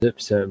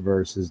Dipset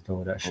versus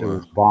though. That Hold shit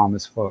was on. bomb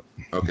as fuck.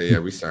 Okay, yeah,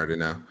 we started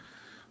now.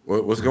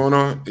 What's going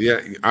on? Yeah,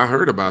 I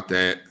heard about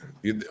that.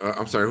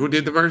 I'm sorry, who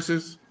did the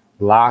verses?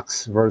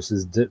 Locks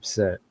versus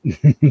Dipset.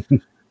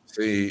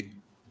 See,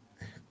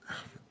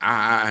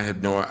 I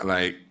had no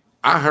like.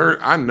 I've heard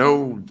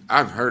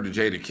of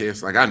Jada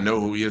Kiss. Like I know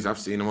who he is. I've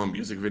seen him on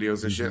music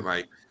videos and shit. Mhm.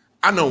 Like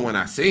I know when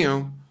I see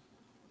him,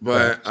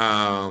 but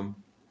Facts.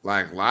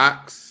 like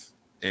Locks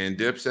and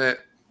Dipset,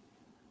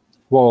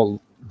 Well,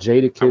 I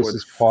Jadakiss would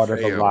is part of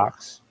the fail.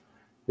 Locks.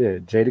 Yeah,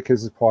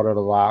 Jadakiss is part of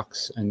the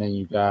Locks, and then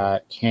you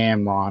got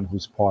Cameron,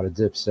 who's part of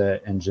Dipset,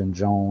 and Jim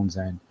Jones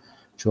and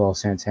Joel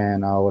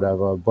Santana or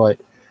whatever. But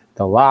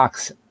the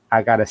Locks,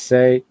 I gotta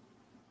say,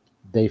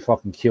 they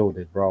fucking killed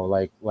it, bro.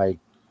 Like Oh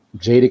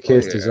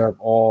Jadakiss yeah, deserve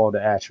all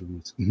the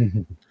attributes.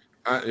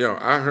 I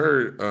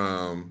heard,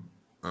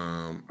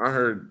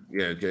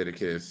 yeah, Jada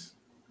Kiss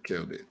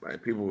killed it.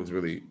 Like people was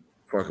really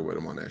fucking with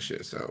him on that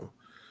shit. So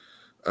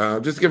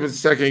just give us a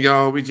second,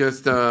 y'all. We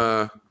just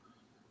sharing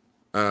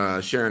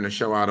the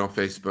show out on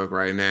Facebook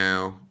right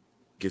now.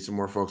 Get some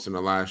more folks in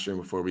the live stream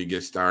before we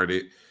get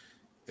started.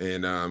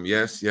 And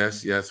yes,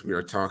 we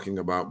are talking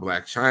about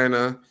Black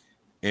China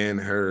and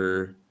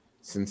her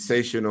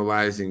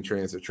sensationalizing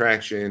trans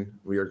attraction.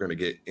 We are going to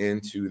get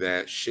into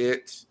that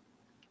shit.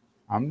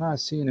 I'm not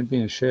seeing it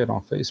being shared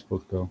on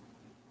Facebook though.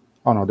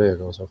 Oh no, there it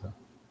goes. Okay,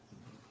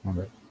 my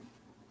bad.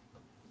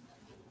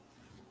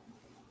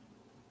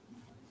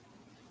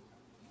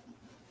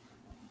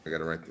 I got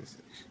to write this.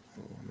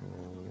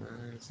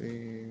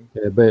 Rising.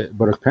 Yeah,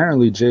 but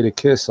apparently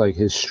Jadakiss, like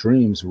his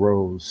streams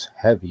rose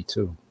heavy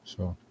too.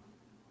 So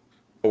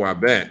Oh, I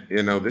bet.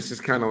 This is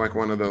kind of like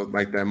one of those,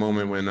 like that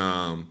moment when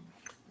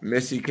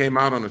Missy came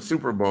out on the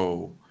Super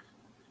Bowl,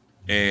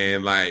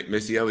 and like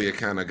Missy Elliott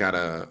kind of got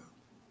a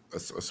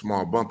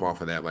small bump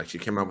off of that. Like she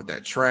came out with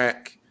that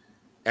track.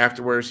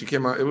 Afterwards, she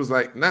came out. It was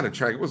like not a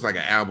track. It was like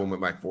an album with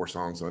like 4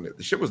 songs on it.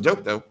 The shit was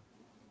dope though.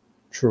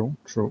 true,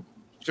 true.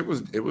 It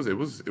was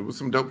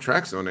some dope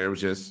tracks on there. It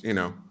was just it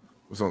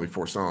was only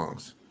 4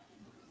 songs.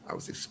 I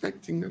was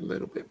expecting a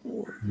little bit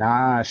more.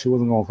 Nah, she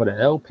wasn't going for the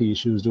LP.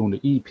 She was doing the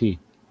EP.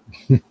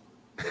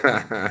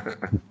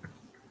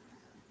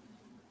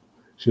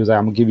 She was like,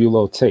 "I'm gonna give you a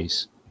little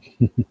taste."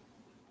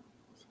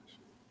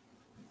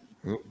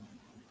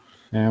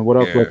 And what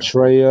up, Yeah.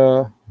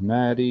 Latreia,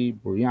 Maddie,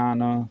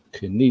 Brianna,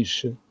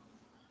 Kanisha?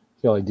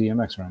 Feel like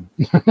DMX right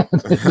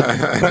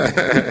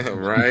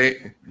Right.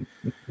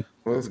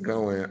 What's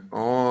going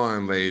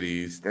on,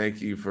 ladies?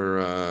 Thank you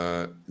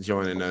for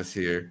joining us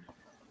here.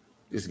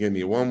 Just give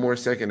me one more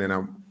second,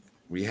 and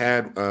we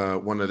had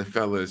one of the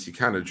fellas. He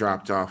kind of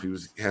dropped off.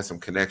 Had some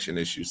connection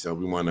issues, so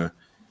we want to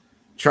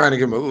try to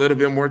give him a little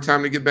bit more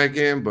time to get back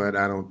in, but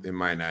I don't. It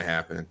might not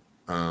happen.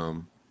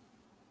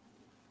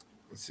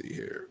 Let's see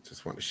here.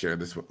 Just want to share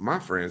this with my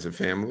friends and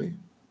family,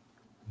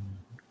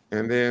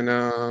 and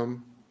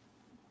then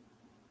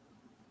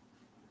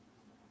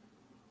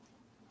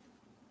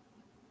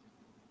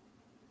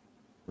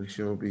we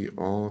shall be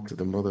all to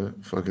the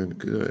motherfucking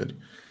good.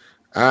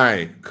 All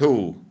right,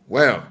 cool.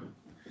 Well,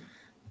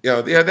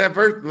 yeah, that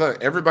verse.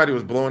 Look, everybody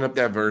was blowing up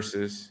that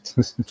verses.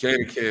 now.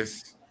 Jada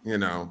Kiss,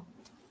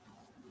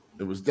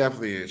 it was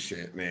definitely a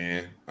shit,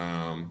 man.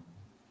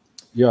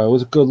 Yeah, it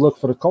was a good look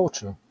for the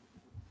culture.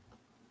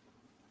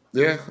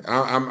 Yeah,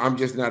 I'm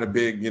just not a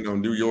big,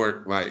 New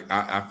York. Like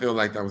I feel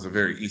like that was a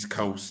very East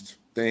Coast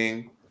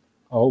thing,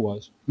 Oh, it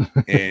was.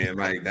 and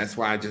like that's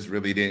why I just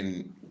really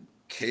didn't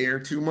care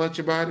too much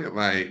about it.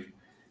 Like,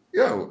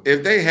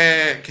 if they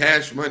had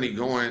Cash Money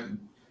going,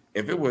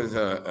 if it was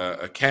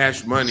a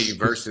Cash Money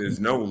versus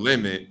No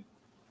Limit,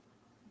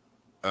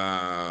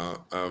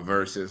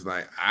 versus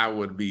like I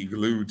would be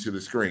glued to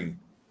the screen.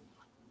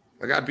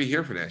 Like I'd be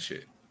here for that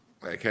shit.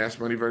 Like Cash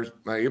Money versus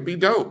like it'd be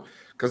dope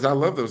because I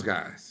love those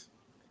guys.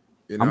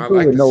 I'm I good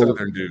like with the no.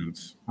 Southern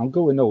dudes. I'm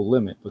good with no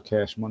limit, but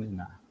Cash Money,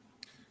 nah.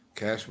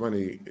 Cash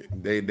Money,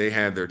 they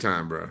had their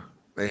time, bro.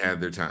 They had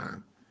their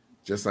time.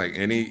 Just like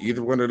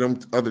either one of them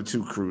other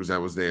two crews that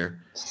was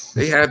there,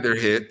 they had their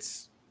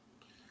hits.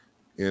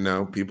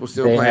 People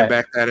still They playing had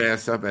back that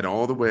ass up at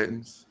all the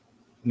weddings.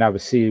 now,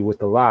 but see, with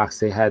the locks,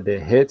 they had their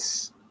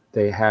hits,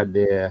 they had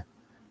their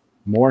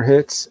more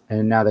hits,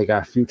 and now they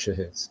got future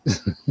hits.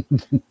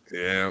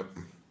 Yeah.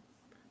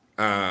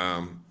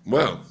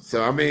 Well,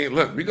 so I mean,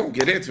 look, we're gonna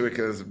get into it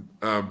because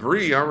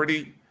Bree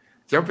already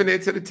jumping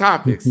into the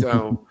topic.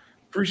 So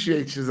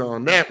appreciate you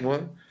on that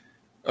one.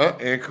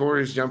 And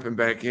Corey's jumping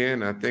back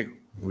in. I think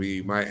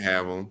we might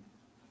have him.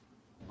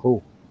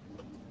 Cool.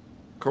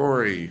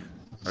 Corey,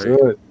 are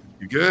Good.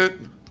 you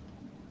good?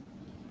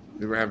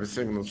 We were having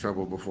signal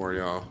trouble before,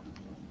 y'all.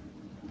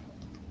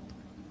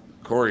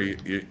 Corey,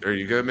 are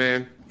you good,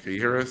 man? Can you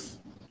hear us?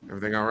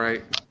 Everything all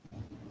right?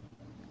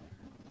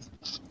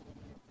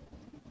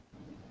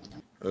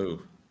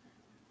 Oh,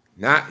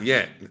 not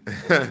yet.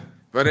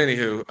 But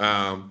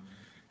anywho,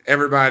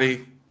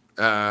 everybody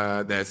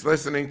that's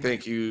listening,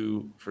 thank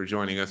you for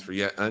joining us for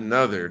yet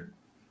another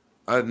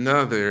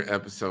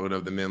episode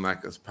of the Men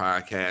Like Us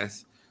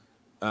podcast.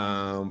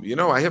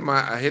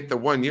 I hit the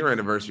 1 year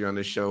anniversary on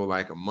this show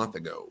like a month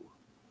ago.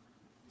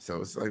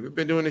 So it's like we've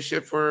been doing this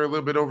shit for a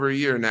little bit over a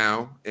year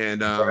now,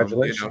 and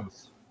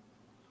Congratulations.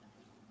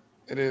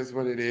 it is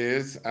what it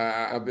is.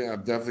 I've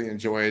definitely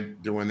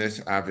enjoyed doing this.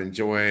 I've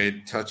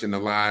enjoyed touching the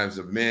lives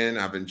of men.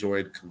 I've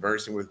enjoyed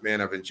conversing with men.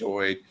 I've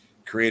enjoyed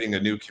creating a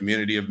new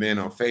community of men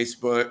on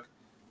Facebook.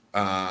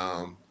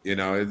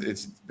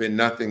 It's been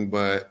nothing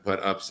but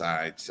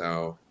upside.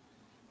 So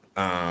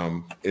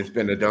it's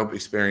been a dope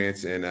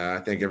experience, and I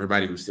thank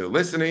everybody who's still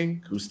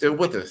listening, who's still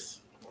with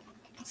us.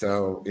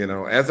 So,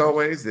 as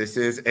always, this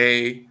is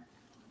a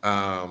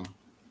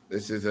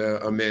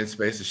men's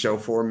space, a show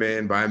for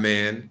men by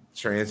men,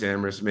 trans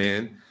amorous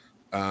men.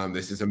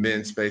 This is a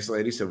men's space,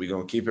 lady. So we're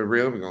gonna keep it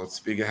real. We're gonna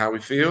speak of how we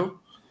feel,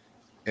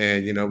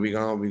 and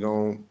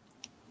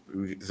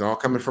it's all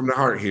coming from the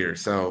heart here.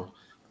 So,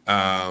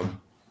 I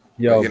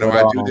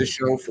do this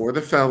show for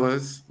the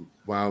fellas.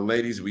 While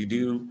ladies, we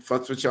do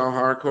fucks with y'all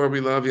hardcore.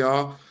 We love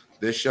y'all.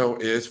 This show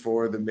is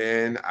for the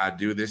men. I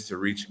do this to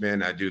reach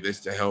men. I do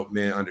this to help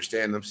men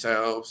understand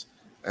themselves,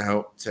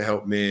 to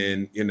help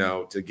men,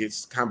 to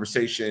get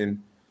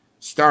conversation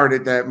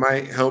started that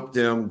might help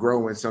them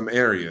grow in some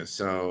areas.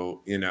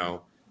 So,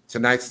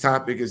 tonight's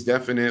topic is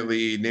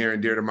definitely near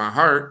and dear to my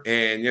heart.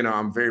 And,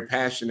 I'm very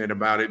passionate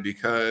about it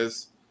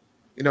because,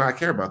 I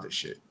care about this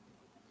shit.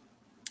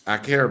 I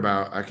care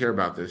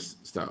about this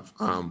stuff.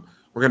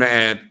 We're going to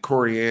add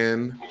Corey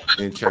in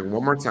and check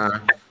one more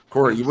time.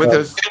 Corey, you with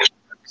us?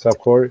 What's up,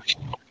 Corey?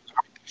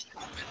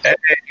 Hey,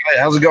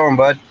 how's it going,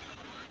 bud?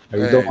 How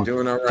you doing?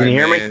 Doing all right. Can you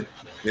hear me? me?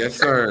 Yes,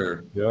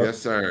 sir. Yep. Yes,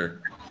 sir.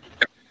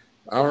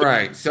 All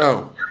right.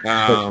 So,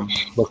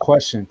 but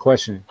question.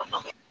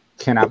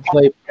 Can I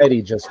play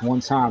Petty just one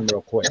time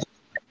real quick?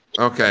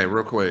 Okay,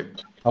 real quick.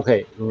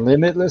 Okay,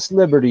 Limitless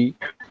Liberty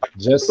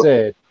just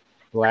said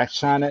Blac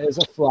Chyna is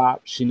a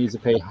flop. She needs to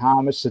pay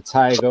homage to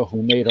Tyga,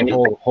 who made her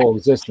whole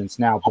existence.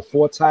 Now,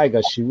 before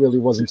Tyga, she really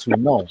wasn't too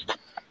known.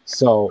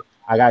 So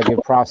I gotta give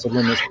props to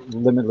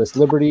Limitless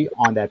Liberty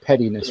on that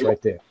pettiness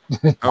right there.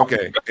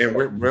 Okay, and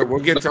we'll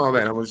get to all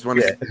that. I just want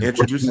to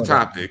introduce the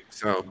topic.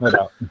 So,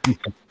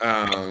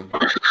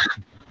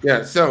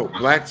 so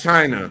Blac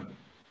Chyna.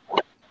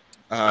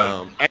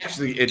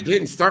 Actually, it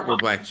didn't start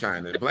with Blac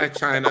Chyna. Blac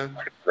Chyna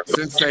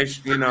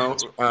sensation,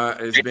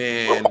 has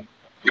been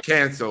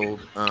canceled,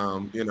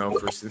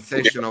 for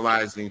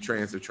sensationalizing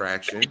trans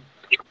attraction.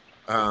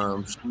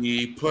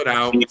 She put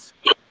out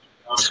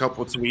a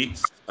couple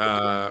tweets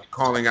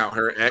calling out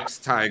her ex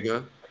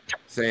Tyga,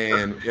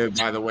 saying,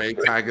 by the way,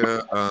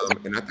 Tyga,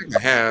 and I think I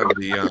have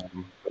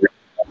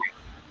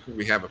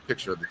we have a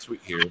picture of the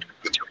tweet here.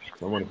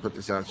 So I want to put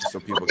this out just so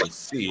people can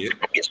see it.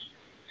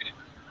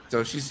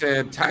 So she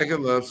said, Tyga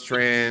loves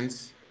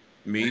trans,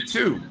 me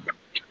too.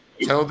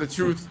 Tell the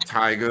truth,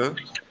 Tyga.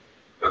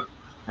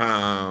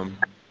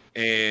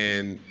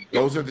 And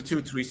those are the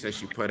two tweets that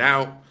she put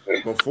out.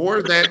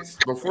 Before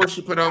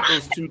she put out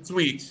those two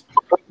tweets,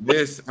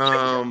 this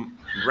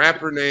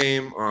rapper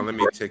name, let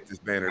me take this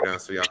banner down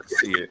so y'all can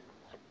see it.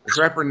 This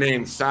rapper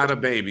named Sada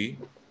Baby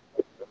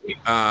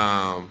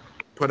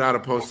put out a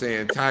post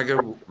saying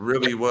Tyga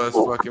really was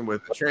fucking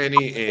with a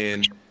tranny,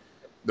 and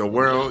the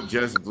world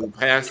just blew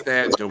past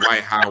that.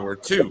 Dwight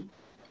Howard too.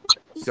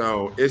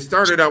 So it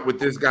started out with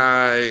this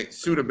guy,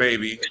 Sada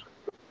Baby,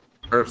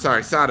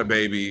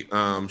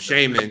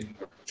 shaming,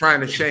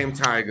 trying to shame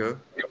Tyga,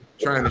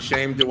 trying to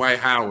shame Dwight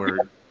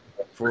Howard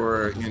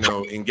for,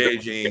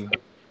 engaging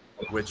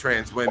with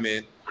trans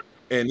women.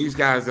 And these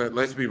guys are,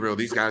 let's be real,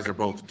 these guys are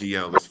both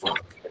DL as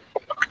fuck.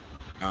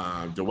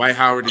 Dwight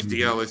Howard is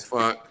DL as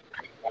fuck.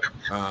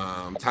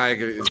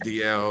 Tyga is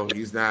DL.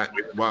 He's not,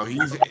 while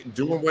he's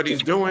doing what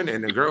he's doing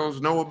and the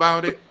girls know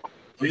about it,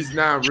 he's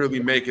not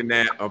really making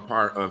that a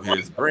part of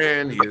his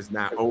brand. He is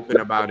not open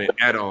about it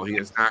at all. He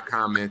has not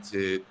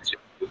commented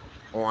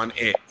on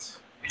it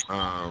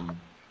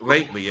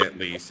lately, at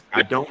least.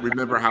 I don't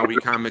remember how he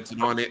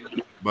commented on it,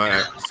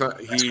 but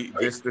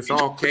this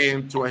all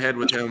came to a head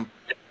with him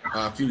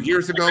a few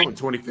years ago in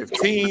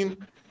 2015.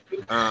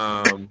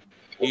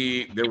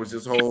 There was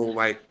this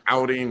whole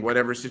outing,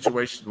 whatever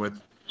situation with.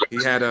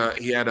 He had a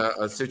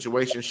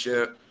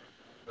situationship,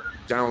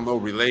 down low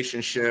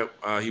relationship.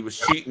 He was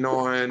cheating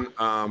on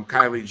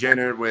Kylie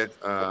Jenner with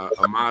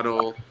a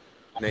model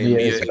named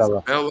Mia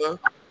Isabella.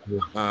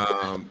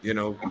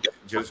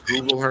 Just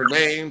Google her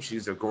name.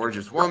 She's a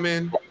gorgeous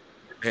woman,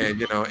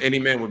 and any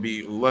man would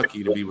be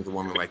lucky to be with a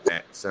woman like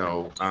that.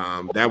 So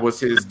that was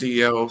his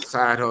DL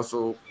side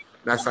hustle,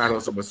 not side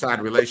hustle, but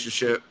side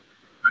relationship.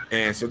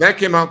 And so that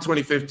came out in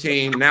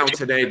 2015. Now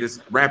today, this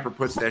rapper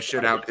puts that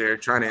shit out there,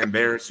 trying to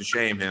embarrass and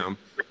shame him.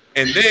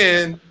 And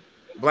then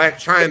Blac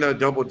Chyna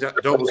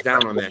doubles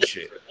down on that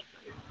shit.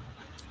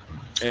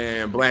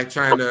 And Blac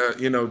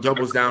Chyna,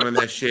 doubles down on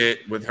that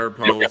shit with her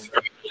post.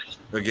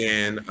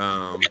 Again,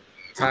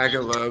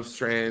 Tyga loves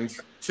trans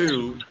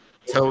too.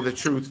 Tell the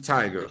truth,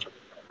 Tyga.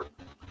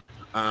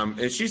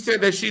 And she said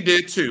that she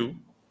did too.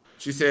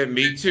 She said,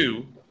 me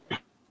too.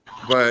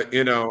 But,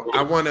 what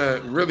I want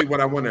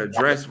to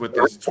address with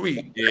this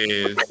tweet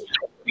is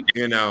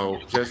you know,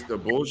 just the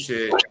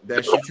bullshit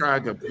that she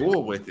tried to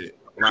pull with it.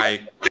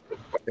 Like,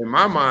 in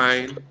my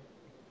mind,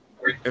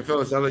 and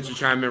Phyllis, I'll let you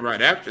chime in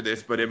right after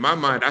this, but in my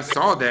mind, I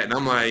saw that and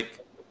I'm like,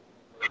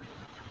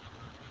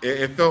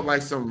 it felt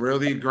like some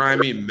really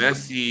grimy,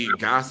 messy,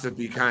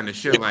 gossipy kind of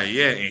shit. Like,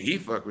 yeah, and he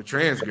fuck with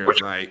trans girls.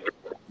 Like,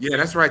 yeah,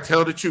 that's right.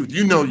 Tell the truth.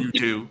 You know you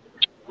do.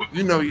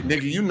 You know you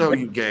nigga, you know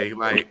you gay.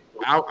 Like,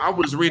 I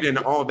was reading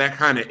all that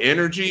kind of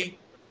energy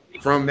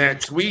from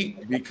that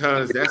tweet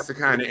because that's the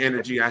kind of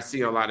energy I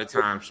see a lot of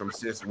times from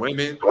cis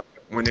women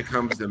when it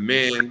comes to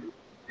men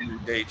who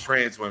date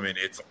trans women.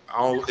 It's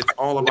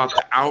all about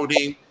the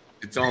outing.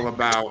 It's all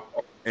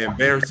about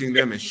embarrassing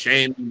them and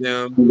shaming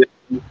them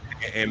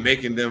and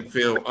making them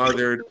feel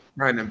othered,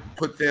 trying to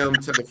put them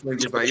to the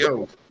fringes. Like,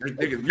 yo,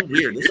 nigga, you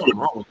weird. There's something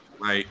wrong with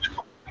you. Like,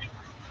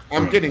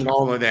 I'm getting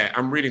all of that.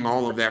 I'm reading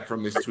all of that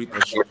from this tweet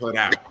that she put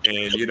out.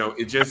 And, you know,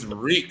 it just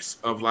reeks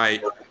of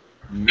like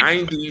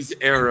 90s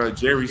era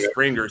Jerry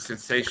Springer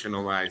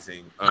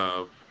sensationalizing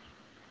of,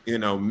 you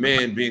know,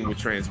 men being with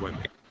trans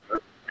women.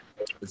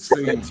 It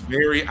seems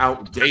very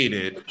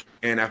outdated.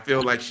 And I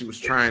feel like she was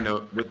trying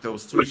to, with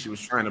those tweets, she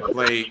was trying to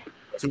play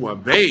to a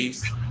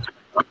base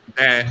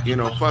that, you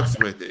know, fucks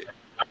with it.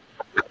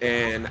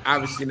 And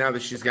obviously now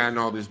that she's gotten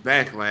all this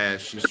backlash,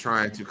 she's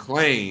trying to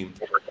claim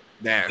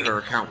that her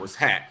account was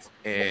hacked.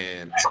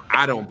 And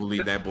I don't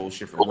believe that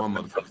bullshit for one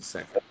motherfucking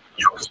second.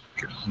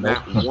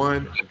 Not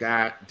one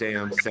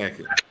goddamn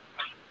second.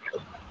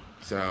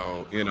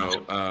 So, you know,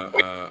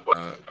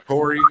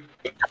 Corey,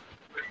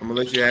 I'm gonna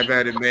let you have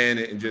at it, man,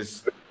 and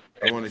just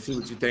I want to see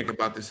what you think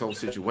about this whole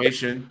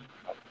situation.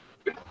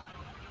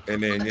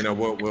 And then, you know,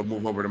 we'll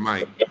move over to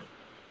Mike.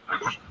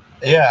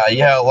 Yeah,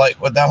 like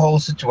with that whole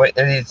situation,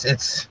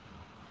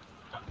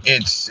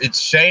 it's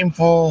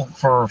shameful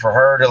for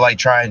her to like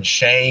try and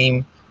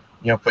shame,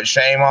 you know, put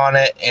shame on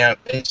it, and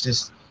it's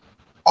just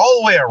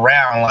all the way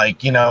around.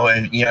 Like, you know,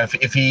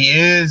 if he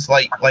is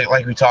like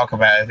we talk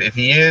about, if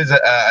he is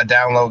a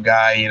download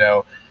guy, you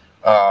know,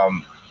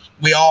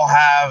 we all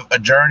have a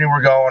journey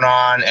we're going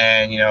on,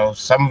 and you know,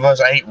 some of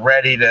us ain't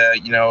ready to,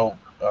 you know,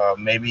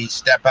 maybe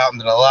step out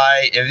into the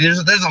light, and there's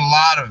a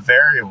lot of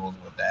variables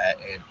with that,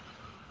 and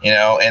you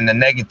know, and the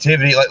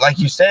negativity, like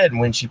you said,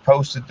 when she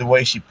posted the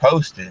way she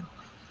posted,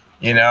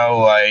 you know,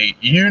 like,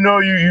 you know,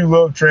 you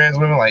love trans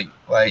women, like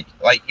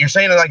you're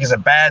saying it like it's a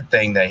bad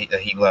thing that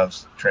he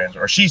loves trans,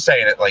 or she's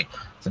saying it like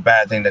it's a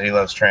bad thing that he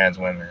loves trans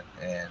women,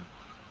 and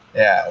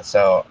yeah,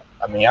 so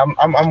I mean,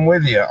 I'm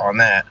with you on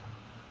that,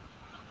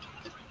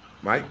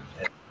 Mike.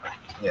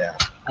 Yeah.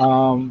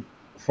 From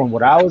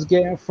what I was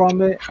getting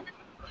from it,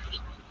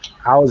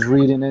 I was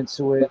reading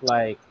into it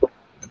like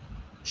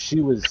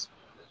she was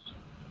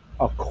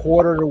a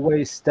quarter of the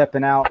way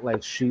stepping out,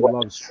 like she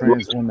loves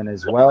trans women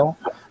as well,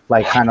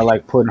 like kind of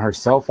like putting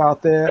herself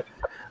out there,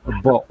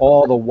 but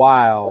all the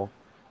while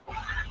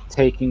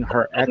taking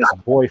her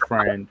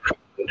ex-boyfriend,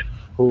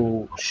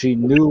 who she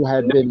knew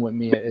had been with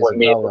Mia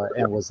Isabella,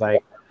 and was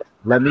like,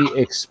 let me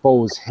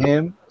expose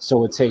him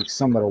so it takes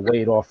some of the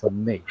weight off of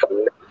me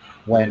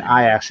when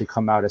I actually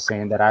come out as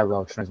saying that I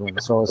love trans women.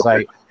 So it's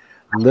like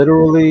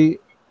literally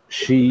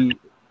she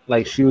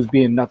was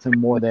being nothing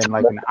more than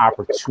like an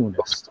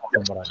opportunist,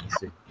 from what I can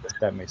see, if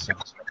that makes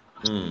sense.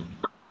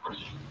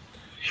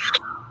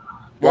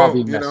 Well,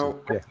 you know,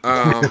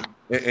 yeah.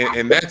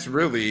 and that's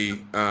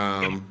really,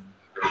 and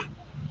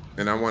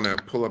I want to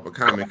pull up a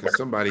comment because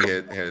somebody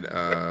had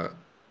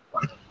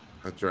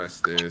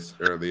addressed this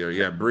earlier.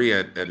 Yeah, Bree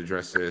had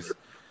addressed this,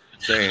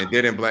 saying,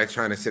 didn't Blac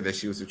Chyna say that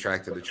she was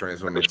attracted to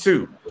trans women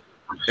too?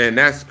 And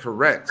that's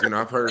correct. You know,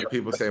 I've heard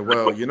people say,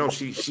 well, you know,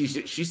 she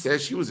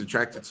said she was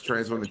attracted to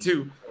trans women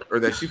too, or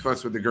that she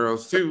fucks with the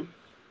girls too.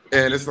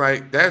 And it's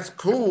like, that's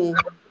cool,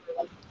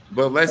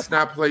 but let's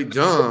not play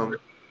dumb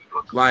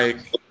like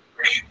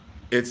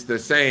it's the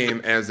same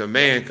as a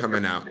man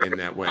coming out in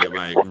that way.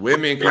 Like,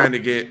 women kind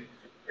of get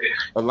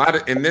a lot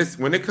of, in this,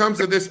 when it comes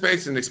to this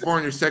space and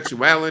exploring your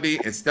sexuality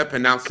and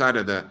stepping outside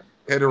of the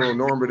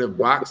heteronormative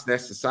box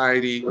that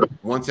society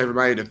wants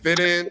everybody to fit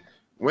in,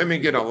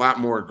 women get a lot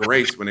more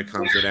grace when it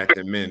comes to that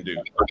than men do.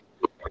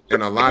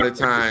 And a lot of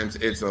times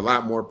it's a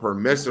lot more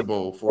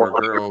permissible for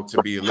a girl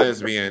to be a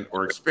lesbian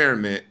or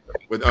experiment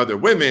with other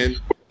women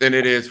than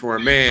it is for a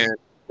man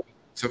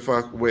to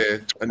fuck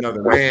with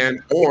another man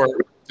or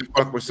to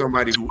fuck with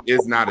somebody who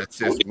is not a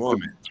cis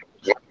woman.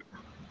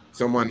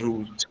 Someone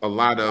who a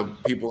lot of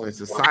people in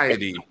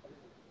society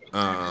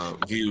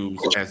views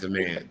as a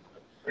man.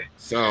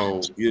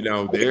 So, you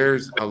know,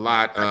 there's a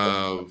lot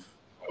of,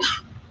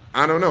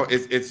 I don't know.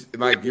 It's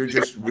like you're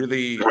just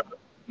really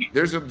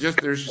there's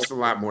just a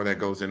lot more that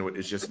goes into it.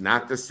 It's just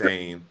not the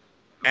same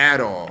at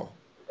all.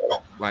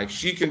 Like,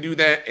 she can do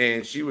that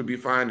and she would be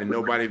fine, and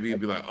nobody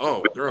would be like,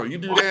 "Oh, girl, you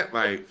do that?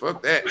 Like,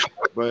 fuck that."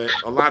 But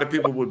a lot of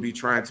people would be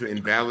trying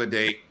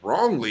to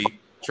wrongly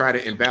try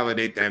to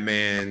invalidate that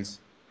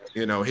man's,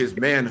 you know, his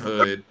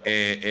manhood,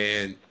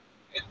 and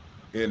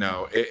you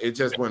know, it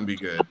just wouldn't be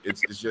good.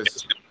 It's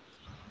just,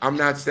 I'm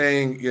not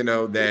saying, you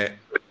know, that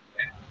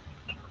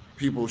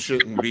men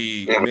shouldn't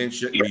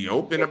be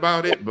open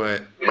about it,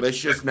 but let's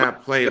just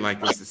not play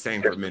like it's the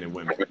same for men and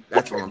women.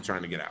 That's all I'm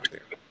trying to get out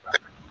there.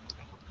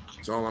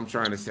 That's all I'm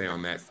trying to say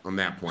on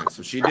that point.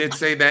 So she did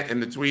say that in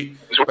the tweet,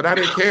 but I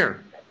didn't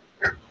care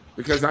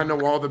because I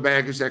know all the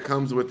baggage that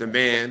comes with the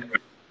man,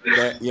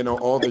 that, you know,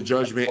 all the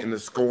judgment and the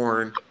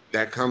scorn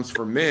that comes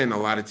from men a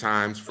lot of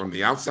times from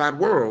the outside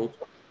world,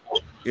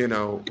 you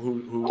know,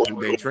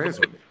 who they trans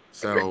women.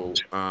 So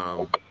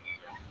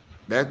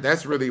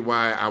that's really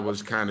why I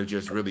was kind of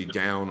just really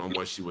down on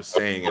what she was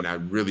saying, and I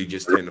really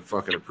just didn't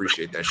fucking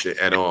appreciate that shit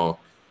at all,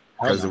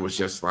 because it was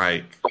just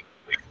like,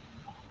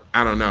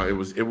 I don't know. It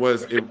was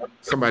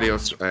somebody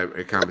else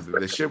commented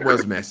the shit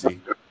was messy.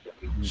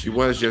 She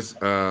was just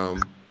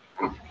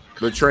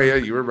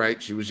Latreia, you were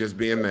right. She was just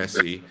being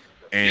messy.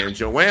 And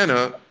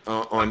Joanna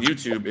on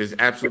YouTube is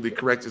absolutely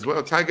correct as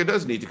well. Tyga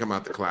does need to come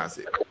out the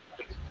closet.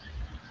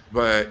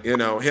 But, you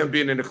know, him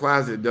being in the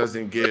closet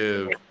doesn't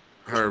give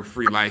her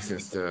free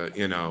license to,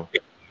 you know,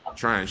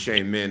 try and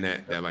shame men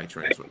that like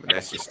trans women.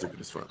 That's just stupid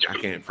as fuck. I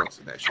can't fuck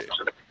with that shit.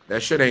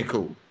 That shit ain't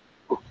cool.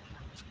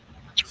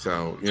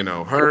 So, you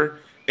know, her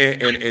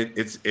and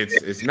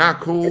it's not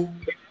cool,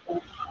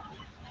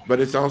 but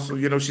it's also,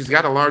 you know, she's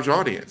got a large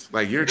audience.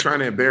 Like, you're trying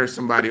to embarrass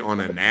somebody on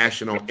a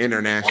national,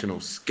 international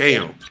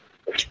scale.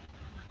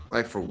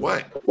 Like, for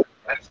what?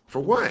 For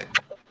what?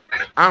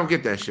 I don't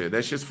get that shit.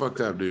 That shit's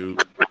fucked up,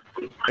 dude.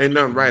 Ain't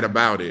nothing right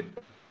about it.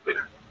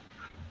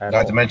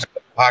 Not to mention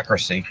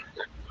hypocrisy.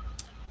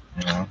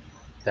 You know?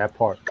 That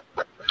part.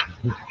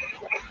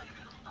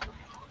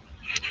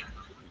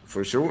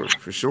 For sure.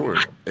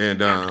 And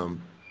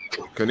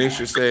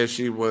Kanisha says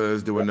she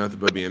was doing nothing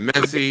but being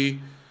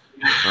messy.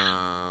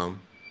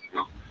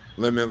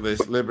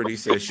 Limitless Liberty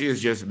says she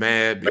is just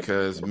mad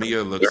because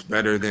Mia looks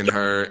better than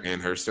her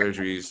and her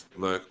surgeries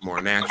look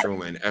more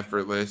natural and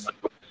effortless.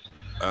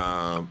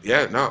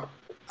 Yeah, no.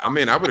 I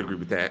mean, I would agree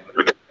with that.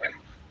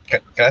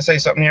 Can I say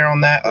something here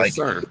on that? Yes, Like,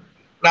 sir.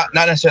 not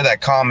necessarily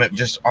that comment,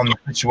 just on the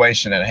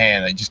situation at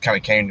hand. It just kind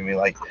of came to me.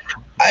 Like,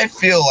 I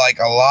feel like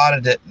a lot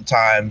of the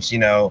times, you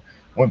know,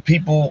 when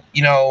people,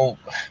 you know,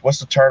 what's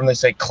the term they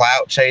say,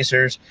 clout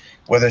chasers,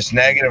 whether it's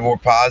negative or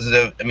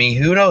positive. I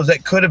mean, who knows?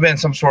 That could have been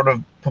some sort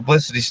of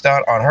publicity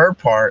stunt on her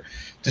part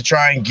to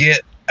try and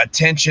get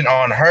attention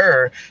on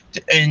her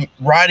and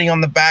riding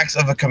on the backs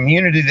of a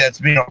community that's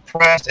being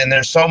oppressed. And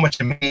there's so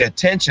much media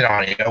attention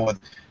on it, you know, with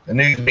the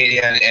news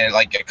media and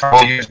like a couple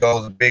of years ago, it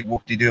was a big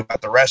whoop-de-doo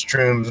about the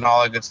restrooms and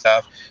all that good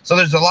stuff. So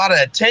there's a lot of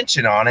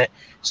attention on it.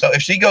 So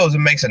if she goes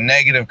and makes a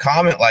negative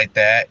comment like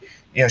that,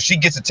 you know, she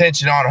gets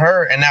attention on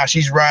her, and now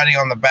she's riding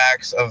on the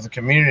backs of the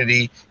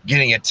community,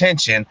 getting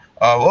attention.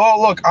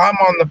 Oh, look, I'm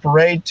on the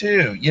parade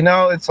too. You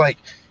know, it's like,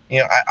 you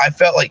know, I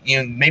felt like,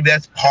 you know, maybe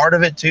that's part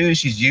of it too.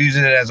 She's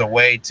using it as a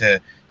way to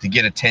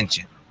get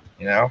attention.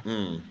 You know.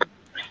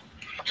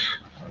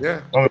 Yeah,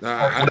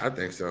 I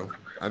think so.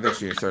 I think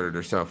she inserted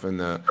herself in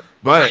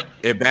but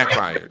it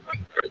backfired.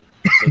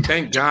 So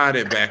thank God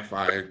it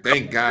backfired.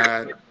 Thank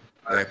God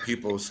that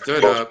people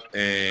stood up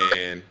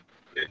and,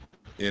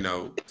 you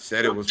know,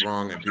 said it was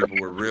wrong, and people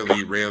were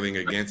really railing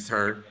against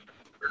her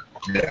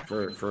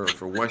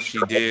for what she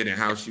did and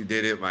how she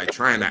did it. Like,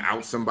 trying to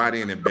out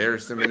somebody and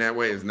embarrass them in that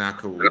way is not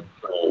cool,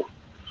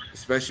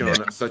 especially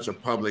on such a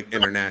public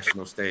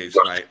international stage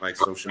like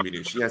social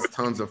media. She has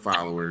tons of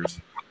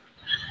followers.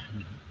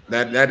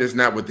 That is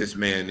not what this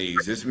man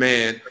needs. This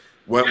man,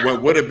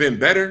 what would have been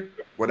better,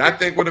 what I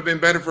think would have been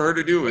better for her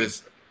to do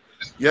is,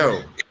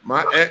 yo,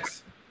 my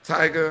ex,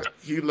 Tyga,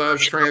 he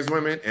loves trans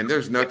women, and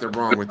there's nothing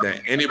wrong with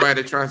that.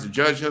 Anybody that tries to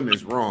judge him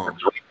is wrong.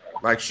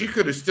 Like, she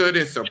could have stood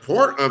in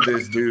support of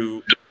this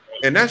dude,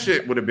 and that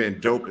shit would have been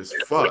dope as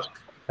fuck.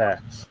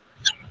 Facts.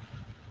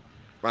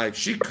 Like,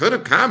 she could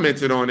have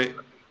commented on it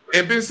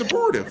and been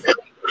supportive.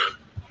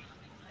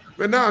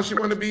 But no, she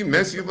want to be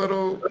messy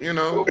little, you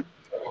know,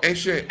 ain't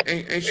shit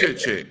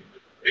chick.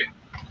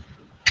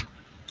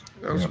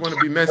 I just want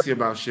to be messy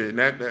about shit. And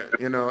that,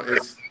 you know,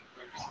 it's,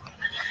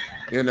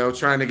 you know,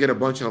 trying to get a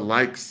bunch of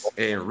likes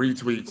and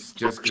retweets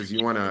just because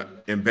you want to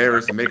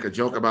embarrass and make a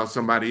joke about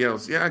somebody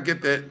else. Yeah, I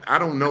get that. I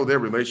don't know their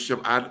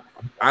relationship.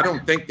 I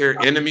don't think they're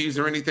enemies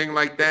or anything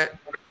like that.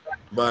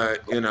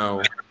 But, you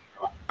know,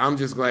 I'm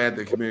just glad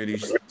the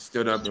community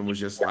stood up and was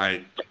just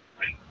like,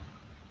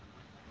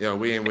 yo,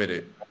 we ain't with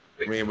it.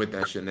 We ain't with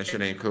that shit. And that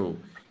shit ain't cool.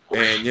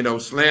 And, you know,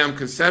 Slam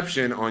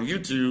Conception on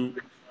YouTube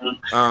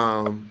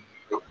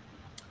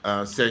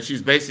said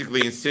she's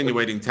basically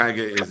insinuating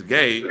Tyga is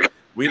gay.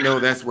 We know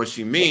that's what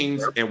she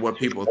means and what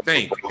people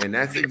think. And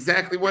that's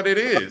exactly what it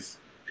is.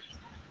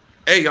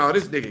 Hey, y'all,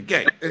 this nigga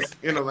gay. It's,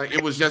 you know, like,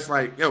 it was just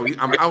like, yo,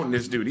 I'm outing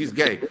this dude. He's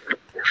gay.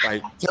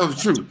 Like, tell the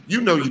truth.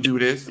 You know you do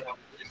this.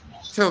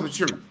 Tell the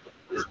truth.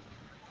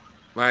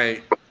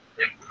 Like,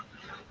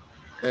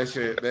 that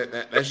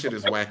shit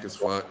is whack as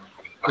fuck.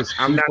 It's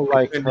people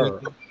like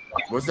her.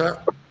 What's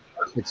up?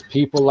 It's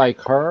people like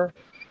her.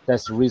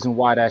 That's the reason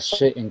why that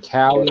shit in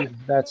Cali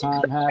that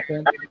time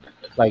happened.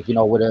 Like, you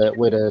know, with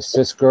a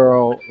cis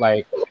girl,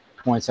 like,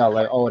 points out,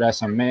 like, oh,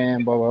 that's a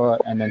man, blah, blah,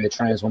 blah, and then the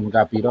trans woman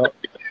got beat up.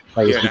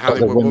 Like, yeah, the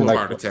Hollywood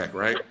Boulevard attack,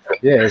 right?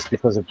 Yeah, it's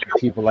because of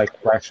people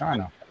like Black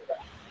China.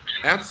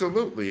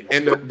 Absolutely.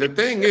 And the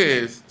thing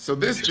is, so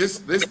this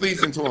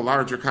leads into a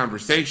larger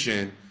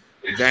conversation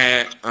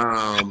that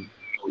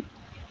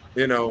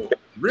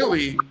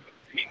really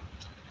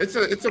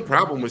it's a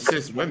problem with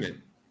cis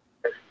women.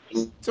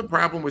 It's a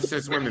problem with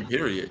cis women,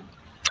 period.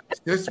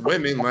 Cis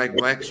women like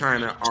Black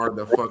China are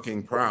the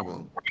fucking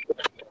problem.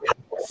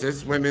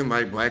 Cis women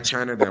like Black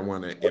China that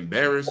want to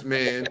embarrass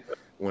men,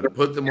 want to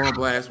put them on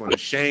blast, want to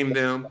shame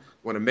them,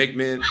 want to make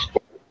men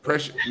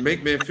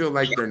feel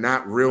like they're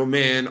not real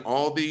men,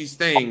 all these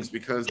things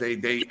because they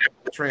date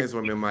trans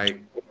women.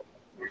 Like,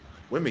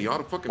 women, y'all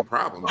the fucking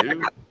problem,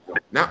 dude.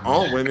 Not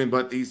all women,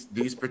 but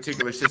these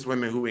particular cis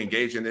women who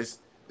engage in this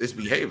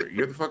behavior.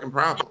 You're the fucking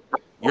problem.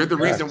 You're the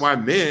reason why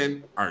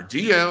men are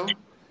DL.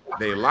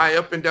 They lie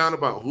up and down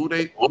about who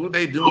they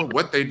doing,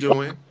 what they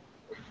doing.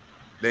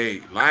 They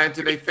lying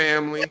to their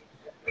family.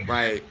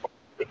 Like,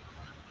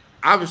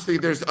 obviously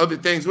there's other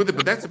things with it,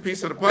 but that's a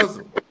piece of the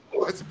puzzle.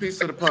 That's a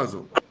piece of the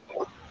puzzle.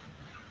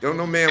 Don't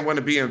no man want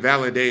to be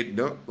invalidated.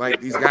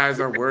 Like, these guys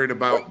are worried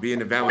about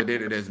being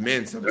invalidated as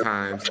men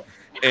sometimes.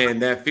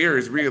 And that fear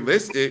is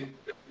realistic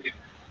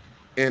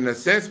in a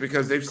sense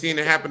because they've seen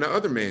it happen to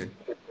other men.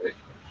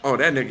 Oh,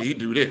 that nigga, he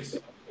do this.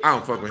 I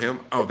don't fuck with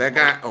him. Oh, that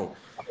guy,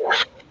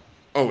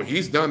 oh,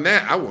 he's done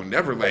that. I will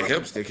never let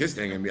him stick his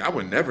thing in me. I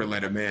would never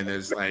let a man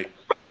that's like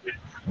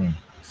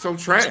so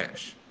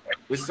trash.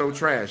 It's so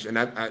trash. And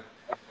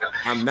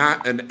I'm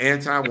not an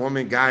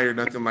anti-woman guy or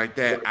nothing like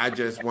that. I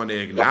just want to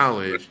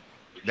acknowledge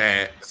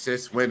that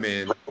cis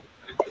women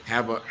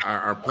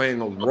are playing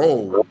a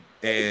role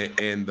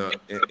in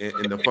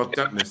the fucked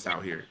upness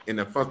out here, in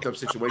the fucked up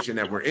situation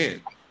that we're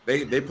in.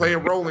 They play a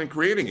role in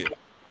creating it.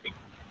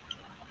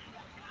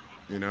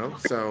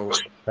 So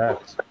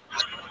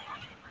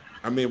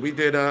I mean, we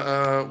did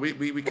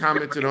we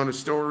commented on a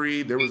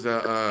story. There was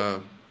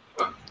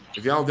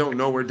if y'all don't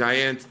know her,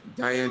 Diane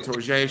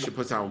Tourget, she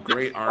puts out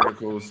great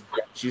articles.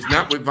 She's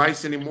not with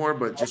Vice anymore,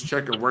 but just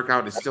check her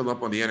workout. It's still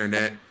up on the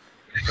internet.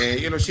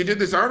 And she did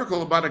this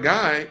article about a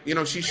guy.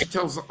 She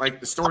tells like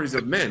the stories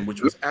of men,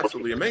 which was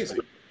absolutely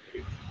amazing.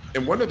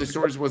 And one of the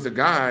stories was a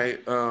guy.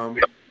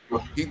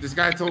 This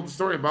guy told the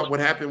story about what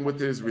happened with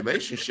his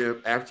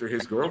relationship after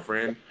his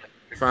girlfriend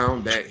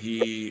found that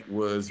he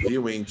was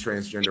viewing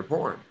transgender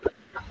porn,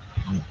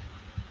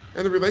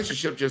 and the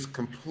relationship just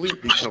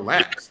completely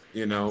collapsed.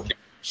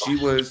 She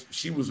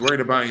was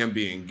worried about him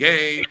being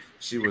gay.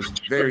 She was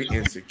very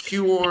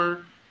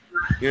insecure.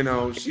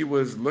 She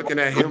was looking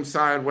at him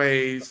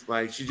sideways.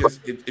 Like,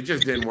 it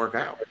just didn't work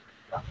out.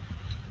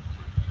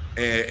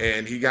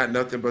 And he got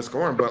nothing but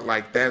scorn. But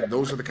like that,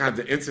 those are the kinds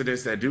of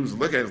incidents that dudes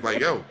look at. It's like,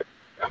 yo,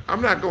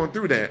 I'm not going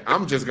through that.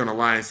 I'm just gonna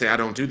lie and say I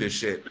don't do this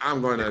shit.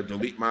 I'm gonna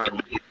delete my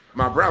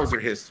browser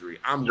history.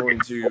 I'm going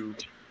to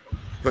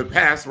put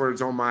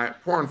passwords on my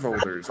porn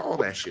folders, all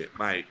that shit.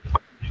 Like,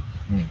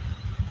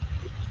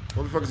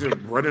 motherfuckers are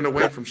running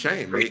away from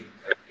shame.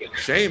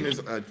 Shame is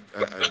a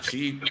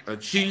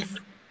chief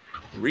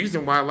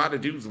reason why a lot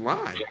of dudes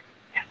lie.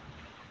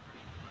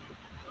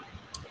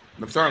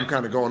 I'm sorry I'm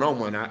kind of going on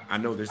one. I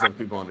know there's other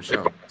people on the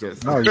show.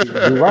 No,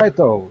 you're right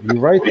though. You're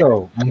right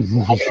though.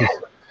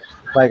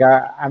 Like,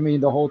 I mean,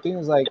 the whole thing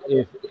is like,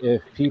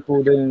 if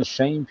people didn't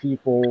shame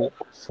people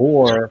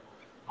for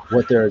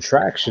what their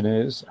attraction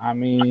is, I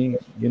mean,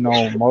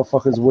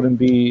 motherfuckers wouldn't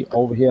be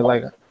over here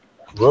like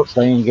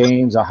playing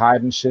games or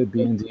hiding shit,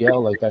 being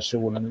DL. Like, that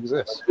shit wouldn't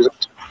exist.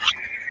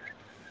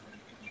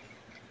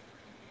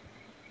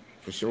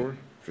 For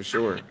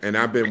sure. And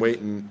I've been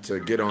waiting to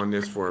get on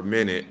this for a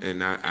minute,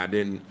 and I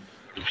didn't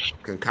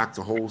concoct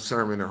a whole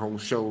sermon or whole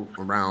show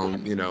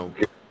around,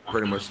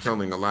 pretty much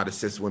telling a lot of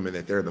cis women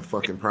that they're the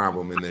fucking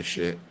problem in this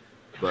shit.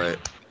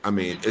 But I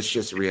mean, it's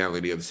just the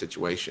reality of the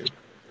situation.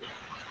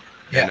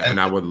 Yeah, and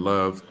I would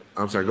love.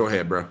 I'm sorry. Go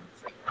ahead, bro.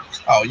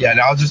 Oh yeah,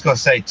 and I was just gonna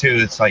say too.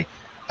 It's like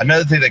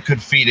another thing that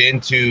could feed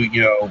into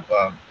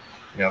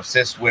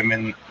cis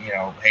women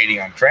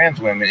hating on trans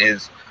women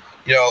is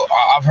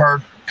I've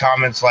heard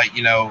comments like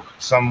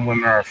some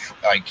women are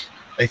like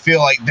they feel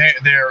like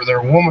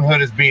their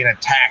womanhood is being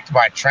attacked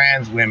by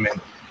trans women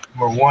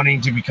who are wanting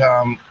to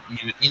become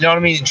you know what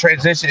I mean in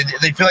transition.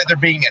 They feel like they're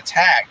being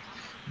attacked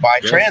by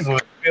trans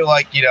women. They feel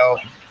like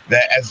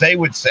that, as they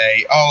would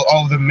say,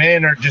 oh, the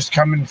men are just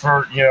coming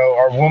for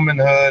our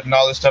womanhood and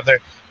all this stuff.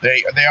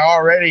 They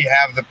already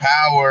have the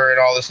power and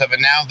all this stuff,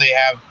 and now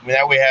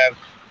we have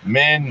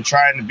men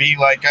trying to be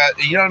like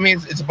you know what I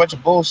mean. It's a bunch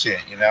of bullshit.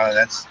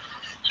 That's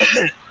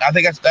I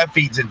think that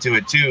feeds into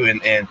it too,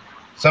 and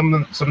some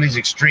of these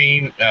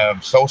extreme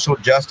social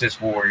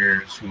justice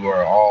warriors who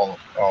are all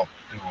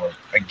who are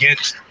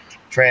against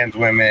trans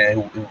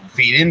women who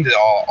feed into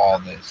all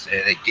this,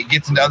 and it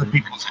gets into other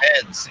people's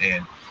heads,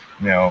 and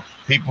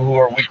people who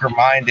are weaker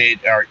minded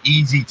are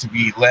easy to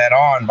be led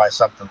on by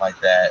something like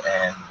that,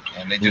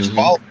 and they just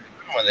follow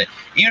with it,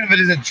 even if it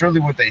isn't truly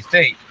what they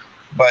think.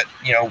 But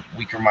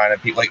weaker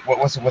minded people, like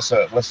what's what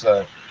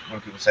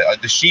people say,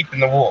 like the sheep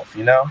and the wolf,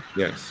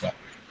 Yes. So,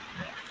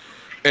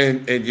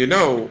 And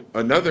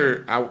another,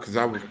 because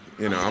I'm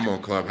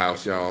on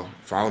Clubhouse, y'all.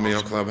 Follow me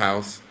on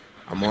Clubhouse.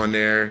 I'm on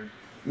there.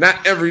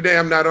 Not every day.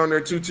 I'm not on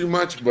there too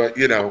much, but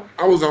you know,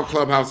 I was on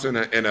Clubhouse in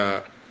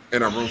a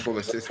room full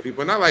of cis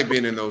people, and I like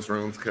being in those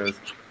rooms because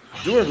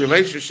doing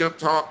relationship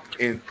talk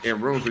in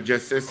rooms with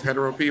just cis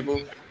hetero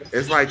people,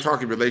 it's like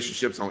talking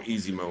relationships on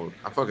easy mode.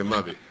 I fucking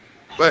love it.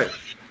 But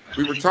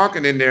we were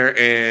talking in there,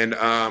 and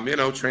you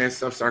know, trans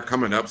stuff started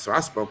coming up, so I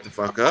spoke the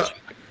fuck up.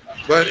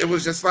 But it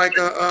was just like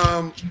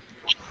a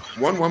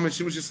one woman.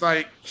 She was just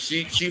like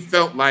she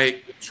felt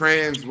like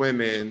trans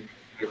women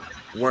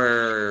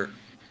were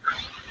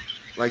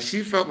like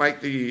she felt like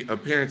the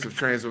appearance of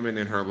trans women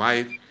in her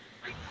life.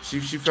 She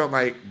felt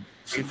like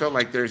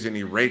there's an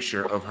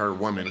erasure of her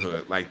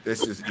womanhood. Like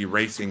this is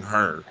erasing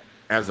her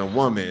as a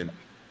woman,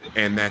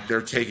 and that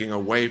they're taking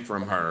away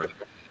from her.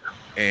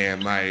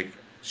 And like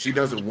she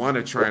doesn't want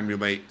to try and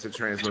relate to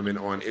trans women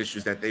on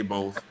issues that they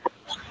both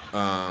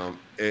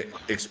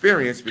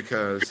experience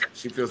because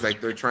she feels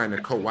like they're trying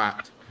to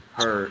co-opt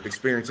her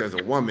experience as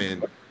a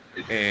woman.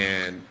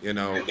 And you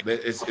know,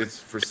 it's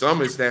for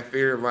some it's that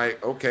fear of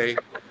like, okay,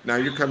 now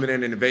you're coming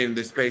in and invading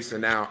this space,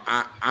 and now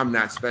I'm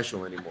not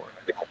special anymore.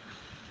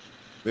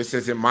 This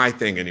isn't my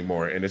thing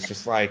anymore. And it's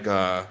just like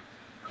I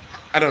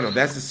don't know,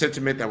 that's the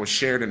sentiment that was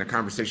shared in the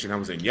conversation I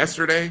was in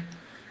yesterday.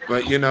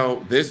 But you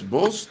know, this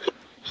bullshit,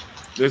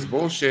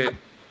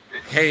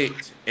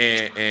 hate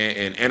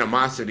and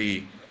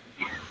animosity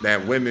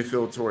that women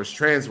feel towards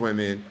trans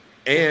women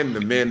and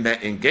the men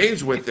that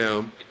engage with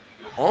them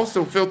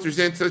also filters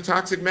into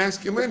toxic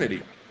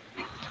masculinity.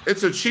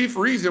 It's a chief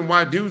reason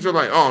why dudes are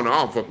like, oh no,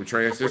 I don't fuck with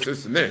trans,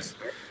 this, and this.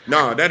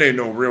 No, that ain't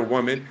no real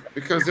woman,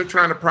 because they're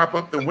trying to prop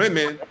up the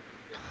women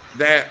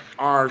that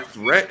are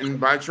threatened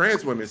by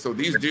trans women. So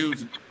these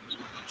dudes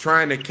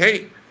trying to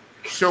cape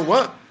show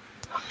up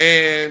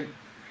and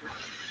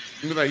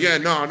be like, yeah,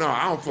 no, I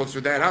don't fuck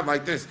with that. I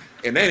like this.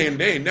 And they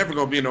ain't never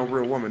gonna be no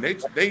real woman.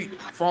 They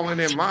falling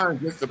in line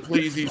just to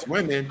please these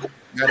women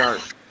that are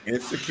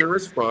insecure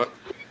as fuck.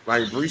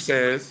 Like Bree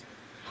says,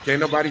 can't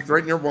nobody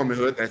threaten your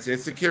womanhood. That's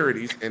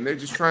insecurities, and they're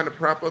just trying to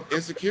prop up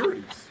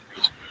insecurities.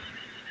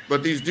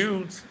 But these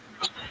dudes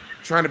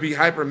trying to be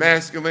hyper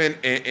masculine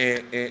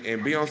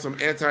and be on some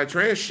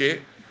anti-trans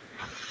shit,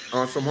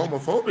 on some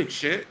homophobic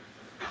shit,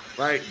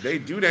 like they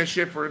do that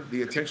shit for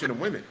the attention of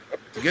women,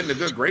 to get in the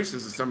good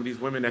graces of some of these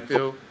women that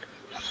feel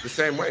the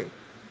same way.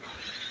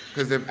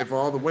 Because if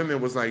all the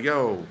women was like,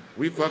 yo,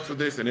 we fucks with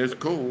this and it's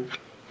cool,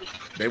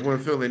 they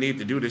wouldn't feel the need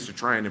to do this to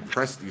try and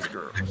impress these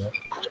girls.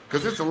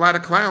 Because there's a lot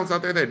of clowns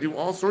out there that do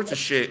all sorts of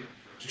shit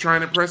to try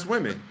and impress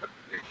women.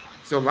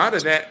 So a lot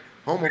of that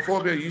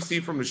homophobia you see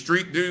from the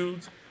street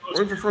dudes,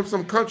 or even from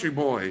some country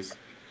boys,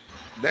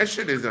 that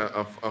shit is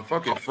a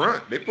fucking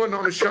front. They putting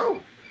on a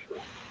show.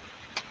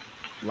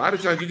 A lot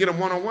of times you get them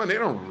one-on-one, they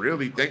don't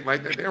really think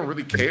like that. They don't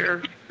really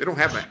care. They don't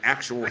have an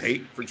actual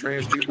hate for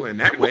trans people in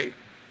that way.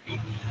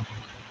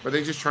 But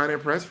they just trying to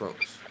impress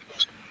folks.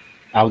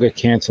 I'll get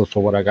canceled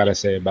for what I gotta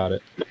say about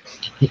it.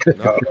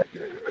 No.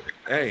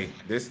 Hey,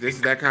 this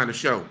is that kind of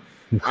show.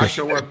 I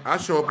show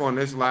up on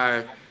this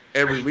live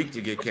every week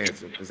to get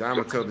canceled because I'm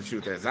gonna tell the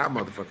truth as I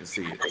motherfucking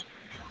see it.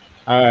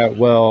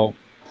 Well,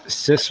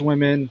 cis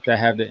women that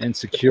have the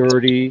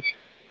insecurity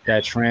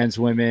that trans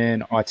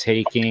women are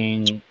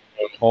taking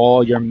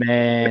all your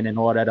men and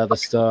all that other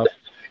stuff,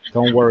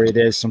 don't worry.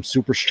 There's some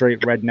super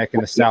straight redneck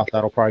in the South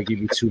that'll probably give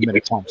you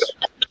 2-minute pumps.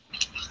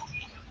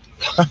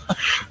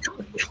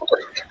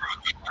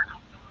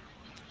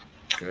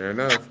 Fair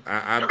enough.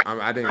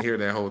 I didn't hear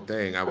that whole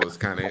thing. I was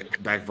kind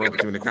of back and forth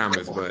between the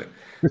comments, but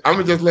I'm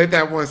gonna just let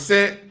that one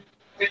sit.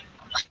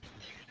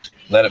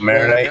 Let it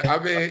marinate. I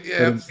mean,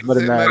 yeah, let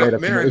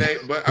it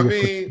marinate. But I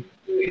mean,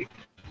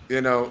 you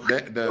know,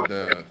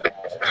 the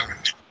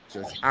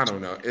just I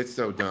don't know. It's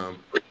so dumb,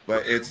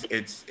 but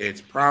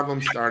it's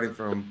problems starting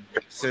from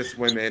cis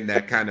women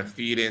that kind of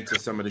feed into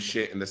some of the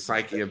shit in the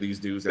psyche of these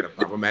dudes that are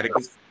problematic,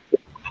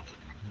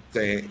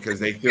 saying because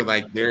they feel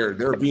like they're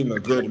being a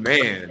good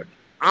man.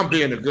 I'm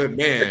being a good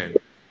man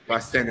by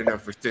standing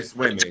up for cis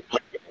women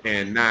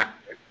and not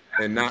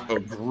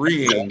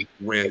agreeing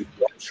with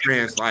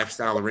trans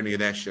lifestyle or any of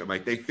that shit.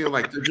 Like they feel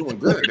like they're doing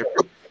good.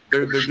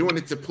 They're doing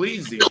it to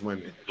please these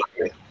women.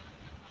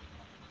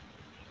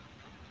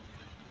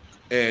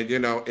 And you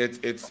know,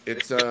 it's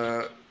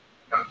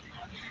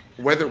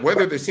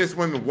whether the cis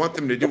women want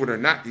them to do it or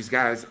not, these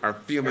guys are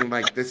feeling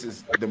like this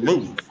is the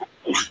move.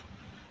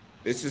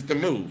 This is the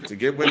move to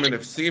get women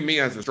to see me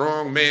as a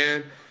strong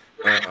man,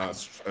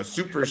 a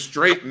super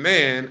straight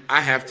man.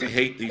 I have to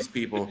hate these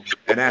people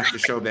and I have to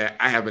show that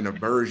I have an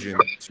aversion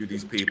to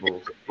these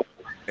people.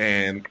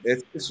 And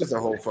it's just a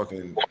whole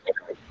fucking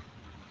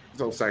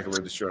cycle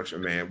of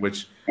destruction, man.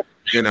 Which,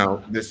 you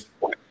know,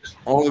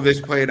 all of this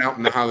played out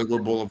in the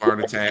Hollywood Boulevard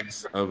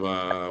attacks of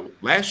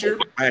last year,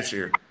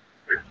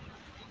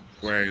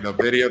 where the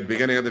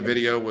beginning of the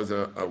video was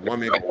a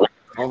woman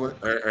calling,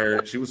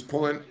 or she was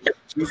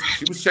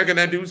checking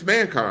that dude's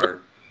man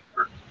card.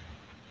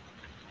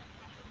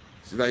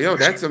 She's like, "Yo,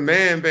 that's a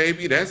man,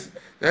 baby. That's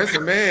a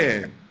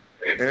man."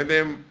 And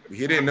then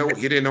he didn't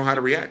know how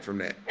to react from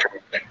that.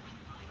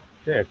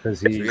 Yeah, because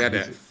he had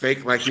to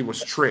fake like he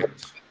was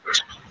tricked.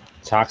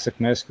 Toxic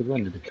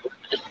masculinity.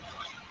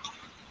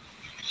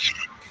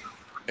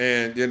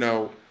 And you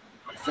know,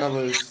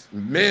 fellas,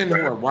 men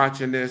who are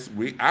watching this,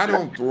 I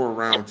don't throw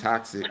around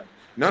toxic.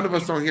 None of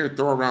us on here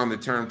throw around the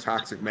term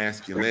toxic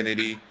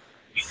masculinity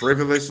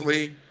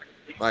frivolously.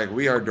 Like,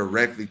 we are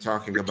directly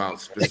talking about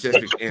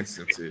specific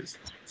instances,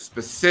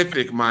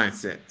 specific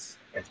mindsets.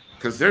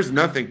 Because there's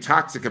nothing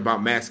toxic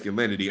about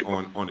masculinity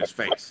on its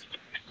face.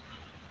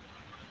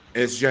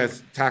 It's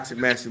just toxic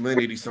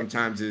masculinity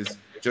sometimes is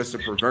just a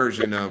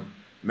perversion of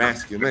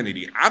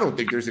masculinity. I don't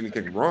think there's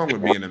anything wrong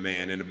with being a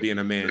man and being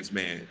a man's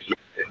man.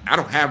 I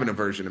don't have an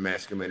aversion to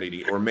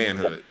masculinity or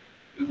manhood.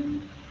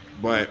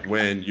 But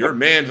when your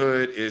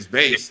manhood is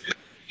based,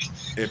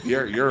 if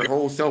your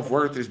whole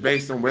self-worth is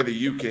based on whether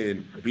you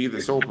can be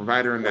the sole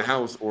provider in the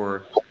house,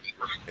 or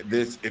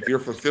this, if you're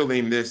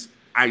fulfilling this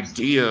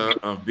idea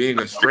of being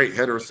a straight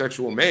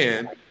heterosexual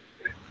man,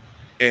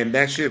 and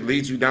that shit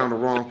leads you down the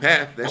wrong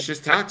path, that's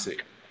just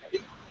toxic.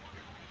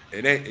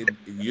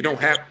 You don't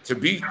have to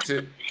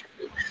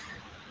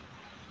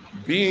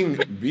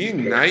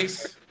being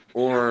nice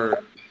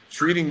or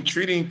treating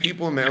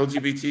people in the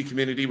LGBT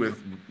community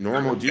with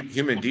normal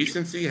human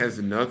decency has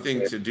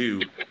nothing to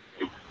do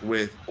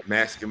with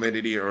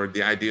masculinity or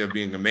the idea of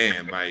being a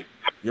man. Like,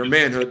 your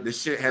manhood, this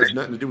shit has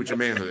nothing to do with your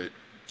manhood.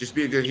 Just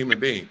be a good human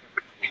being.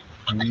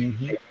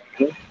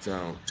 Mm-hmm.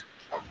 So,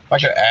 if I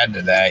could add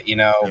to that,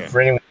 for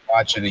anyone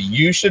watching it,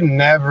 you should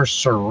never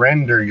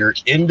surrender your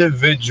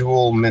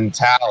individual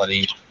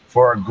mentality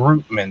for a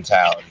group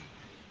mentality.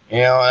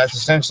 That's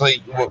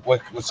essentially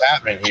what's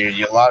happening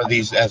here. A lot of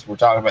these, as we're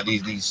talking about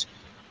these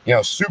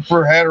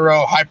super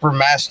hetero, hyper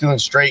masculine,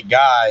 straight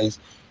guys,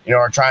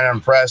 are trying to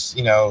impress,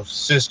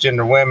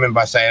 cisgender women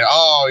by saying,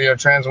 oh,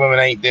 trans women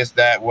ain't this,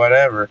 that,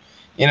 whatever.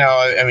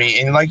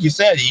 And like you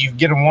said, you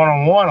get them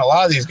one-on-one. A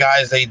lot of these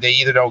guys, they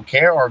either don't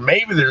care, or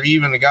maybe they're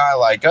even a guy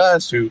like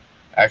us who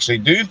actually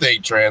do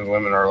think trans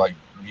women are like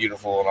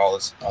beautiful and all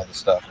this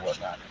stuff and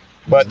whatnot.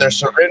 But they're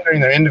surrendering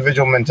their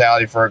individual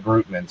mentality for a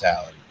group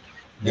mentality.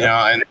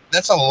 And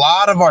that's a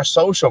lot of our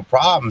social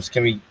problems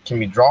can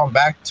be drawn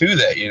back to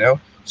that,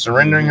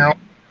 surrendering your own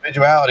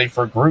individuality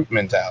for group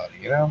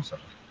mentality, So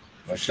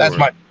that's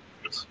my.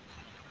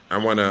 I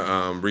want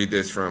to read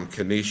this from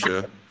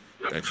Kanisha.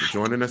 Thanks for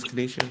joining us,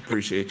 Kanisha.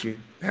 Appreciate you.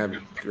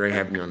 Great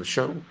having you on the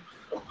show.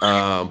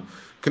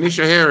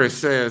 Kanisha Harris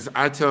says,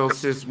 I tell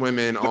cis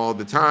women all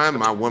the time,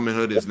 my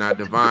womanhood is not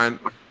defined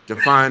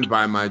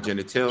by my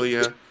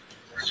genitalia.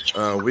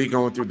 We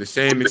going through the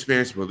same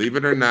experience, believe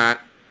it or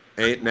not.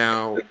 Ain't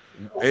no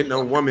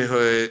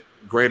womanhood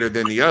greater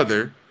than the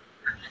other.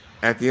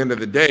 At the end of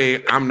the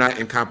day, I'm not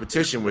in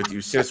competition with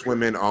you. Cis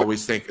women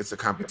always think it's a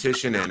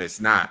competition, and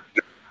it's not.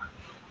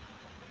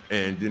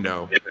 And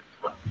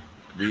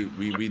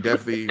we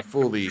definitely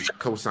fully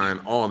co-sign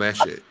all that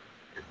shit.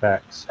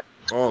 Facts.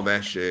 All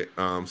that shit.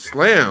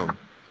 Slam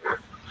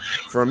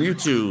from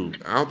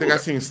YouTube. I don't think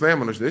I've seen Slam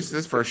on this. This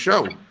is for a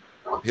show.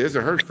 His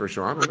or hers for a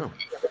show. I don't know.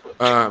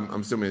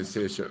 I'm assuming it's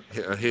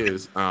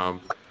his.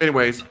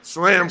 Anyways,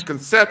 Slam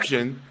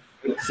Conception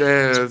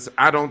says,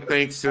 I don't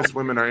think cis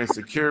women are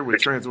insecure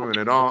with trans women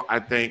at all. I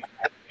think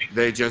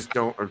they just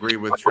don't agree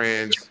with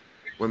trans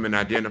women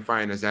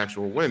identifying as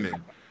actual women.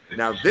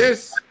 Now,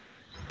 this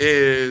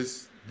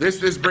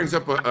brings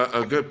up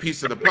a good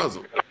piece of the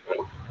puzzle,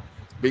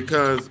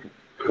 because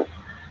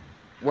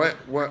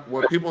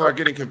what people are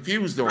getting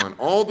confused on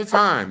all the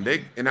time.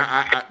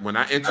 I when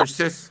I enter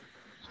cis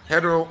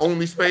hetero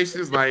only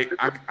spaces, like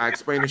I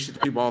explain this shit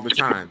to people all the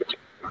time.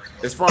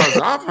 As far as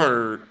I've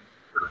heard,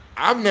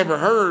 I've never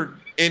heard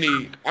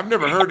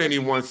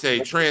anyone say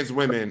trans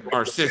women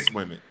are cis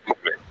women.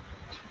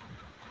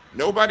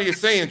 Nobody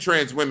is saying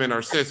trans women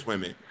are cis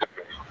women.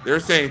 They're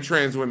saying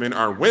trans women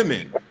are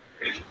women.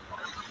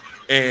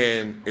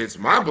 And it's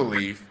my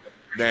belief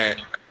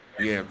that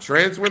you have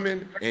trans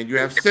women and you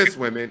have cis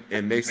women,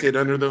 and they sit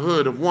under the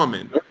hood of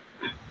woman.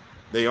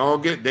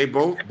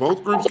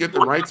 Both groups get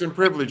the rights and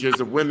privileges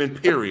of women,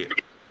 period.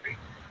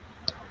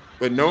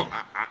 But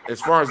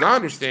as far as I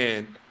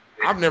understand,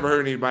 I've never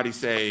heard anybody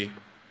say,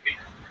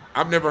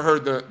 I've never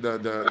heard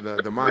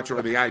the mantra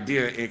or the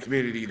idea in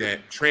community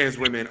that trans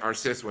women are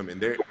cis women.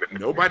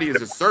 Nobody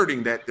is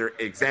asserting that they're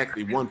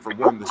exactly one for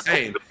one the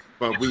same,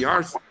 but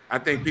I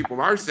think people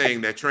are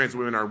saying that trans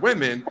women are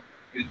women,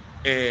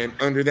 and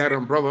under that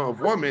umbrella of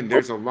woman,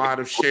 there's a lot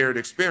of shared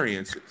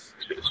experiences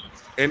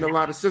and a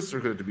lot of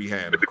sisterhood to be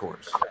had, of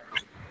course.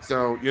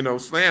 So,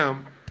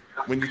 Slam,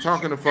 when you're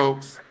talking to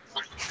folks,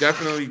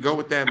 definitely go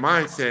with that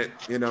mindset,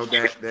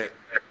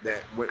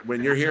 that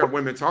when you're hearing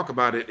women talk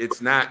about it,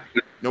 it's not,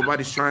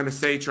 nobody's trying to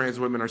say trans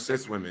women are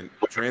cis women.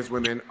 Trans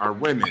women are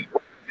women,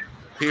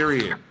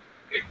 period.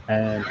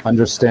 And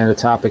understand the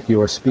topic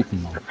you are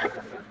speaking on.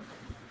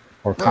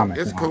 Or comment.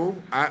 It's cool.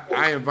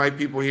 I invite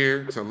people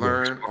here to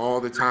learn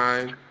all the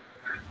time,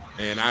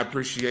 and I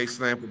appreciate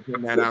Slam for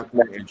putting that out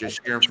there and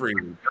just sharing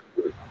freely.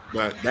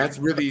 But that's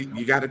really,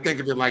 you got to think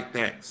of it like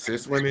that.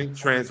 Cis women,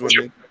 trans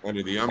women,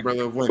 under the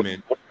umbrella of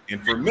women.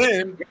 And for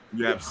men,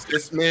 you have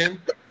cis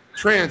men,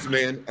 trans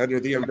men under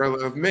the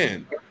umbrella of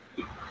men.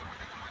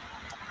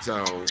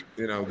 So,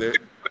 they're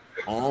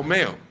all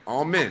male,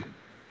 all men.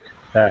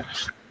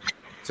 Facts.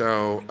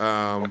 So,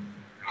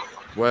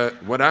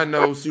 what I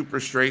know, super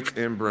straights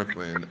in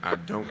Brooklyn, I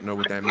don't know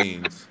what that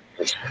means.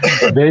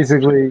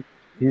 Basically,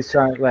 he's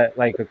trying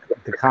to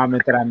the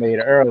comment that I made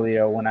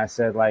earlier when I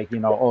said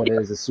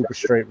there's a super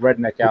straight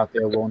redneck out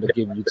there willing to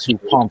give you 2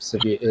 pumps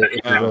if you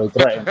really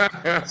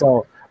threaten.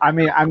 So I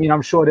mean,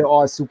 I'm sure there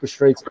are super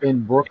straights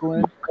in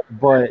Brooklyn,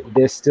 but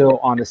they're still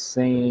on the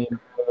same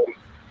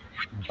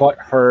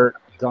butthurt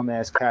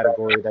dumbass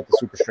category that the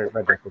super straight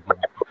redneck would be on.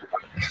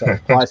 So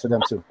applies for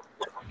them too.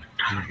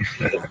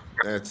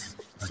 That's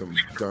some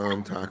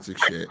dumb toxic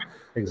shit.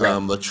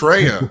 Exactly.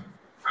 Latreia,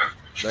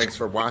 thanks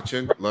for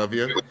watching. Love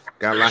you.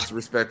 Got lots of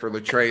respect for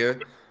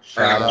Latreia.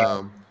 Shout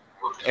out.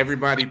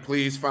 Everybody,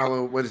 please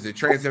follow. What is it?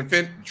 Trans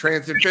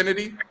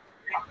Infinity.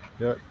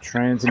 Yep.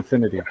 Trans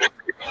Infinity.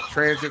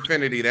 Trans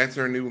Infinity. That's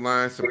her new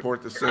line.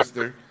 Support the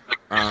sister.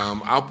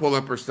 I'll pull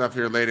up her stuff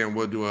here later, and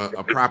we'll do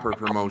a proper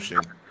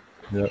promotion.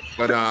 Yep.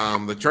 But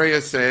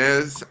Latreia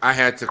says I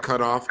had to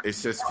cut off a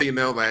cis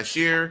female last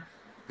year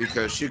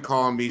because she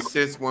called me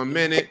cis one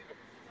minute,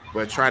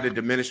 but tried to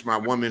diminish my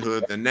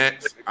womanhood the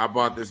next. I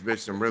bought this bitch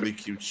some really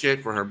cute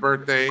shit for her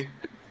birthday,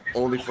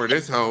 only for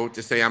this hoe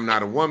to say I'm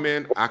not a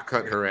woman. I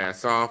cut her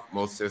ass off.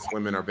 Most cis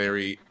women are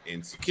very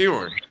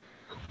insecure.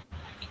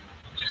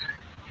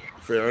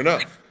 Fair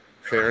enough.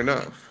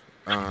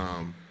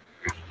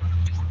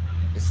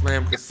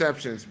 Islam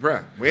conceptions,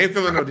 bruh. We ain't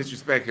feeling no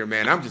disrespect here,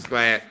 man. I'm just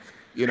glad,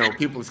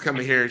 people is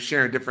coming here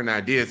sharing different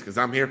ideas because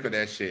I'm here for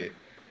that shit.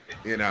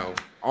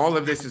 All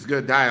of this is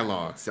good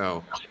dialogue.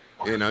 So,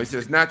 he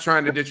says, not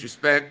trying to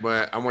disrespect,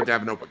 but I want to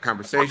have an open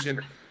conversation.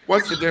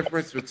 What's the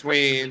difference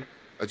between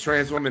a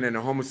trans woman and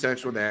a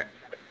homosexual that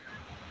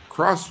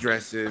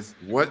cross-dresses?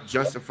 What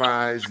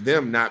justifies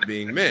them not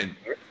being men?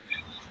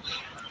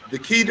 The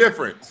key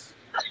difference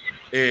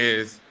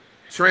is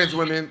trans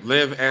women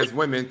live as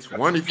women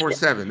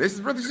 24/7. This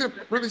is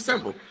really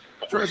simple.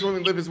 Trans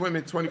women live as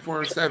women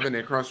 24/7,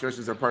 and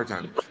cross-dressers are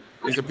part-timers.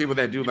 These are people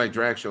that do like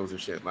drag shows and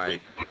shit.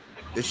 Like,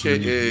 this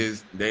shit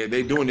is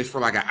they doing this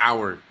for like an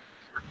hour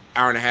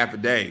and a half a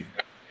day.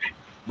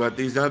 But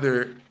this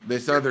other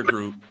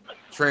group,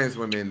 trans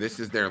women, this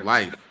is their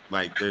life.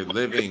 Like, they're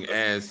living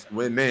as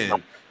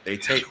women. They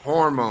take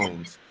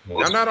hormones.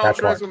 Now, not all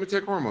trans women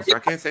take hormones. So I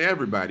can't say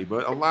everybody,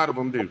 but a lot of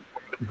them do.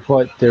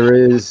 But there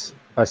is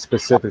a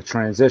specific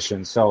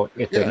transition. So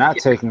if they're not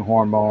taking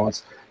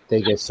hormones,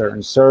 they get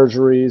certain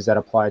surgeries that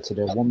apply to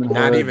their womanhood.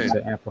 Not even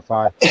to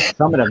amplify.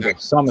 Some of them do.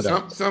 Some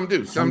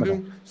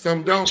do.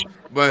 Some don't.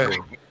 But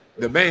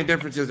the main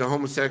difference is a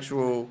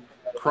homosexual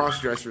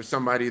cross-dresser is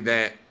somebody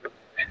that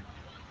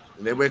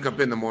they wake up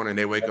in the morning,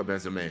 they wake up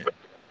as a man.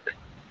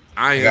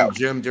 I am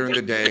Jim during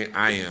the day.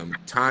 I am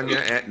Tanya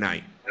at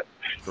night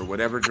for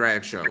whatever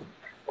drag show,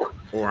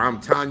 or I'm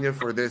Tanya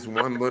for this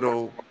one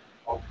little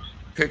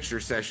picture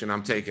session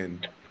I'm taking,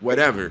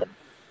 whatever.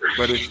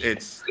 But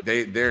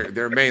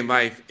their main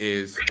life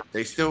is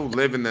they still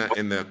live in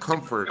the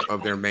comfort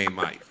of their main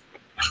life.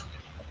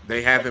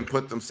 They haven't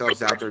put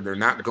themselves out there. They're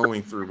not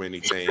going through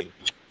anything.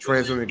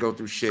 Trans women go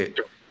through shit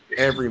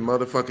every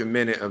motherfucking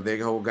minute of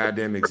their whole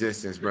goddamn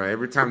existence, bro.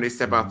 Every time they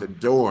step out the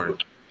door,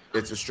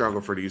 it's a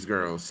struggle for these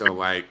girls. So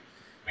like,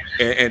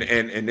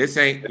 and this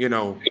ain't,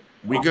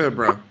 we good,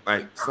 bro.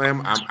 Like,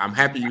 Slam, I'm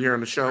happy you're here on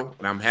the show,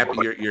 and I'm happy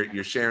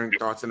you're sharing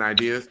thoughts and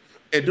ideas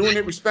and doing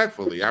it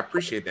respectfully. I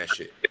appreciate that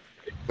shit.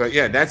 But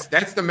yeah,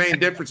 that's the main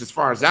difference as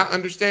far as I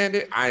understand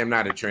it. I am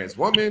not a trans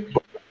woman.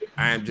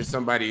 I am just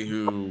somebody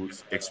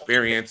whose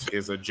experience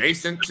is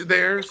adjacent to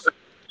theirs.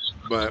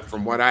 But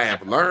from what I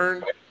have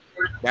learned,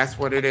 that's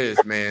what it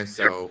is, man.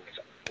 So,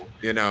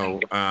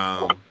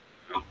 yeah.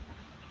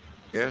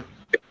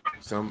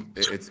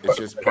 It's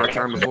just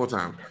part-time to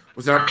full-time.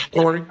 What's up,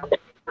 Corey?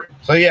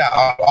 So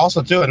yeah,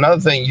 also too,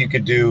 another thing you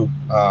could do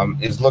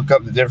is look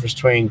up the difference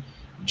between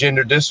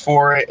gender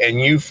dysphoria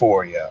and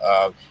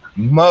euphoria.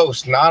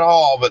 Most, not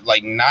all, but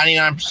like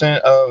 99%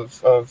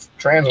 of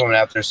trans women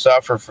out there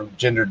suffer from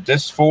gender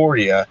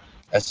dysphoria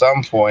at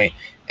some point,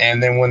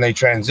 and then when they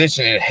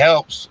transition, it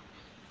helps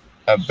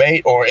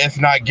abate, or if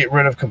not get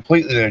rid of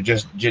completely, their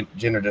just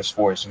gender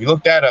dysphoria. So if you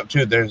look that up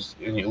too, there's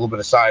a little bit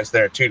of science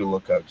there too to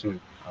look up too.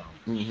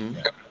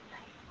 Yeah.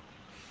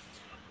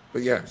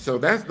 But yeah, so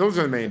those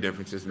are the main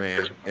differences,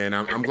 man. And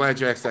I'm glad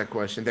you asked that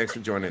question. Thanks for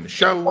joining the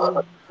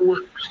show.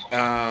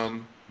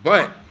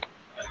 But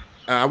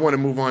I want to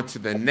move on to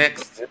the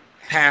next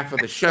half of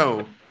the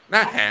show.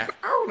 Not half.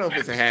 I don't know if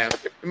it's a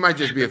half. It might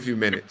just be a few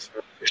minutes.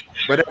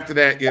 But after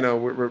that,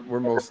 we're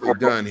mostly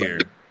done here.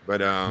 But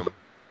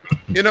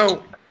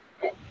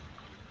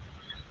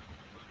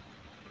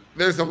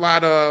there's a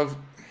lot of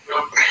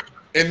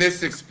in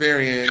this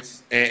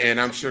experience, and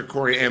I'm sure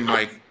Corey and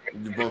Mike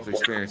both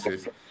experienced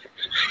this.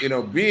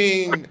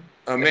 Being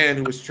a man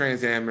who is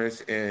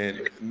transamorous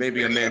and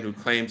maybe a man who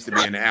claims to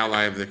be an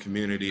ally of the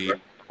community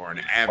or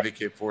an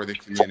advocate for the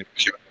community,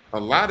 a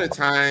lot of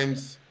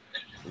times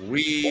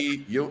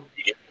you'll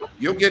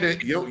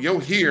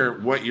hear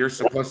what you're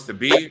supposed to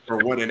be or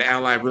what an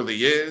ally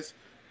really is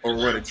or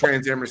what a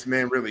transamorous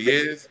man really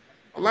is,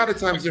 a lot of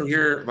times you'll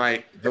hear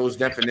like those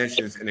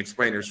definitions and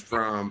explainers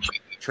from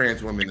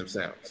trans women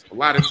themselves. A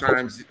lot of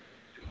times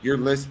you're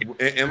listening,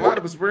 and a lot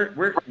of us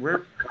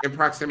we're in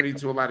proximity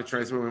to a lot of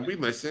trans women. We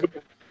listen,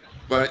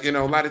 but a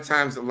lot of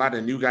times a lot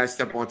of new guys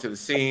step onto the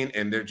scene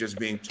and they're just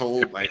being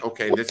told like,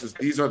 okay,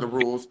 these are the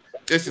rules.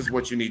 This is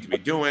what you need to be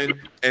doing,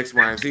 X,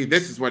 Y, and Z.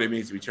 This is what it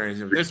means to be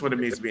transgender. This is what it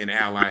means to be an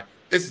ally.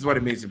 This is what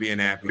it means to be an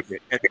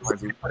advocate, X, Y,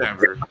 Z,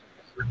 whatever.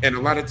 And a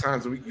lot of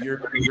times you're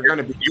going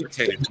to be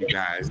dictated to you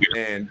guys,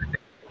 and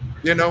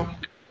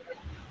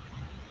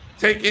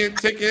take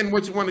in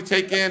what you want to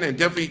take in, and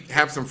definitely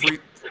have some free,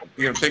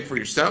 think for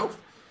yourself.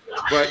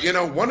 But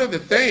one of the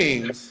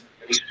things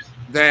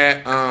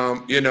that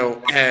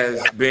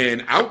has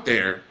been out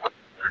there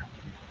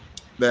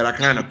that I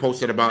kind of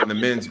posted about in the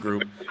men's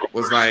group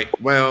was like,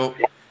 well,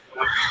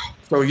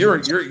 so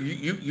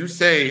you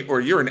say,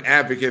 or you're an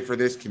advocate for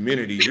this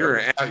community, you're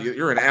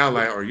an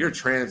ally, or you're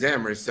trans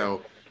amorous,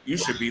 so you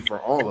should be for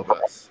all of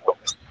us.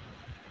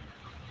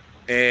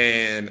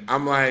 And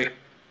I'm like,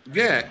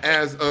 yeah,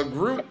 as a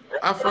group,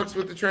 I fucks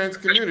with the trans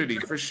community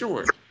for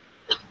sure.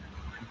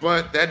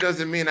 But that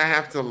doesn't mean I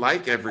have to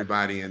like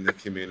everybody in the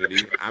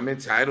community. I'm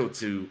entitled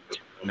to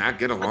not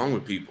get along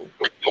with people.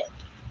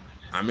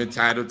 I'm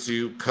entitled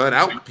to cut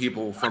out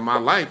people from my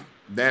life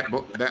that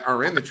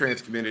are in the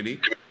trans community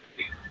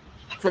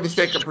for the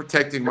sake of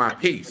protecting my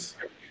peace.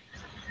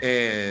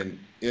 And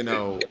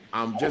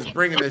I'm just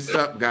bringing this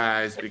up,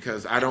 guys,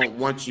 because I don't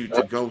want you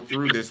to go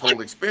through this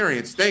whole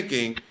experience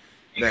thinking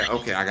that,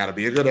 okay, I got to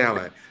be a good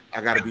ally.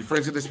 I got to be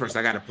friends with this person.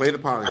 I got to play the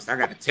politics. I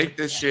got to take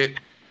this shit.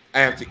 I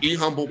have to eat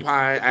humble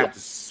pie. I have to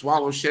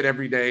swallow shit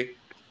every day.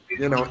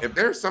 If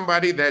there's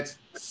somebody that's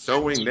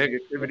sowing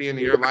negativity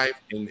into your life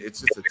and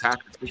it's just a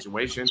toxic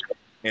situation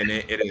and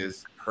it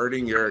is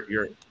hurting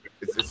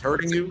it's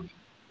hurting you,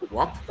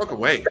 walk the fuck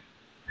away.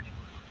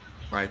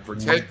 Like,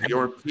 protect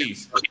your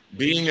peace.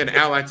 Being an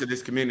ally to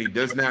this community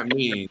does not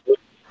mean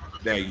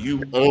that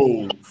you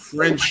owe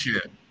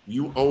friendship.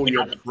 You owe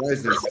your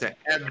presence to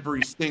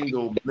every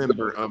single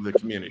member of the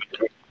community.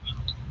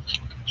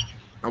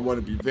 I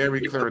want to be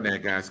very clear on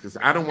that, guys, because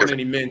I don't want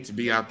any men to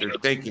be out there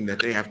thinking that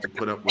they have to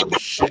put up with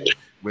shit,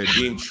 with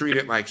being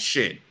treated like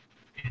shit.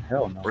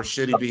 Hell no. Or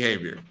shitty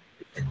behavior.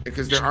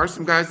 Because there are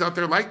some guys out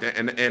there like that,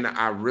 and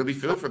I really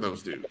feel for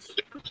those dudes.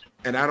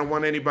 And I don't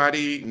want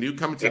anybody new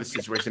coming to the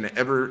situation to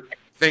ever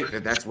think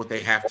that that's what they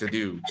have to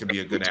do to be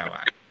a good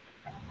ally.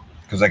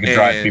 Because that could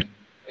drive people.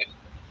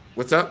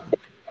 What's up?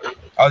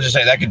 I was just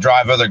saying that could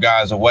drive other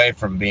guys away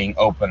from being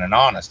open and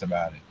honest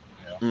about it.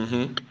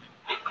 Mm-hmm.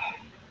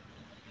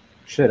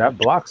 Shit, I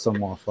blocked some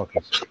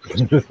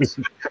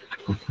motherfuckers.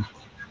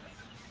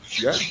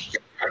 Yeah.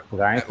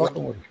 But I ain't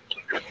fucking with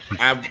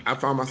them. I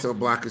found myself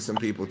blocking some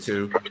people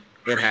too.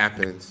 It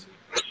happens.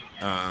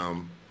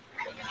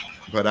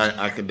 But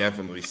I can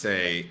definitely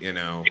say,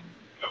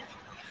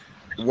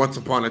 once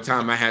upon a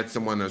time I had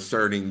someone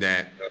asserting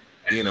that,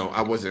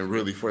 I wasn't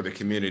really for the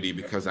community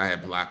because I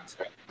had blocked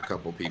a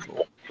couple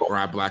people, or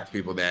I blocked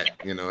people that,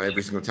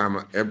 every single time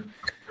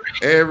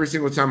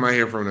I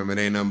hear from them, it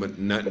ain't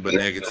nothing but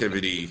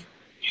negativity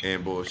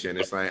and bullshit.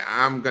 It's like,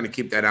 I'm gonna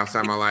keep that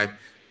outside my life.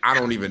 I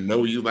don't even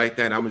know you like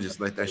that. I'm gonna just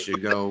let that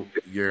shit go.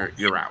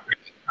 You're out.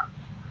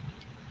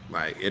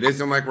 Like, it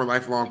isn't like we're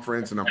lifelong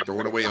friends and I'm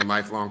throwing away a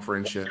lifelong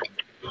friendship.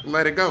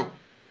 Let it go.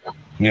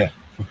 Yeah.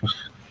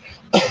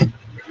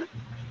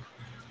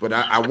 But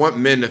I want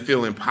men to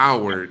feel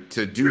empowered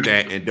to do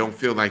that and don't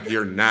feel like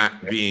you're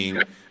not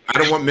being. I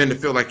don't want men to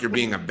feel like you're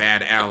being a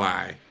bad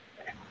ally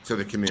to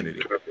the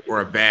community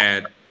or a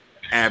bad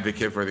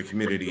advocate for the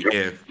community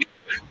if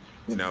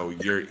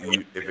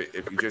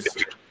if you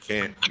just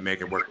can't make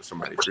it work with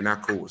somebody, if you're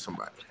not cool with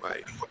somebody.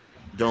 Like,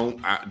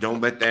 don't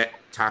let that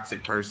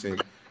toxic person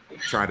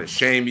try to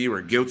shame you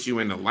or guilt you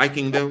into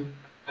liking them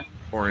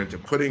or into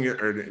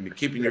into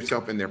keeping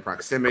yourself in their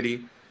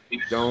proximity.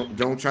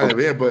 Don't try to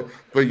be, but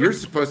you're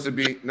supposed to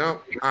be.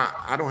 No,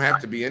 I don't have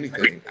to be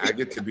anything. I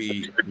get to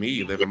be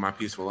me, living my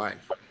peaceful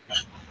life.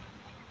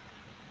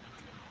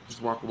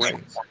 Just walk away.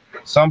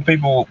 Some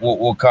people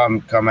will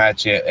come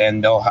at you,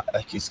 and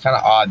it's kind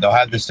of odd. They'll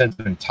have this sense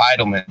of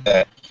entitlement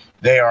that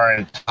they are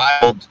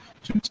entitled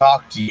to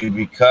talk to you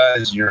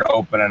because you're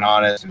open and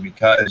honest, and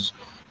because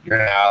you're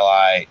an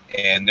ally,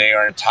 and they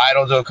are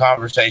entitled to a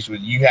conversation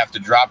with you. You have to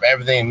drop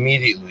everything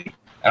immediately.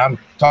 And I'm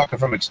talking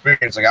from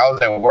experience. Like, I was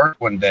at work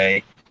one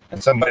day,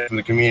 and somebody from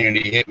the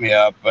community hit me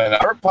up, and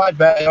I replied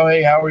back, "Oh,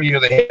 hey, how are you?"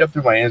 They hit up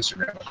through my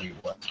Instagram. I think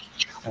it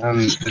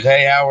was. Said,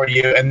 "Hey, how are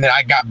you?" And then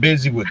I got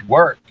busy with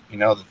work.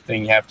 The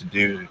thing you have to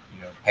do to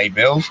pay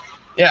bills.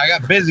 Yeah, I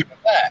got busy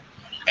with that,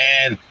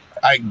 and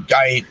I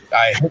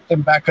hit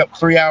them back up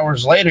 3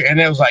 hours later, and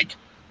it was like,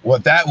 "Well,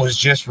 that was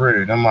just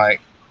rude." I'm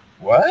like,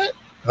 "What?"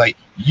 Like,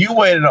 you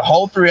waited a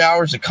whole 3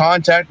 hours to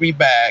contact me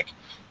back.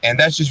 And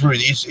that's just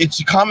rude.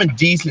 It's common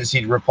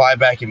decency to reply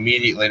back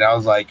immediately. And I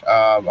was like,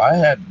 I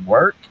had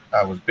work.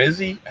 I was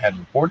busy. I had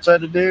reports I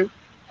had to do.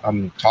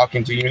 I'm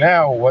talking to you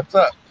now. What's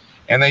up?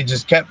 And they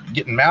just kept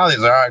getting mouthy.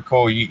 Like, all right,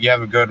 cool. You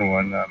have a good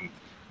one.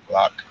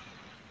 Block.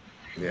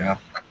 Yeah.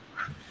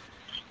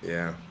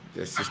 Yeah.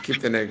 Just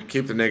keep the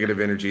negative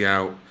energy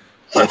out.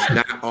 It's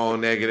not all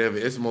negative.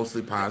 It's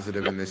mostly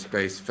positive in this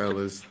space,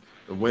 fellas.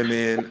 The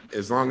women,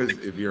 as long as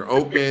if you're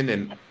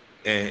open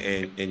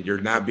and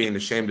you're not being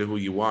ashamed of who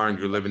you are and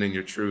you're living in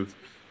your truth,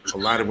 a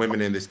lot of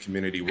women in this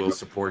community will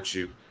support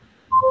you.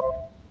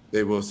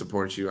 They will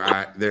support you.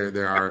 I've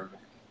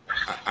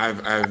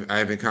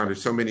encountered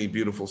so many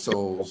beautiful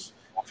souls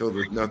filled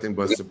with nothing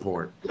but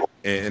support,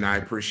 and I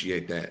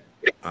appreciate that.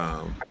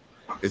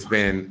 It's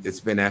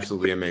been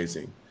absolutely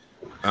amazing.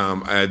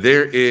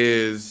 There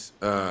is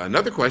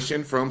another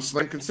question from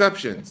Slim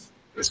Conceptions.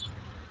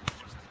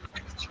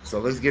 So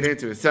let's get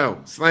into it.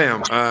 So,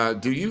 Slam,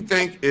 do you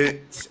think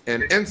it's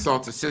an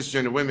insult to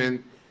cisgender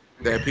women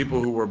that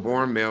people who were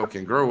born male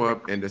can grow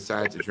up and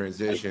decide to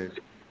transition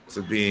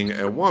to being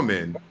a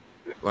woman?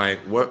 Like,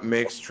 what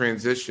makes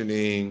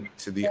transitioning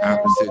to the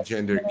opposite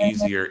gender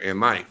easier in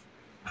life?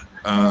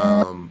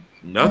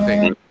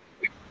 Nothing.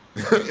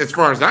 As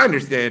far as I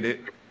understand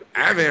it,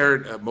 I've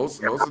heard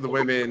most of the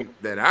women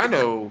that I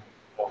know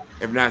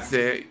have not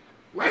said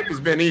life has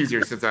been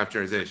easier since I've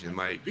transitioned.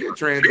 Like, being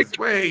trans is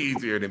way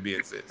easier than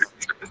being cis.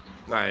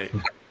 Like,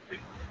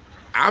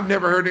 I've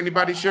never heard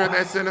anybody share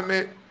that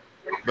sentiment,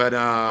 but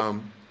I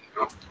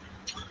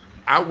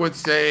would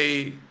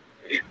say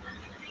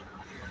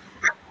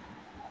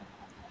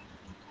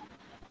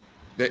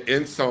the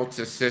insult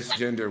to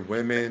cisgender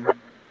women.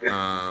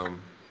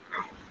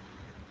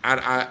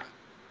 I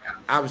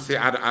obviously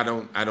I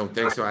don't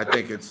think so. I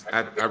think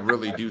I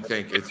really do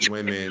think it's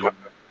women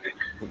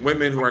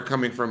who are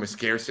coming from a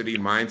scarcity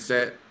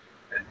mindset,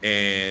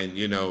 and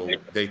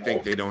they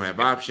think they don't have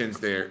options.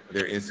 They're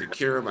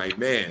insecure. Like,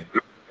 man,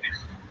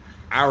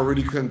 I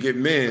already couldn't get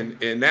men,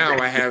 and now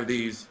I have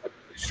these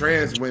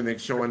trans women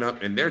showing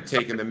up, and they're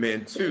taking the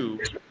men too.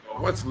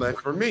 What's left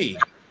for me?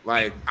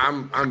 Like,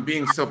 I'm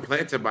being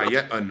supplanted by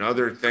yet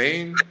another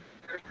thing,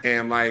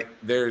 and like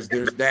there's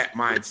that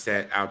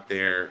mindset out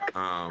there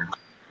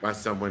by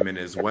some women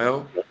as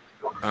well.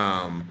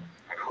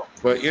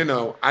 But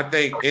I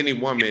think any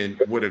woman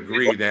would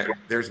agree that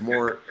there's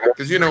more,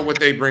 because what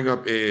they bring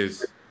up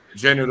is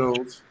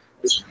genitals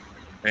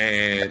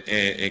and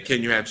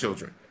can you have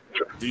children?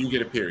 Do you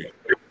get a period?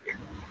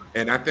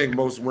 And I think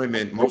most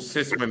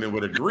cis women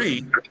would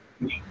agree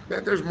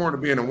that there's more to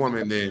being a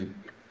woman than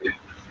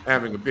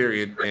having a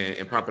period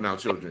and popping out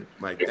children.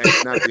 Like,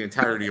 that's not the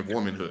entirety of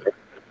womanhood.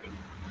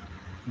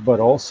 But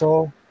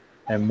also,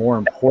 and more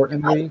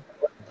importantly,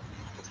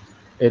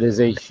 it is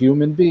a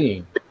human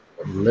being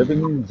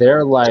living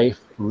their life,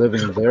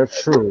 living their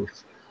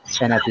truth.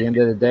 And at the end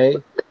of the day,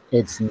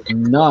 it's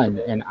none,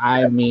 and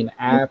I mean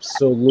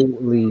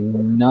absolutely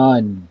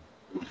none,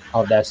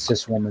 of that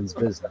cis woman's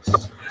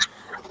business.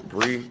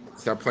 Bree,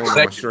 stop playing on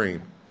my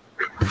stream.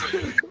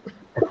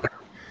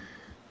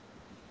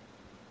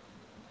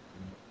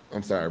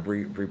 I'm sorry,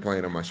 Bree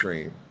playing on my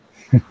stream.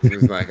 She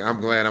was like,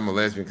 I'm glad I'm a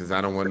lesbian because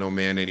I don't want no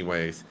man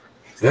anyways.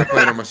 Stop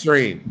playing on my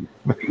stream.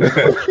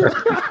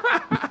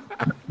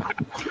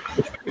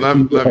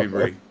 love you,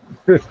 Bree.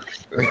 But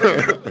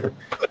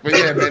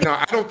yeah, man, no,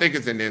 I don't think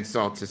it's an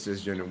insult to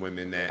cisgender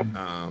women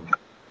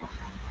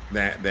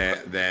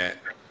that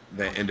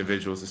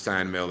individuals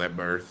assigned male at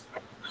birth.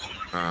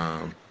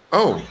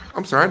 Oh,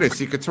 I'm sorry, I didn't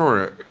see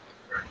Katora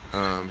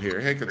here.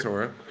 Hey,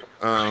 Katora.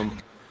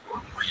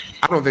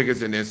 I don't think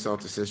it's an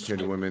insult to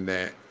cisgender women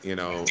that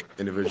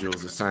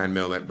individuals assigned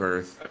male at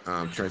birth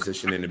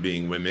transition into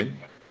being women.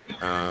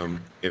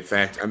 In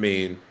fact, I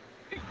mean,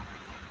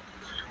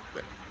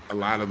 a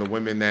lot of the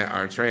women that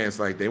are trans,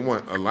 like, a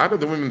lot of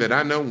the women that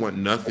I know want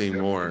nothing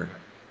more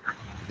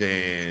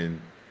than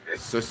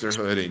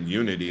sisterhood and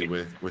unity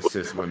with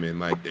cis women.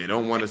 Like, they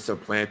don't want to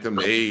supplant them.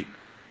 They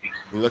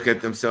look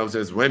at themselves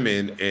as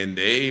women, and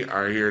they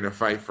are here to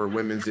fight for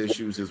women's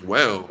issues as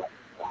well.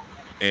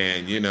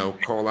 And,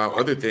 call out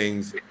other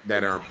things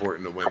that are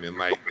important to women.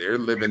 Like, they're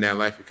living that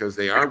life because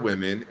they are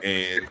women.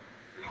 And,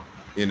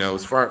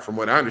 as far from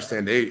what I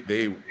understand,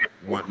 they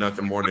want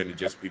nothing more than to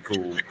just be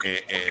cool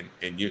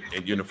and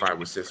unify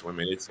with cis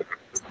women. It's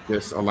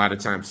just a lot of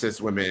times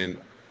cis women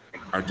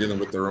are dealing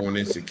with their own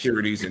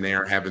insecurities, and they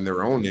are having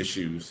their own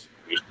issues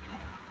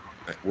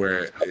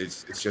where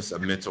it's just a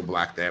mental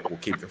block that will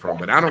keep them from.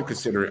 But I don't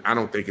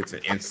think it's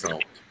an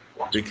insult,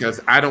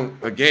 because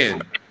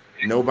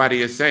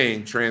nobody is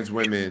saying trans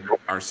women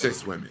are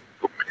cis women.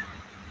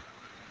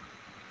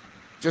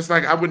 Just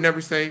like I would never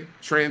say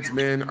trans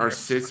men are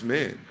cis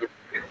men.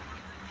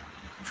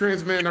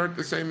 Trans men aren't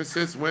the same as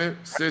cis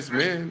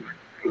men.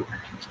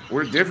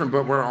 We're different,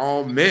 but we're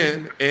all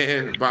men.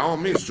 And by all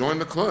means, join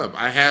the club.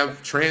 I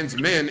have trans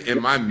men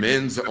in my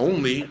men's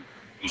only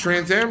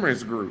trans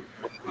amorous group.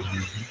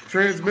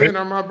 Trans men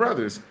are my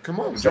brothers. Come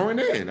on, join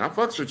in. I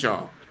fucks with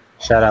y'all.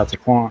 Shout out to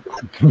Quan.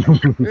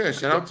 Yeah,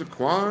 shout out to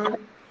Quan.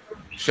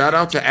 Shout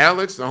out to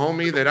Alex, the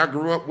homie that I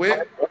grew up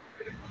with.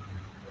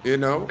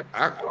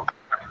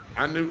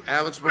 I knew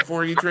Alex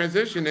before he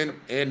transitioned,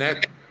 and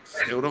that's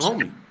still the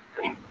homie.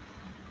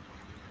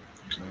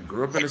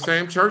 Grew up in the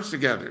same church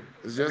together.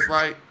 It's just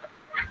like,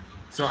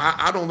 so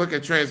I don't look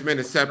at trans men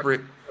as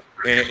separate.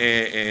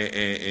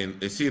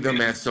 and see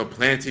them as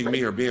supplanting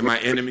me or being my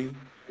enemy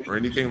or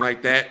anything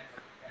like that.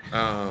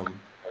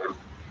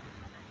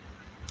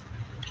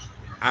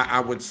 I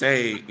would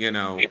say, you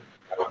know,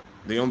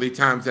 the only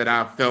times that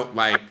I felt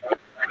like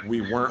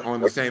we weren't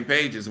on the same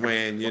page is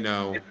when, you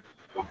know,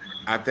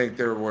 I think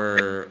there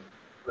were.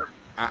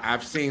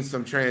 I've seen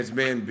some trans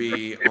men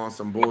be on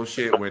some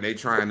bullshit where they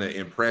trying to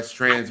impress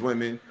trans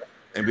women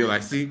and be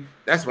like, see,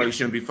 that's why you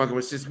shouldn't be fucking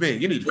with cis men.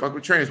 You need to fuck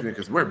with trans men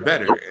because we're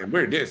better and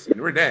we're this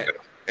and we're that.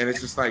 And it's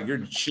just like you're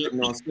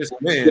shitting on cis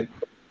men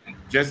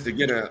just to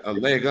get a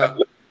leg up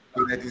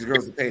so that these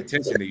girls will pay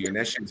attention to you. And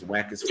that shit's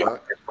whack as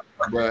fuck.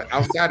 But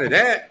outside of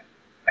that,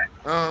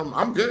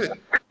 I'm good.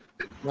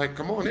 Like,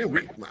 come on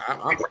in.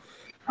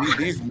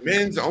 These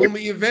men's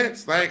only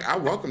events, like, I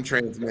welcome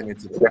trans men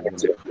into the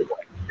community.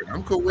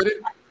 I'm cool with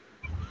it.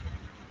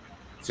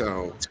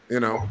 So,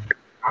 you know,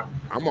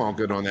 I'm all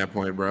good on that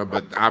point, bro.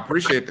 But I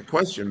appreciate the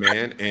question,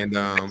 man. And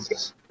now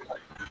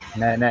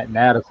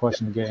the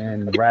question is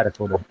getting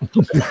radical. Though.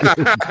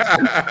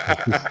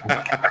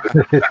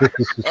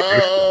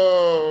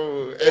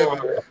 Oh,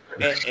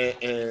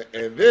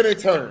 and then it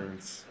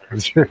turns.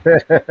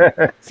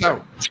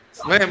 So,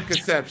 Slam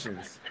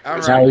Conceptions. All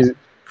right,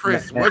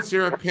 Chris, what's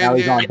your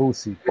opinion on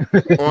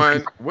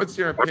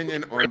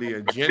the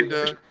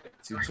agenda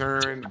to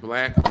turn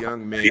Black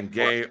young men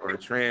gay or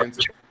trans?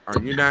 Are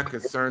you not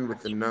concerned with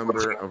the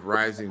number of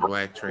rising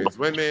Black trans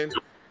women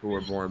who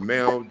are born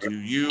male? Do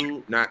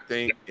you not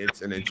think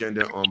it's an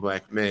agenda on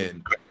Black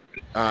men?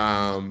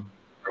 Well,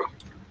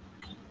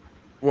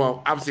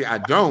 obviously I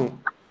don't,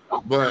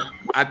 but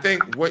I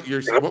think what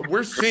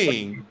we're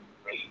seeing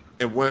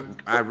and what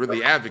I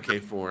really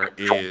advocate for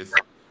is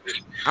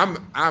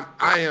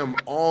I am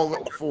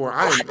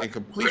in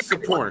complete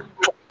support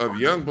of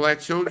young Black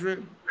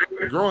children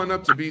growing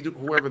up to be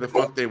whoever the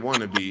fuck they want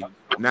to be,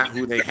 not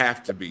who they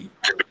have to be.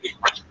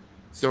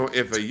 So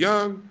if a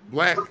young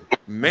Black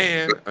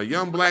man, a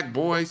young Black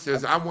boy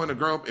says, I want to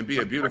grow up and be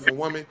a beautiful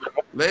woman,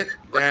 let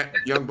that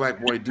young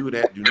Black boy do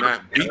that. Do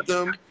not beat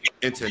them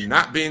into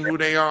not being who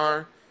they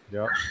are.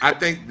 Yep. I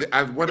think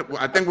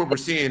what we're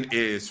seeing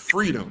is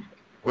freedom,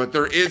 but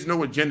there is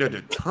no agenda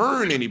to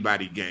turn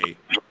anybody gay,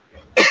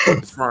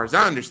 as far as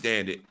I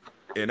understand it.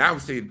 And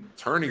obviously,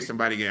 turning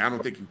somebody gay, I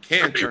don't think you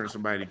can turn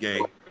somebody gay.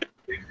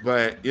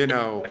 But you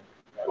know,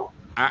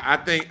 I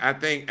think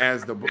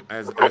as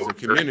a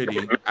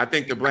community, I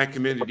think the Black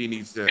community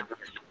needs to.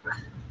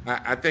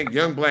 I think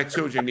young Black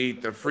children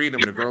need the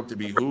freedom to grow up to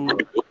be who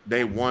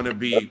they want to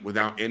be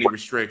without any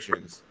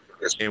restrictions.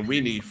 And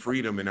we need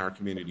freedom in our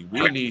community.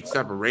 We need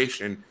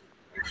separation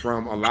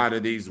from a lot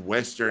of these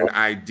Western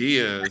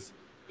ideas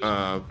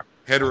of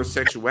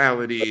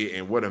heterosexuality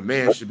and what a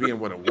man should be and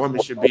what a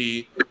woman should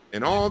be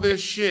and all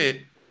this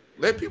shit.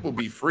 Let people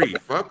be free.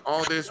 Fuck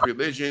all this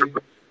religion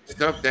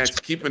stuff that's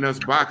keeping us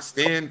boxed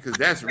in, because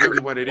that's really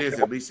what it is,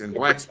 at least in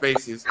Black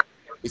spaces.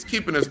 It's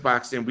keeping us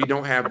boxed in. We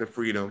don't have the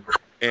freedom.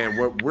 And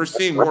what we're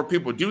seeing more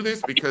people do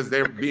this because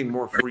they're being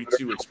more free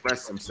to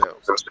express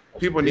themselves.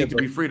 People need to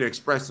be free to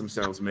express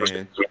themselves,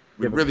 man.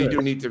 We really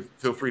do need to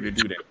feel free to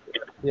do that.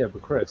 Yeah,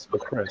 but Chris,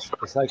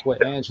 it's like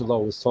what Angelo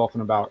was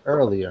talking about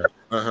earlier.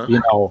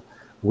 You know,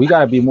 we got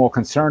to be more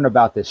concerned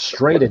about this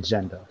straight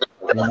agenda.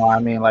 You know what I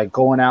mean? Like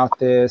going out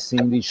there,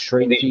 seeing these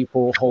straight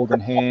people holding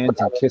hands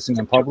and kissing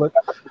in public.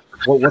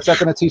 What's that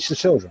going to teach the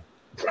children?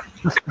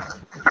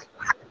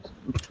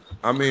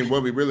 I mean,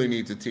 what we really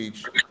need to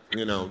teach,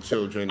 you know,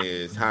 children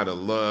is how to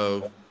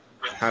love,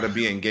 how to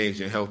be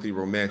engaged in healthy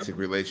romantic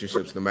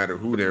relationships, no matter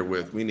who they're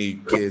with. We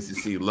need kids to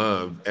see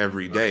love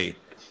every day.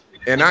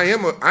 And I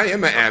am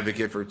an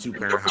advocate for a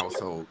two-parent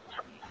household.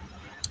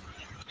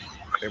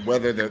 And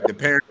whether the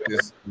parent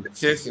is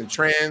cis and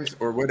trans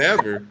or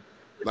whatever,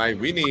 like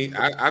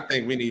I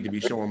think we need to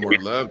be showing more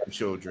love to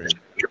children.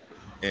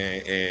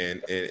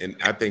 And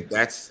I think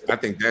that's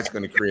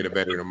going to create a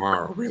better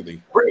tomorrow,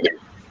 really.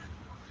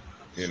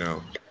 You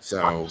know,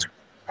 so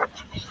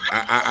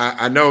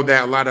I know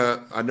that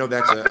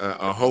that's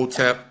a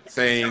Hotep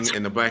thing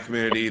in the Black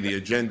community, the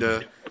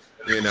agenda,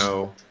 you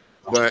know,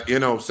 but you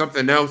know,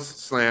 something else,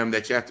 Slam,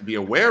 that you have to be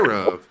aware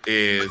of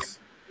is,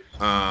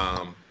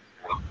 and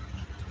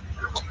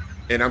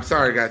I'm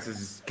sorry guys, this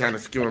is kind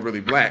of skewing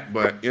really Black,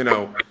 but you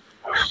know,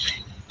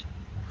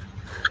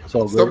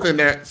 something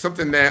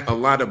that a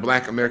lot of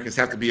Black Americans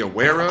have to be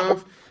aware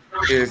of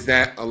is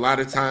that a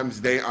lot of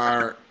times they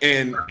are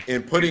in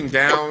putting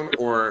down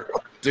or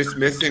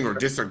dismissing or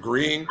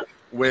disagreeing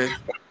with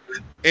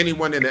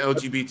anyone in the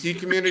LGBT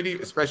community,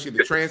 especially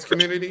the trans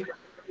community.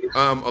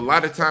 A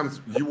lot of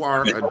times you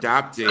are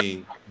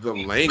adopting the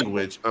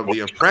language of the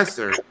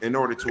oppressor in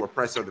order to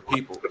oppress other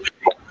people.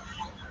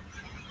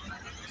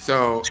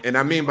 So, and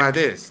I mean by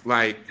this,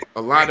 like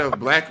a lot of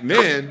Black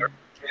men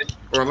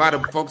or a lot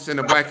of folks in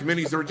the Black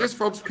communities, or just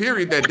folks,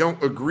 period, that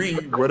don't agree,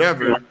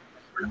 whatever,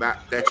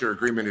 that your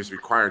agreement is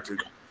required to.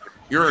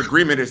 Your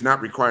agreement is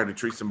not required to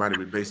treat somebody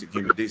with basic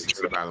human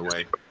decency, by the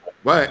way.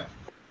 But,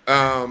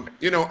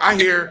 you know, I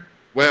hear,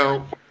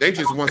 well, they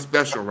just want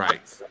special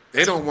rights.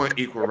 They don't want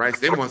equal rights.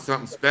 They want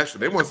something special.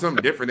 They want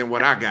something different than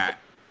what I got.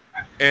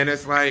 And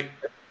it's like,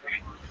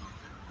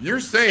 you're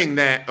saying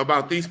that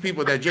about these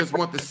people that just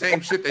want the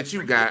same shit that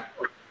you got.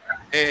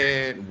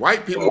 And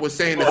white people were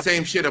saying the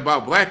same shit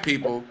about black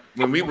people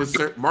when we was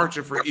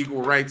marching for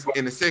equal rights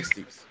in the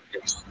 60s.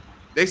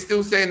 They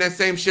still saying that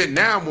same shit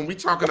now when we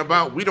talking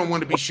about we don't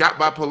want to be shot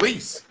by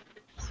police.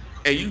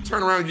 And you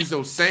turn around and use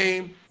those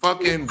same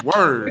fucking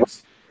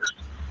words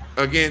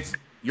against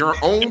your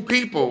own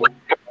people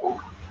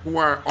who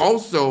are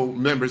also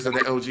members of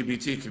the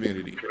LGBT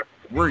community.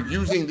 We're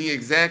using the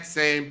exact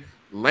same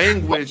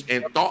language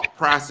and thought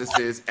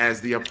processes as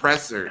the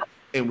oppressor,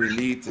 and we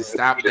need to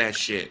stop that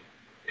shit.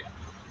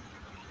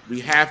 We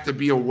have to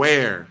be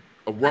aware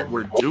of what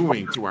we're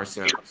doing to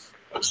ourselves.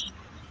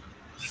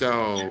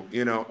 So,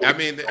 you know, I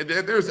mean,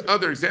 there's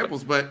other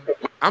examples, but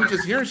I'm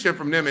just hearing shit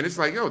from them, and it's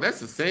like, yo, that's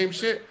the same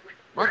shit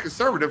my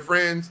conservative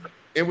friends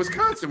in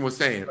Wisconsin was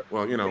saying.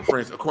 Well, you know,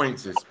 friends,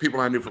 acquaintances, people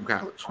I knew from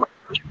college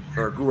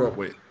or grew up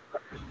with.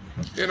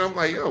 And I'm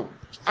like, yo,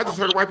 I just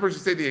heard a white person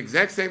say the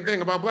exact same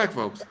thing about black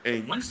folks,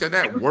 and you said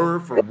that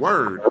word for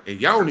word, and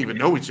y'all don't even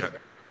know each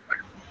other.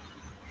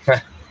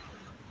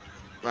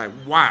 Like,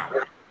 wow,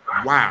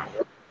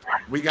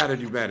 we got to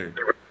do better.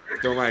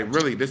 So, like,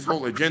 really, this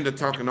whole agenda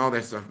talking all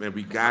that stuff, man,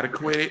 we got to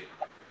quit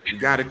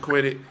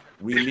it.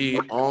 We need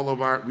all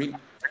of our,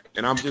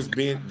 and I'm just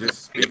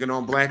speaking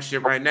on black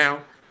shit right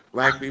now.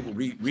 Black people,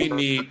 we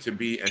need to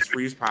be as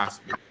free as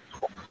possible.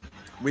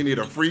 We need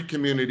a free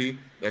community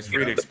that's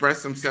free to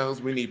express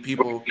themselves. We need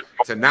people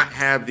to not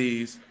have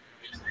this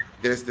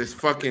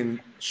fucking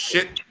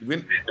shit.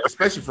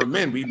 Especially for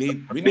men, we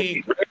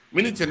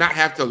need to not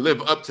have to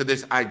live up to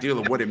this ideal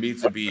of what it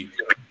means to be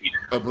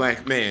a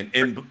black man,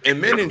 and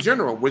men in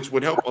general, which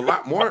would help a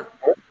lot more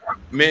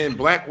men,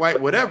 black, white,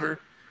 whatever,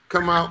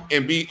 come out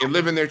and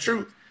live in their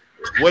truth.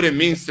 What it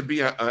means to be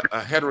a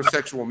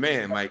heterosexual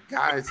man. Like,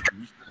 guys,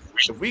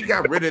 if we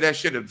got rid of that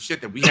shit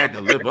that we had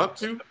to live up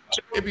to,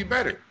 it'd be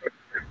better.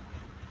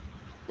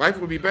 Life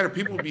would be better.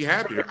 People would be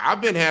happier. I've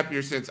been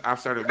happier since I've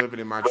started living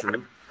in my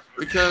truth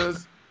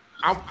because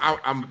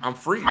I'm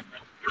free.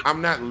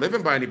 I'm not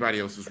living by anybody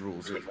else's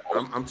rules.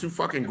 I'm too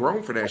fucking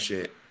grown for that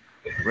shit.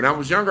 When I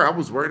was younger, I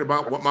was worried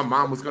about what my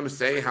mom was going to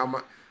say,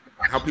 how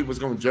people was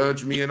going to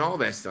judge me and all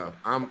that stuff.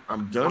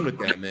 I'm done with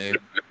that, man.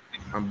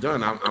 I'm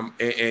done.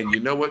 And you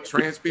know what?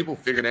 Trans people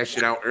figure that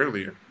shit out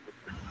earlier.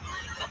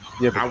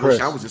 Yeah, but I Chris,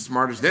 wish I was as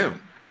smart as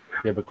them.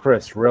 Yeah, but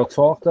Chris, real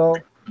talk though,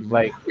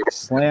 like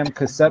Slam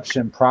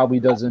Conception probably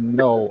doesn't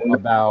know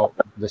about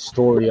the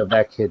story of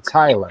that kid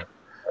Tyler,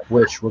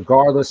 which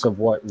regardless of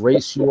what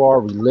race you are,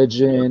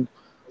 religion,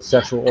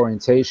 sexual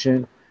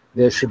orientation,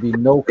 there should be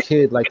no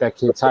kid like that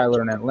kid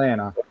Tyler in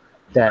Atlanta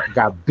that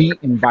got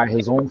beaten by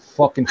his own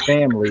fucking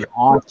family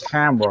on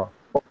camera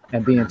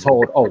and being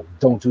told, oh,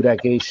 don't do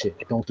that gay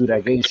shit. Don't do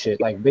that gay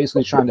shit. Like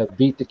basically trying to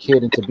beat the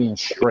kid into being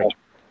straight.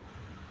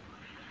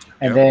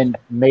 And then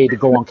made to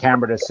go on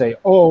camera to say,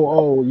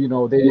 oh, you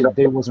know,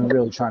 they wasn't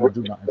really trying to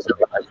do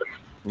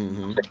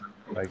nothing.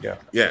 Like,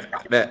 yeah,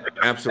 that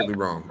absolutely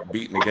wrong.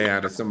 Beating the gay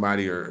out of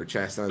somebody or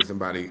chastising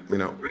somebody, you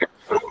know,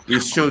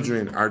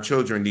 our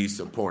children need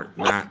support,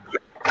 not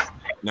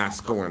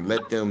scorn.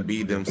 Let them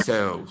be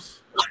themselves.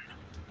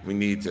 We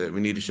need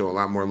to show a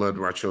lot more love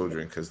to our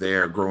children because they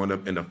are growing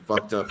up into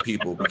fucked up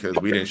people because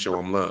we didn't show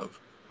them love.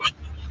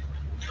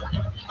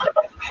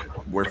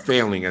 We're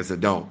failing as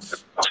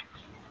adults.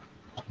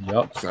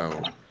 Yep.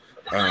 So,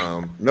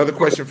 another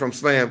question from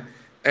Slam.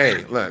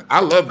 Hey, look, I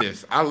love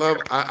this. I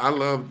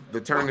love the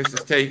turn this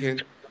is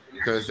taking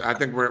because I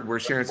think we're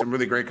sharing some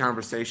really great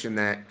conversation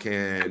that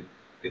can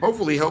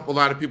hopefully help a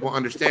lot of people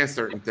understand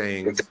certain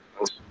things,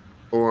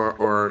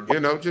 or you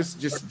know, just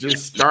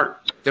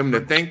start them to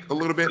think a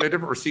little bit in a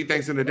different or see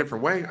things in a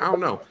different way. I don't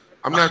know.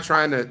 I'm not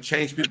trying to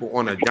change people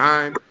on a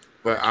dime,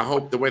 but I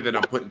hope the way that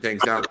I'm putting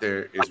things out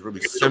there is really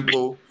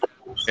simple.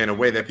 In a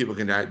way that people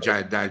can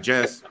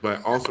digest,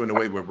 but also in a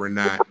way where we're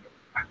not.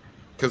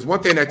 Because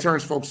one thing that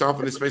turns folks off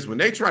in this space, when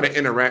they try to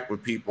interact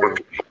with people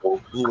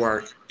who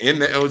are in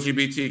the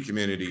LGBT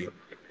community,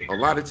 a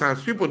lot of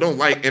times people don't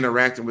like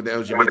interacting with the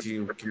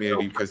LGBT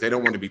community because they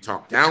don't want to be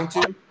talked down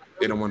to.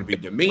 They don't want to be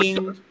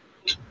demeaned.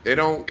 They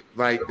don't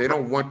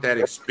want that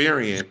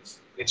experience.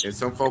 And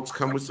some folks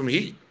come with some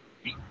heat.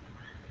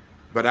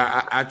 But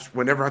I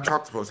whenever I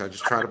talk to folks, I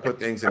just try to put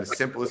things in the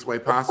simplest way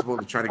possible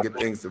to try to get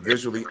things to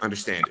visually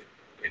understand it.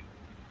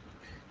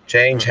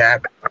 Change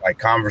happens by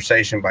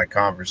conversation.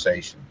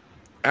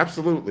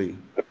 Absolutely.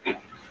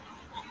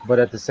 But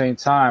at the same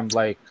time,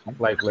 like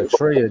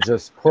Latria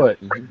just put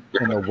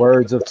in the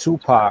words of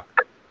Tupac,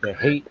 the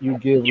hate you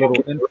give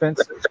little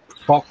infants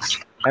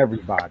fucks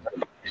everybody.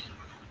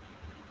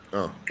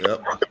 Oh,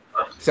 yep.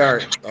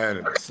 Sorry,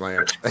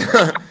 Slam.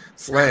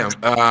 Slam.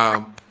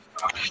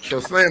 So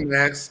Slam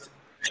asked,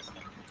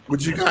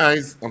 would you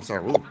guys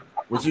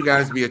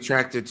be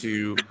attracted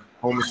to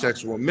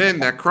homosexual men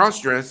that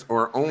cross-dress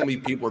or only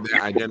people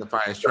that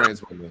identify as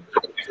trans women?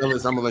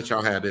 Fellas, I'm gonna let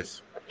y'all have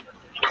this.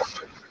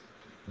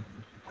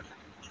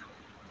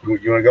 You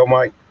want to go,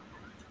 Mike?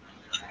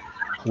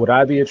 Would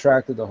I be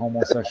attracted to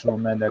homosexual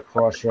men that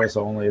cross-dress,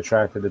 or only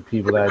attracted to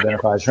people that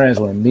identify as trans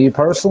women? Me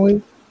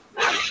personally,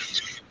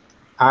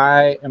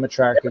 I am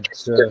attracted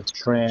to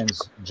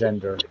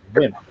transgender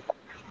women.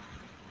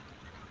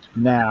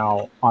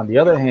 Now, on the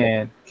other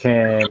hand,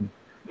 can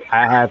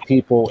I have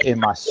people in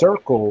my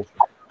circle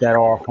that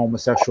are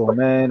homosexual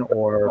men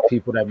or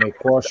people that make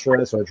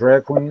cross-dress or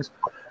drag queens?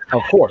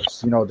 Of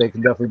course, they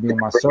can definitely be in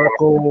my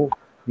circle.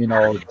 They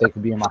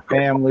could be in my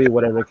family,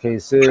 whatever the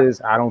case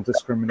is. I don't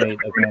discriminate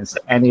against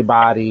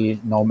anybody,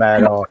 no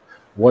matter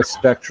what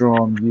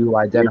spectrum you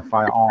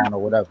identify on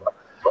or whatever.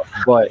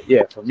 But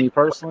yeah, for me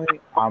personally,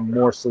 I'm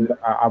mostly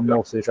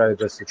attracted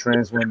just to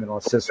trans women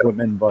or cis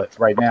women. But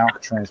right now,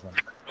 trans women.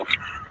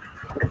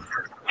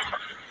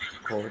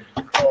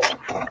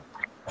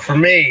 For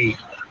me,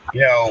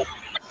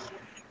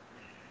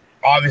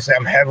 obviously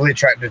I'm heavily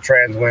attracted to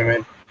trans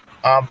women.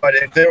 But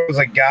if there was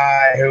a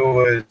guy who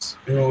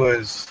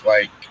was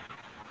like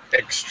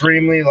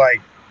extremely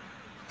like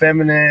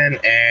feminine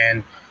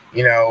and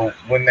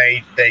when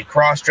they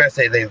cross dress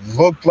they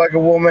looked like a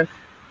woman.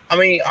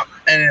 Honestly,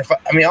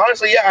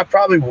 yeah, I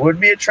probably would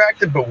be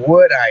attracted, but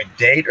would I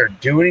date or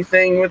do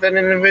anything with an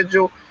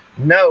individual?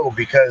 No,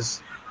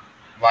 because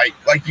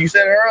like you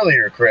said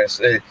earlier, Chris,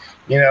 Jim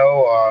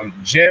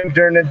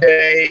during the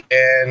day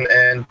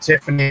and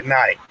Tiffany at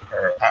night,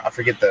 or I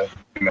forget the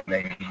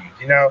name.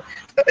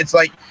 It's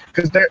like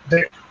because they're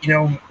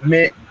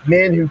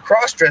men who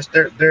cross dress,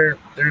 they're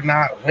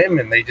not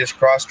women. They just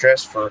cross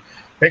dress for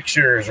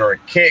pictures or a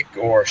kick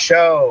or a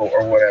show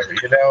or whatever.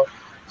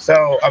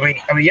 So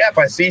yeah, if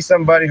I see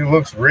somebody who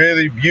looks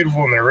really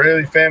beautiful and they're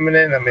really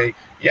feminine, that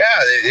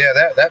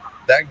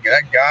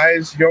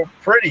guy's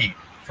pretty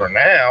for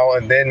now.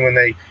 And then when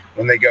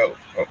they go,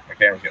 oh, my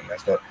camera's getting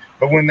messed up.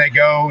 But when they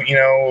go,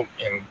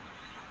 and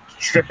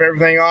strip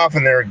everything off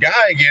and they're a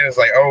guy again, it's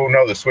like, oh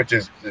no, the switch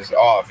is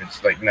off.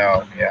 It's like,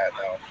 no.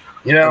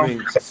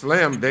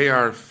 Slam, they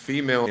are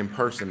female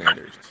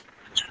impersonators.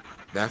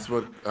 That's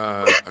what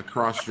a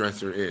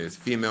cross-dresser is,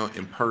 female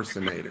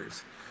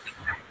impersonators.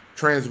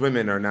 Trans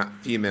women are not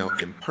female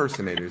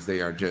impersonators. They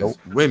are just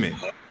women.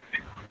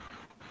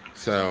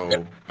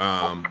 So,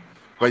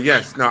 but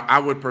yes, no, I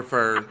would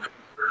prefer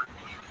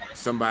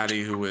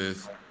somebody who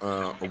is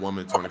a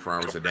woman 24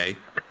 hours a day,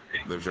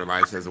 lives their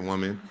lives as a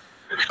woman.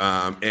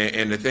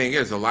 And the thing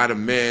is, a lot of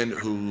men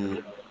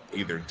who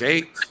either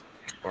date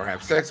or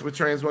have sex with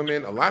trans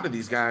women, a lot of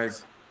these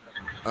guys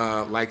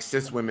like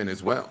cis women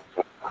as well.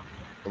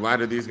 A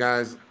lot of these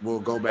guys will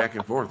go back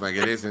and forth. Like,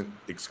 it isn't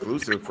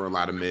exclusive for a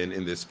lot of men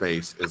in this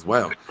space as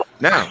well.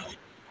 Now,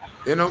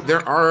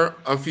 there are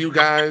a few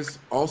guys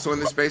also in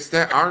this space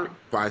that are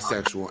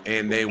bisexual,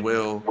 and they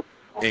will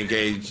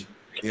engage,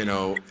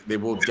 they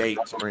will date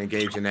or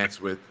engage in acts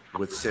with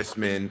cis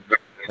men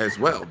as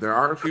well. There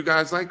are a few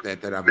guys like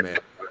that I've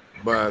met,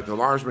 but the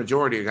large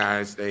majority of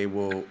guys, they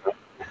will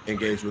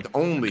engage with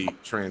only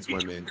trans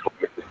women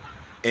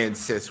and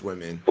cis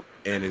women.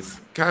 And it's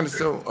kind of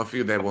still a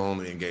few that will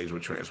only engage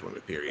with trans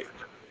women, period.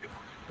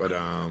 But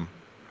I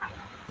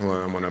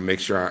want to make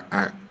sure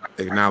I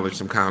acknowledge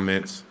some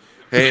comments.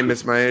 Hey,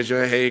 Miss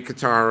Maeja. Hey,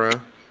 Katora,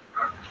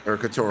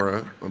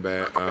 my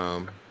bad.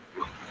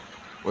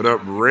 What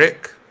up,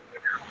 Rick?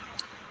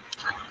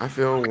 I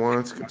feel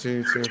one to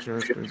continue to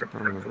trans queens of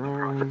permanent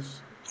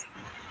roles.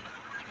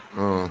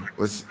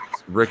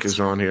 Rick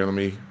is on here.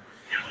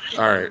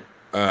 All right.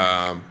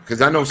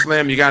 Because I know,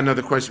 Slam, you got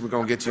another question. We're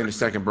going to get you in a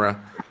second, bro.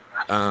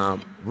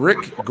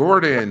 Rick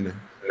Gordon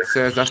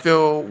says, I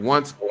feel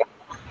once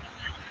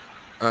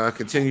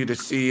continue to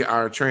see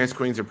our trans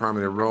queens in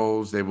prominent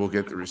roles, they will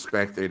get the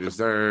respect they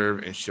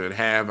deserve and should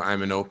have.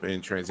 I'm an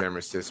open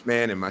transgender cis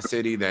man in my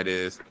city that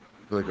is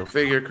a political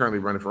figure, currently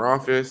running for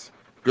office.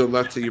 Good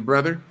luck to you,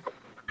 brother.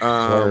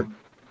 The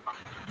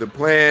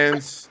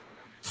plans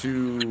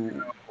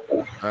to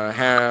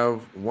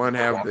have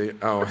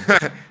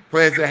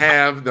plans to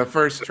have the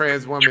first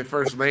trans woman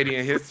first lady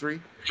in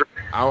history.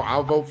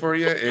 I'll vote for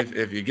you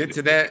if you get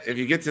to that. If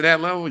you get to that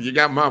level, you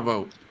got my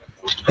vote.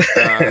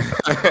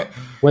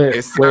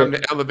 It's time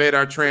to elevate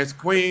our trans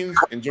queens.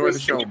 Enjoy the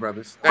show,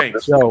 brothers.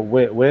 Thanks. So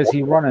where's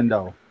he running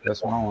though?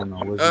 That's what I want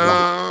to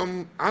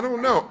know. I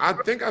don't know. I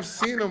think I've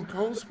seen him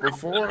post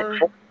before.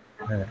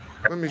 Yeah.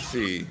 Let me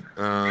see.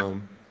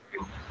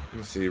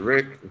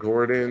 Rick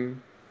Gordon,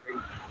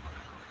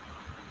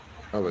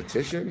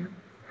 politician.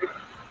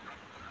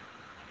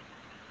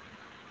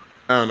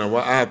 I don't know.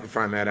 Well, I have to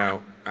find that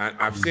out.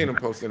 I've seen him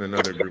post in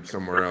another group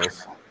somewhere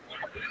else.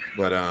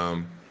 But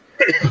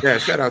yeah,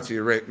 shout out to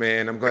you, Rick,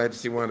 man. I'm glad to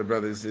see one of the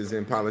brothers is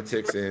in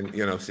politics and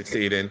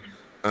succeeding.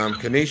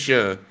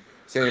 Kanisha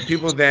saying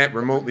people that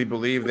remotely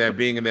believe that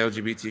being in the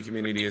LGBT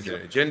community is an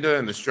agenda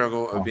and the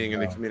struggle of being in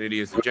the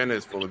community is agenda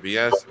is full of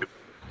BS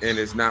and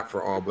it's not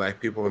for all Black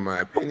people, in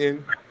my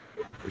opinion,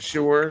 for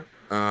sure.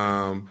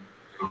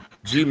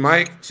 G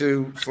Mike,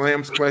 to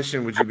Slam's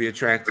question, would you be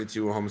attracted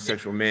to a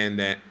homosexual man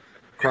that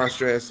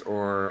cross-dress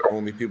or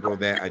only people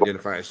that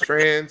identify as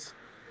trans?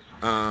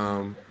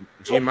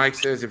 G Mike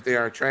says if they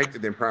are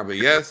attracted, then probably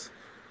yes.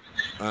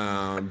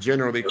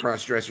 Generally,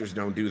 cross-dressers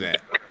don't do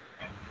that.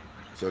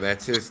 So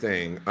that's his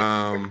thing.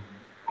 Let's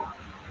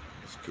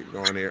keep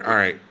going here. All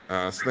right.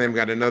 Slim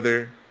got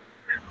another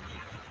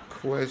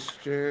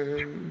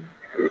question.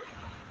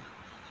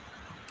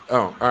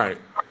 Oh, all right.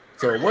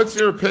 So, what's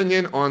your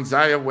opinion on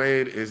Zaya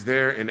Wade? Is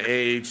there an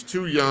age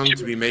too young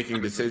to be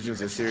making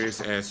decisions as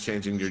serious as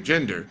changing your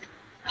gender?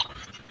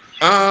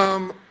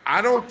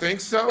 I don't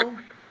think so.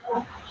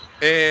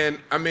 And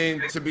I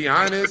mean, to be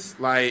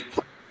honest, like,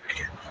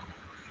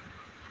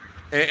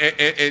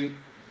 and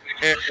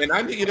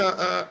I need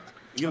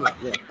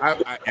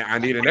I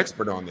need an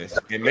expert on this.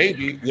 And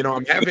maybe,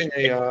 I'm having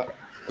a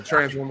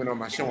trans woman on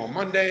my show on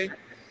Monday.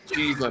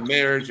 She's a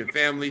marriage and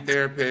family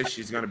therapist.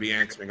 She's going to be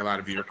answering a lot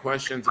of your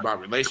questions about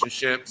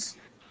relationships,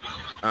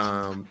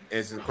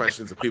 answering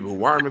questions of people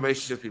who are in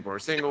relationships, people who are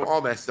single,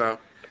 all that stuff.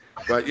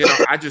 But,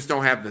 I just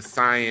don't have the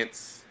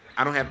science.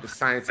 I don't have the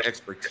science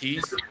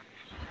expertise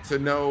to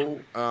know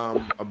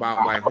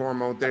about like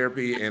hormone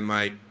therapy and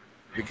like,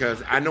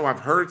 because I know I've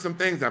heard some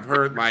things. I've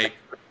heard like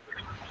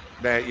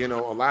that, a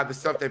lot of the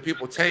stuff that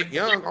people take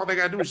young, all they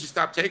got to do is just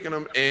stop taking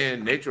them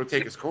and nature will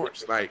take its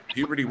course. Like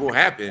puberty will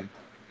happen.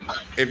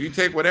 If you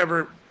take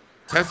whatever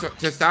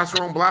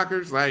testosterone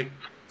blockers, like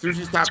as soon as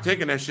you stop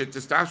taking that shit,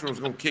 testosterone is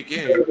gonna kick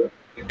in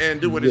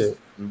and do what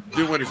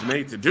it's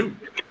made to do.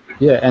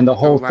 Yeah, and the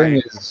whole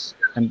thing is,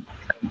 and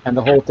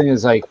the whole thing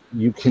is like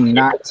you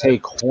cannot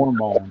take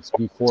hormones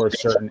before a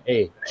certain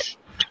age.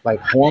 Like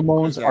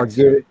hormones are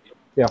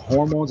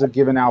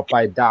given out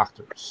by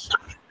doctors.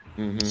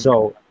 Mm-hmm.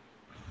 So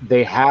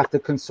they have to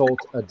consult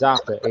a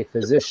doctor, a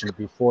physician,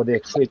 before their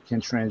kid can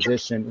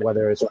transition,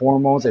 whether it's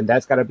hormones, and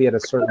that's got to be at a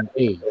certain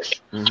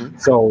age. Mm-hmm.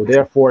 So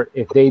therefore,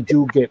 if they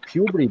do get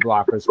puberty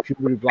blockers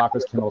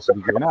can also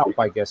be given out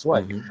by, guess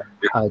what?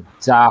 Mm-hmm. A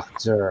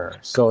doctor.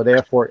 So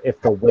therefore, if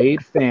the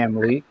Wade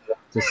family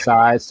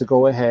decides to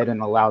go ahead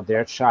and allow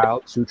their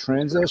child to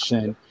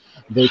transition,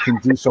 they can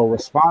do so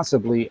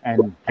responsibly.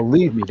 And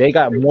believe me, they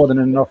got more than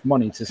enough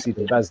money to see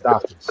the best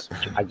doctors.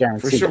 I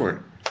guarantee. For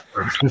sure.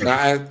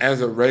 Now,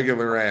 as a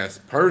regular ass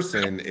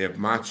person, if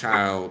my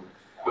child,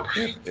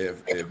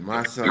 if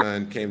my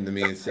son came to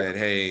me and said,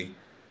 "Hey,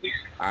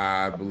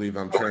 I believe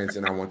I'm trans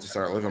and I want to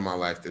start living my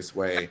life this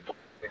way,"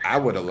 I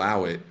would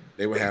allow it.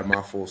 They would have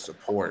my full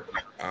support.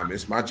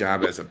 It's my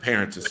job as a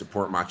parent to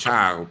support my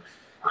child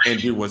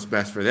and do what's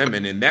best for them.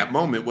 And in that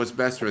moment, what's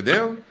best for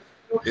them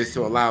is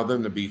to allow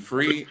them to be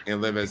free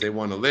and live as they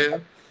want to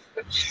live.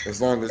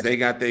 As long as they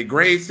got their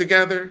grades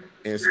together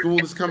and school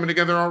is coming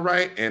together all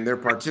right and they're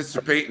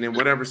participating in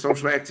whatever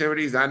social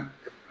activities I'm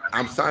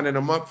signing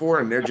them up for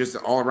and they're just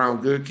all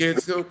around good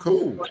kids, still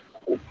cool.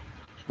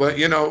 But,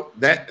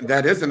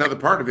 that is another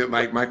part of it.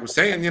 Like Mike was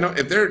saying,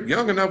 if they're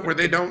young enough where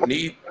they don't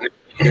need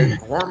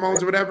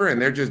hormones or whatever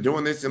and they're just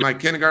doing this in like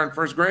kindergarten,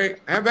 first grade,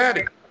 have at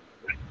it.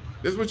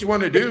 This is what you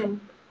want to do.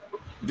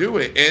 Do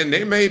it. And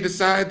they may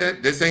decide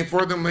that this ain't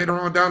for them later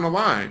on down the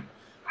line.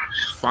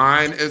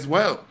 Fine as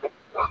well.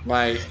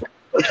 Like,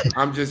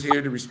 I'm just here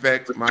to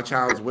respect my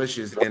child's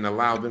wishes and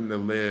allow them to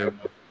live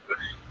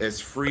as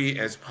free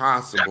as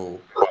possible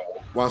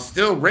while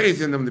still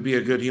raising them to be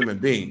a good human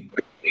being.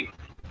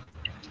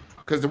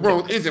 Because the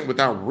world isn't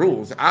without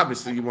rules.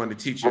 Obviously, you want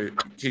to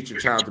teach your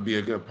child to be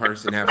a good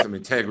person, have some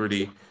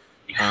integrity,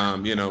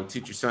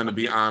 teach your son to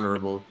be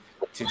honorable,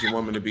 teach your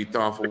woman to be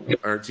thoughtful,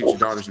 or teach your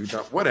daughters to be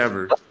thoughtful,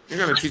 whatever. You're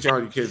going to teach all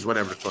your kids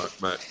whatever the fuck.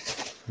 But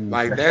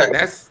like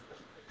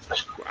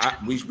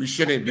we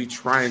shouldn't be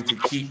trying to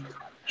keep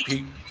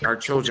our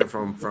children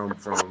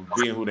from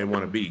being who they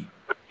want to be.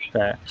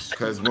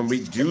 Because when we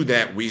do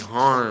that, we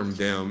harm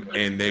them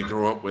and they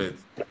grow up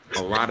with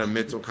a lot of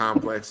mental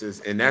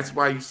complexes. And that's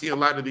why you see a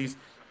lot of these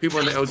people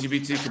in the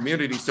LGBT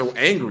community so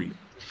angry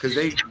because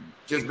they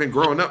just been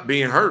growing up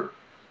being hurt,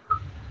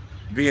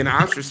 being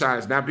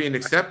ostracized, not being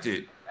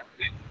accepted.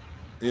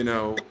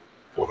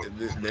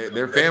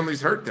 Their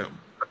families hurt them.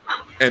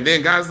 And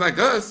then guys like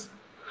us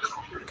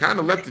kind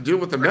of left to deal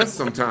with the mess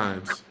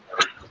sometimes.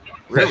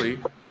 Really.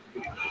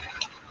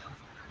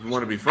 If you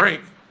want to be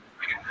frank.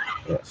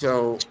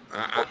 So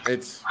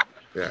it's,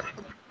 yeah.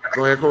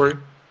 Go ahead, Corey.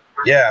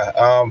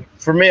 Yeah.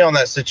 For me on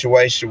that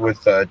situation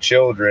with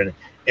children,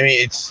 I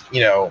mean, it's,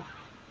 I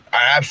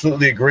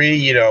absolutely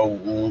agree,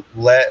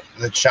 let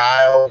the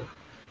child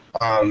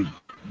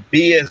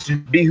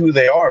be who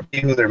they are, be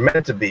who they're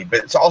meant to be.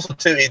 But it's also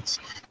too, it's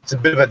a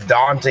bit of a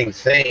daunting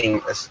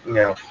thing,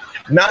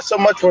 not so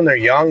much when they're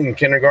young in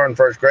kindergarten,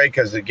 first grade,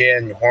 because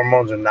again,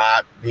 hormones are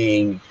not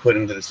being put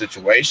into the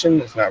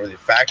situation. It's not really a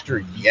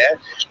factor yet.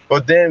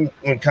 But then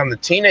when come the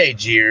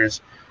teenage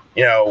years,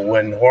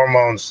 when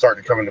hormones start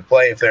to come into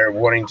play, if they're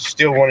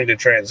still wanting to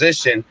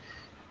transition,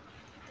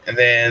 and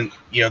then,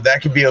 that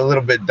could be a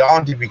little bit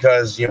daunting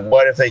because,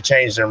 what if they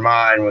change their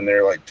mind when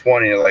they're like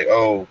 20 and like,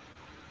 oh,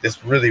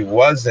 this really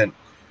wasn't,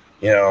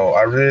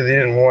 I really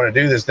didn't want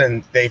to do this.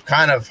 Then they've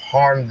kind of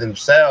harmed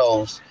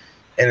themselves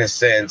in a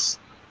sense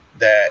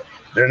that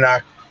they're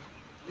not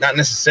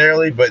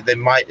necessarily, but they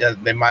might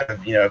have,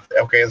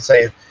 let's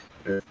say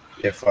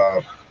if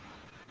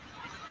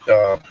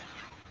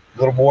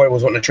little boy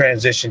was wanting to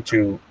transition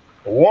to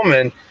a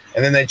woman,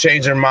 and then they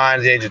change their mind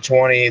at the age of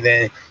 20.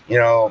 Then they're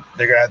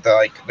gonna have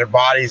to their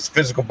bodies,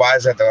 physical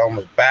bodies, have to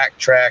almost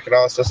backtrack and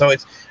all that stuff. So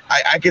it's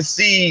I can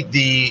see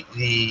the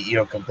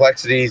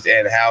complexities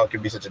and how it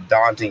can be such a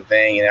daunting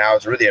thing, and how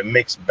it's really a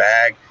mixed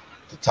bag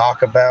to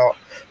talk about.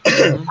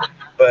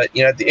 But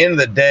at the end of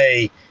the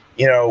day,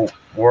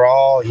 we're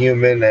all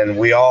human and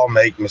we all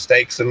make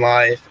mistakes in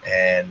life,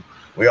 and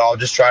we all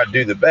just try to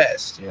do the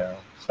best.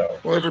 So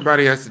well,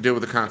 everybody has to deal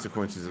with the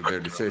consequences of their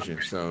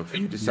decision. So if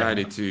you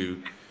decided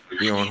to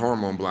be on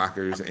hormone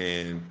blockers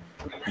and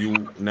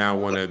you now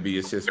want to be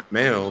a cis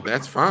male,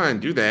 that's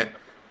fine, do that.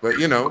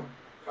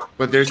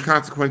 But there's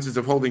consequences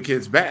of holding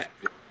kids back.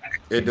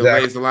 It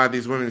delays a lot of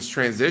these women's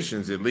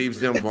transitions. It leaves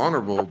them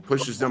vulnerable,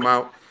 pushes them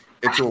out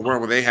into a world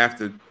where they have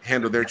to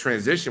handle their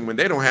transition when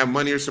they don't have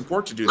money or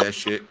support to do that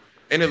shit.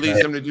 And it leads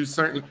them to do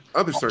certain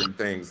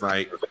things.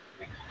 Like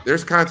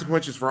there's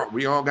consequences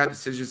we all got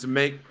decisions to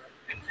make,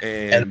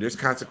 and there's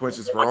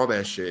consequences for all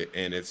that shit.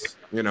 And it's,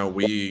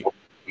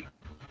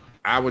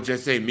 I would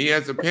just say, me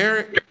as a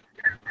parent,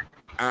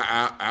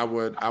 I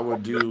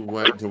would do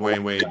what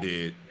Dwayne Wade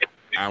did.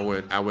 I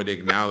would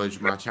acknowledge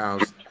my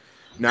child's.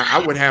 Now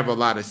I would have a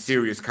lot of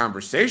serious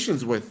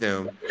conversations with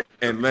them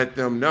and let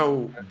them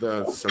know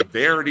the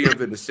severity of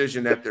the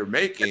decision that they're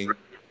making,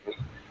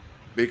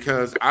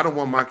 because I don't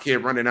want my kid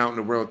running out in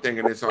the world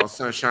thinking it's all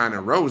sunshine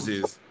and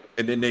roses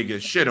and then they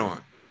get shit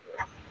on.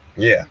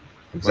 Yeah,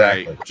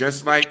 exactly. Right?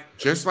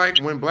 Just like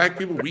when black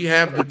people, we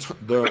have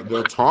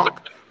the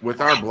talk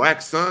with our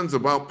black sons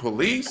about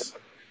police,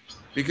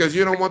 because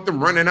you don't want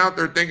them running out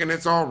there thinking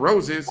it's all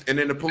roses and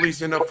then the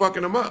police end up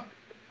fucking them up.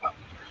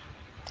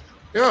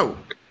 You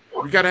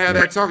got to have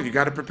that talk. You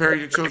got to prepare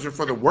your children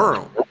for the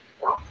world.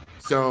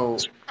 So,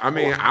 I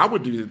mean, I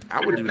would do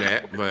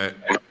that, but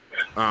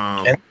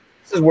and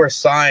this is where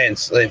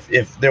science,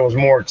 if there was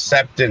more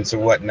acceptance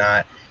and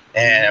whatnot,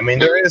 and I mean,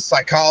 there is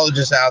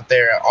psychologists out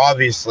there,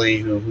 obviously,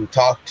 who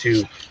talk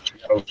to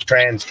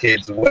trans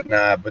kids and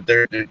whatnot, but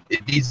it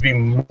needs to be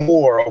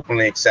more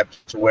openly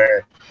accepted to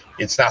where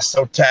it's not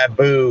so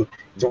taboo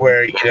to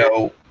where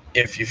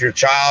if your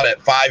child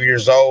at 5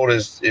 years old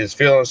is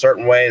feeling a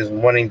certain way, is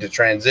wanting to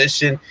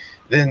transition,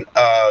 then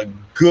a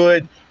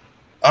good,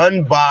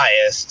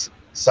 unbiased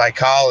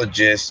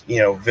psychologist,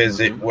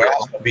 visit would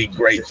also be a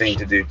great thing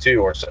to do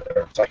too, or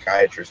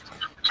psychiatrist.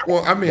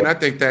 Well, I mean, I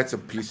think that's a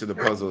piece of the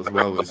puzzle as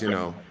well as,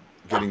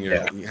 having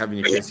your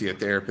kids see a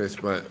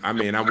therapist. But I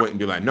mean, I wouldn't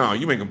be like, no,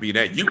 you ain't gonna be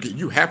that.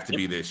 You have to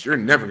be this. You're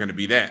never gonna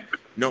be that.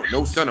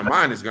 No son of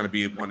mine is gonna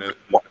be one of.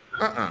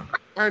 I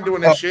ain't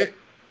doing that shit.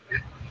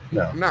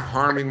 No, I'm not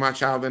harming my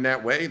child in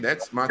that way.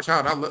 That's my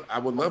child. I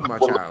would love my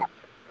child.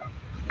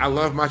 I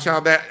love my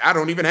child that I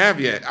don't even have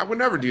yet. I would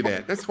never do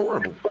that. That's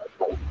horrible.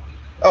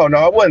 Oh no,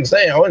 I wasn't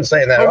saying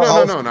that.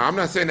 Oh, no. I'm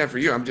not saying that for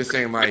you. I'm just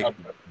saying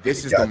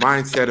this is the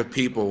mindset of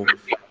people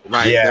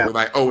that were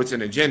like, oh, it's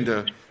an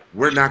agenda.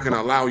 We're not going to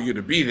allow you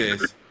to be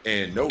this,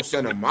 and no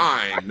son of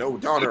mine, no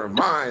daughter of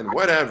mine,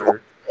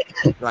 whatever.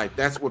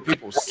 That's what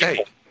people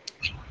say.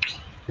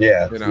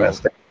 Yeah,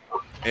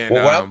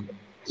 and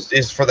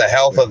is for the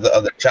health of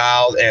the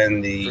child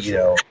and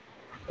the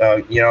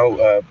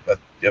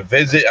a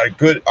visit, a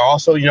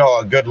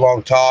good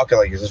long talk.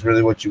 Like, is this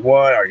really what you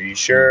want? Are you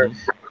sure?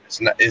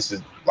 It's not. This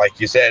is like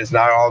you said. It's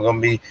not all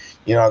going to be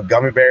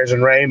gummy bears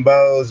and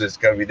rainbows. It's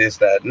going to be this,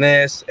 that, and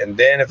this. And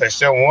then if there's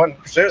still one,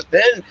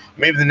 then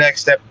maybe the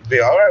next step would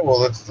be, all right, well,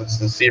 let's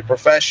see a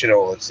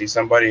professional. Let's see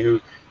somebody who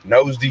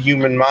knows the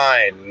human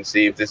mind and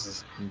see if this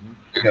is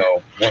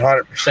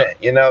 100%.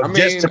 I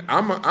mean,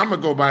 I'm gonna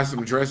go buy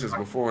some dresses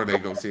before they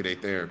go see their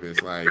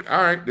therapist. Like,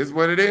 all right, this is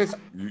what it is.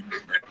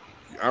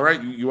 All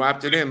right, you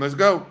opted in. Let's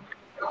go,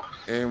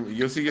 and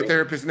you'll see your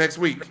therapist next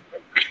week.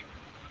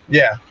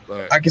 Yeah,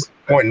 but I can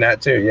point in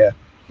that too. Yeah.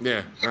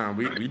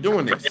 We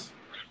doing this.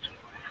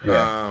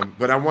 Yeah.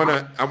 But I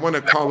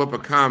wanna call up a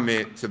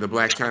comment to the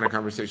Black China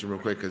conversation real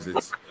quick because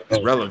it's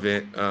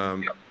relevant.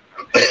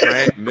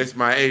 Miss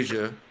My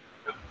Asia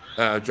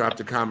dropped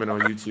a comment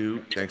on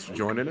YouTube. Thanks for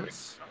joining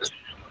us.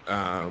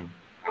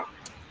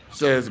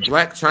 Says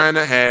Black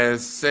China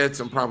has said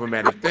some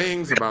problematic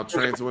things about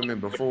trans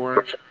women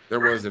before. There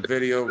was a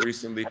video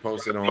recently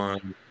posted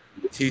on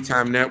Tea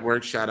Time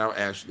Network. Shout out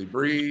Ashley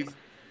Breathe.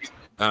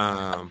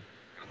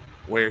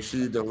 Where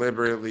she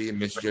deliberately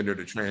misgendered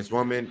a trans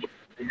woman.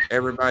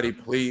 Everybody,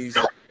 please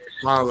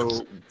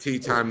follow Tea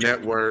Time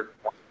Network.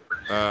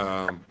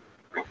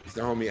 It's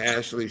the homie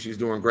Ashley. She's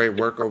doing great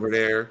work over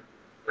there.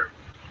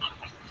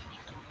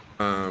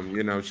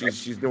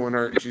 She's doing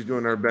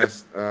her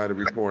best to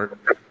report.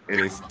 It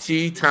is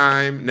Tea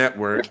Time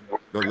Network,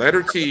 the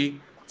letter T,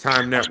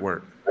 Time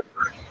Network.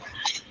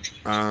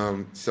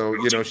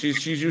 So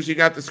she's usually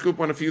got the scoop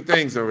on a few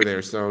things over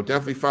there. So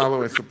definitely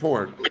follow and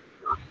support.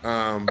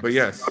 But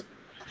yes.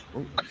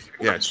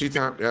 Tea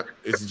Time. Yep.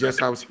 It's just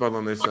how it's spelled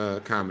on this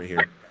comment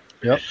here.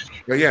 Yep.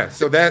 But yeah,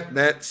 so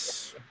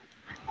that's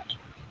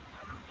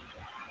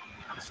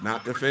let's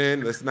not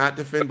defend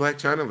Black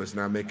China. Let's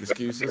not make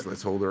excuses.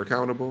 Let's hold her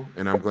accountable.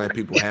 And I'm glad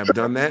people have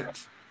done that.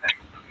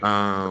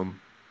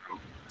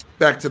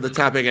 Back to the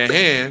topic at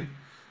hand.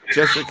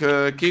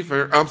 Jessica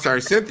Kiefer, I'm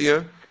sorry,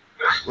 Cynthia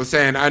was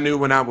saying, I knew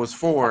when I was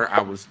 4,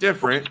 I was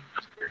different.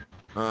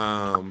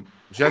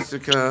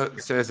 Jessica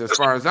says, as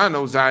far as I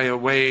know, Zaya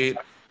Wade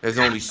has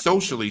only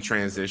socially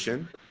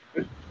transitioned.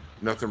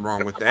 Nothing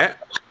wrong with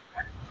that.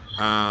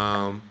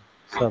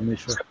 So,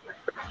 Misha.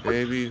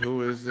 Baby,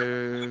 who is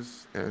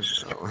this?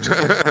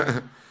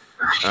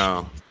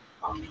 Oh,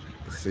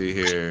 let's see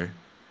here.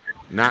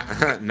 Not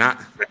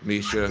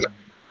Misha.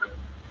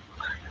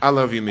 I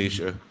love you,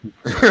 Misha.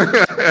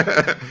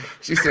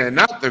 She said,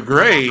 not the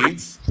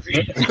grades.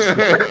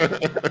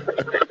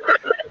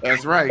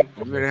 That's right.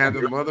 You better have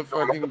the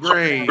motherfucking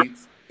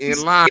grades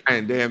in line,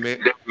 damn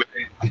it.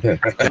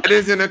 That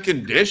isn't a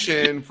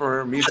condition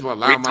for me to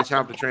allow my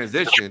child to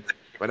transition,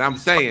 but I'm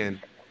saying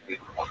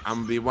I'm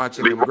gonna be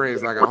watching them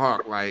grades like a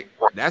hawk. Like,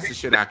 that's the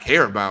shit I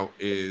care about.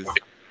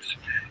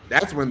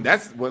 That's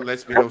what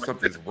lets me know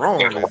something's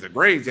wrong. Is the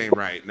grades ain't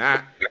right,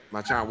 not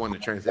my child wanting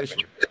to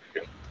transition.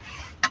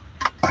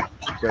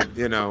 But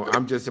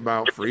I'm just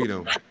about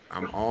freedom.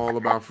 I'm all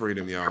about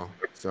freedom, y'all.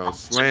 So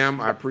Slam,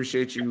 I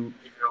appreciate you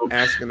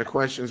asking the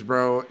questions,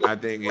 bro. I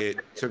think it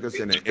took us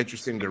in an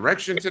interesting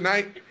direction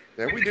tonight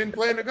that we didn't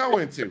plan to go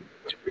into.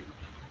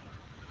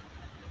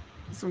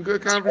 Some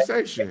good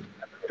conversation.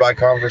 By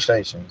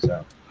conversation,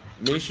 so.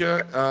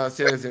 Misha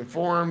says,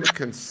 informed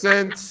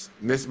consent.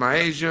 Miss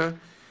Myasia,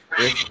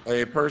 if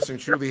a person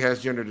truly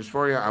has gender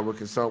dysphoria, I would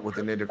consult with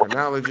an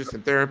endocrinologist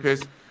and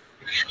therapist.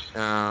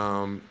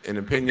 An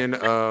opinion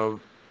of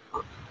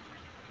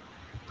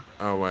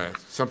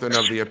something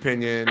of the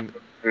opinion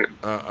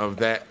of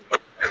that.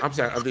 I'm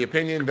sorry, of the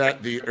opinion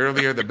that the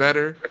earlier the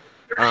better.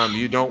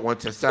 You don't want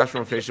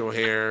testosterone, facial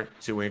hair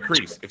to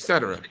increase,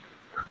 etc.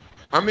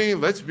 I mean,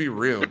 let's be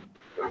real,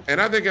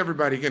 and I think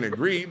everybody can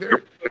agree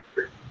there.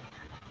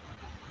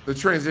 The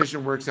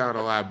transition works out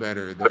a lot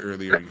better the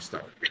earlier you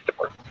start.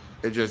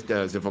 It just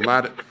does. If a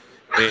lot of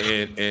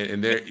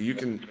and there you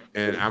can,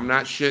 and I'm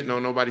not shitting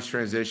on nobody's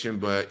transition,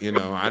 but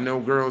I know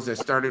girls that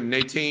started in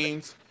their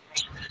teens,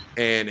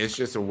 and it's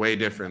just a way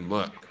different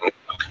look.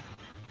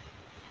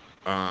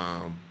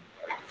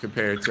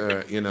 Compared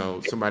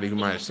to somebody who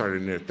might have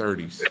started in their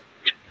 30s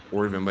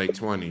or even late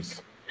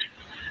 20s.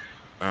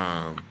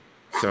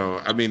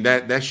 So I mean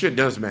that shit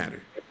does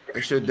matter.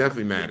 That shit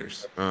definitely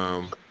matters.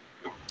 Let's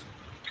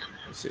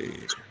see.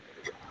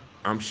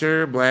 I'm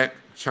sure Black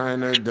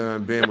China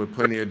done been with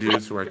plenty of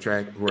dudes who are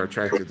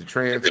attracted to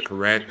trans.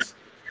 Correct.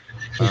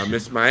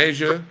 Miss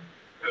Myasia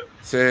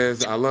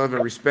says, I love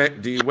and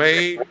respect D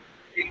Wade.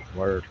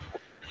 Word.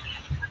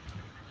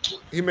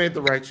 He made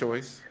the right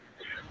choice.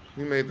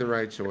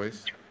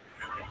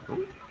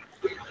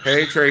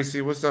 Hey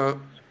Tracy, what's up?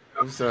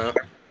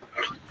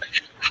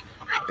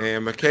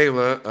 And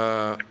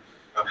Michaela,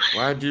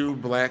 why do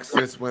Black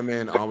cis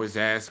women always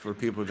ask for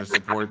people to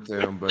support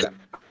them, but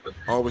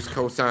always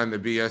co-sign the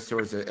BS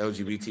towards the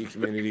LGBT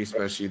community,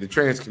 especially the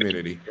trans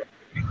community?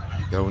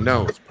 Don't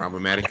know. It's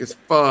problematic as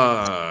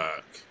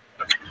fuck.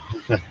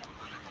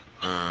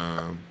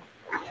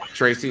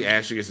 Tracy,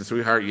 Ashley is a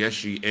sweetheart. Yes,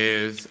 she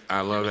is.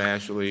 I love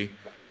Ashley.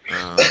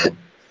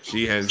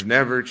 She has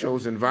never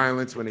chosen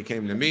violence when it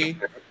came to me.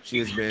 She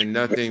has been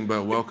nothing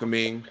but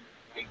welcoming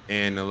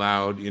and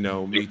allowed,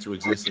 me to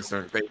exist in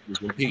certain spaces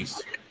in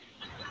peace.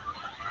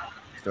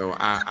 So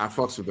I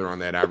fucks with her on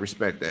that. I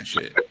respect that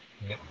shit.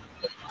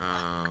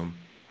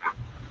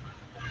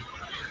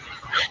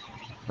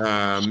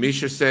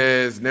 Misha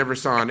says, never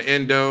saw an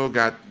endo.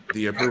 Got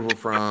the approval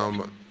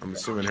from, I'm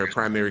assuming, her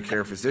primary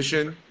care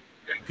physician,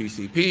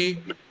 PCP.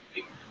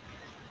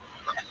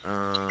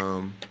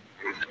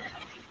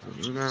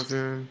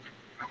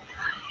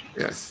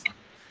 Yes.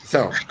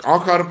 So all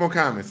caught up on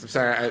comments. I'm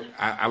sorry.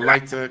 I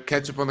like to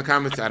catch up on the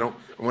comments. I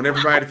want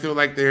everybody to feel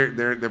like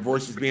their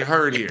voice is being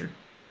heard here.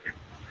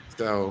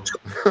 So,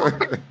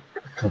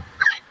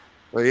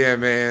 well, yeah,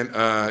 man.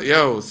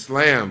 Yo,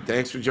 Slam,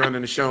 thanks for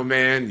joining the show,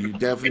 man. You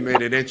definitely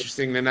made it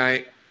interesting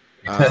tonight.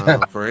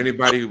 For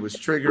anybody who was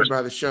triggered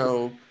by the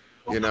show,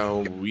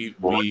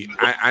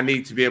 I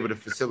need to be able to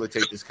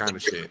facilitate this kind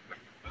of shit.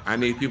 I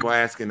need people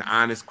asking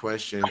honest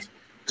questions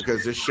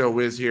because this show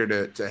is here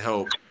to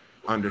help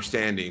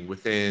understanding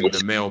within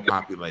the male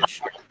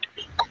population,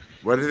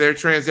 whether they're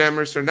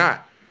transamorous or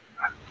not.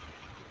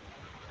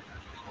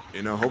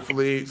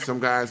 Hopefully some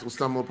guys will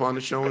stumble upon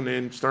the show and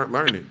then start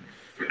learning.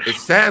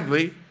 It's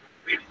sadly,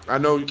 I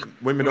know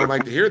women don't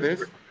like to hear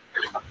this,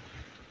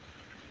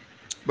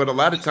 but a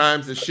lot of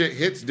times the shit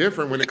hits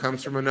different when it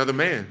comes from another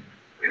man.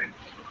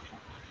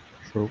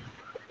 True.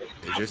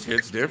 It just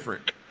hits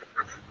different.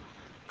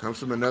 Comes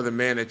from another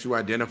man that you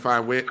identify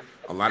with.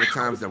 A lot of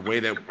times the way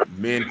that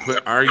men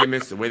put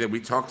arguments, the way that we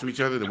talk to each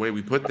other, the way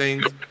we put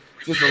things,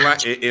 just a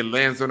lot. It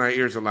lands on our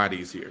ears a lot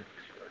easier.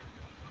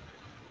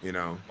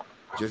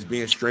 Just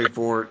being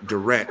straightforward,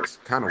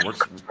 direct, kind of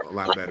works a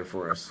lot better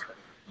for us.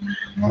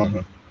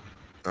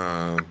 But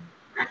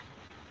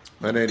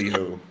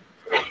anywho,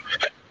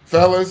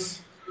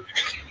 fellas,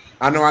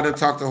 I know I didn't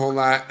talk a whole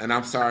lot, and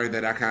I'm sorry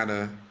that I kind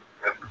of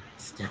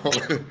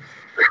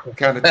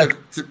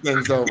took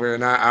things over,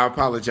 and I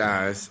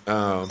apologize.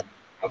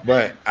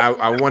 But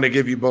I want to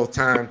give you both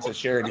time to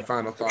share any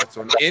final thoughts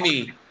on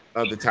any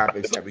of the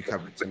topics that we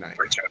covered tonight.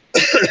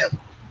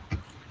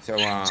 So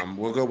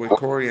we'll go with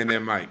Corey and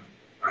then Mike.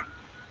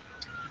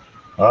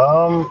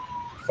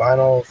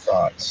 Final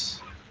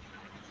thoughts.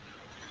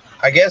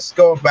 I guess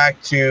going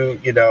back to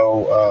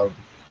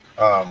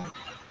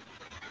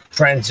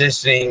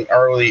transitioning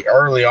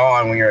early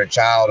on when you're a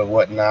child and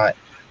whatnot,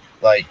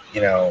 like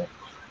yeah,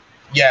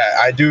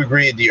 I do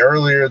agree. The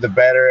earlier, the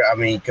better. I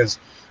mean, because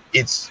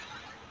it's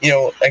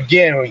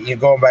again, when you're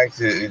going back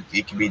to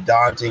it can be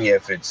daunting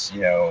if it's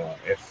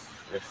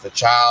if the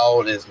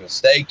child is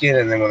mistaken,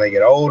 and then when they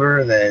get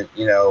older, then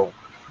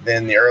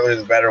then the earlier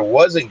the better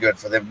wasn't good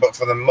for them. But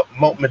for the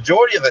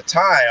majority of the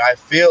time, I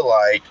feel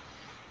like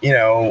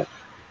the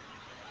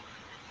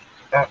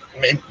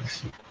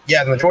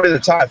majority of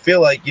the time, I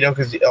feel like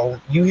because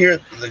you hear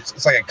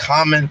it's like a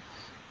common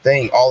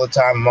thing all the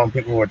time among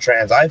people who are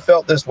trans. I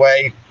felt this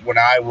way when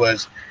I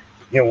was,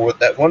 what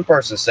that one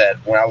person said,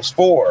 when I was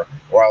 4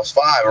 or I was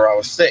 5 or I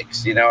was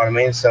 6. You know what I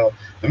mean? So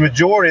the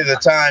majority of the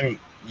time,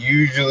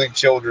 usually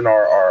children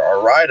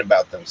are right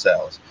about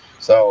themselves.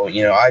 So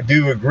I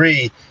do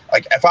agree.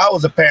 Like if I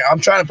was a parent, I'm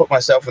trying to put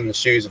myself in the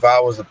shoes. If I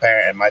was a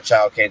parent and my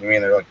child came to me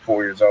and they're like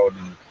 4 years old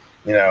and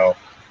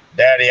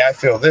Daddy, I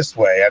feel this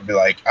way, I'd be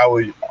like, I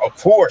would of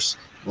course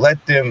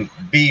let them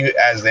be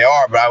as they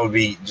are, but I would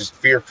be just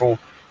fearful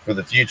for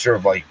the future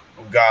of like,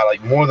 oh God,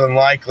 like more than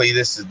likely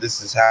this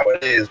is how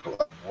it is.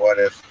 But what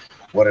if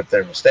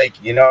they're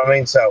mistaken? You know what I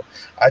mean? So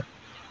I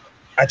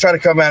try to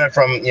come at it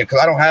from because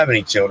I don't have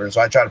any children,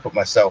 so I try to put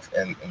myself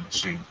in the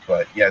shoes.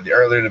 But yeah, the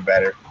earlier the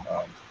better,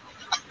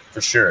 for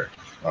sure.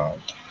 But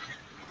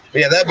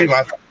yeah, that'd be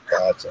my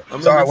thoughts.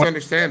 It's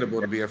understandable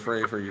to be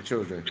afraid for your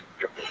children.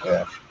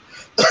 Yeah.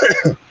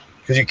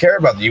 Because you care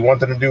about them, you want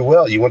them to do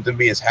well, you want them to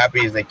be as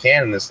happy as they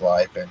can in this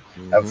life and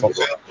have a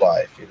fulfilled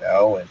life,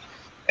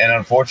 and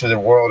unfortunately the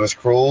world is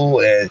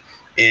cruel and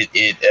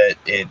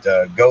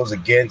it goes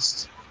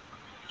against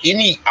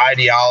any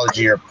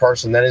ideology or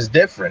person that is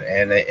different,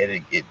 and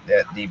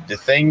the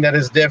thing that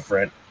is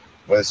different,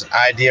 whether it's an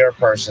idea or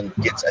person,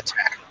 gets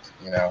attacked,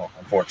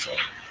 unfortunately.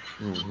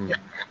 Yeah.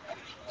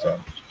 So,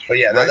 but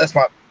yeah, that's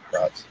my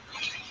thoughts.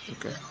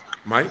 Okay,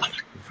 Mike,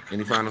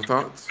 any final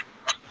thoughts?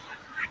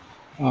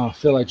 I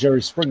feel like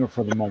Jerry Springer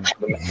for the moment.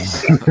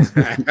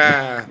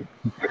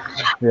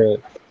 Yeah.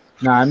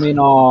 No, I mean,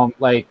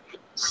 like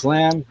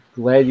Slam,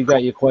 glad you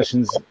got your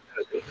questions,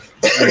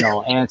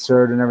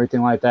 answered and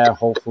everything like that.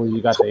 Hopefully,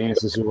 you got the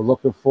answers you were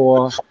looking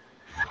for.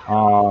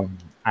 I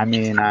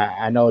mean,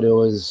 I know there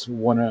was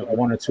one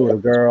or two of the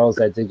girls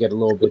that did get a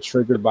little bit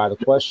triggered by the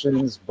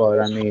questions, but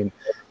I mean,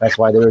 that's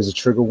why there is a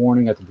trigger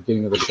warning at the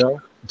beginning of the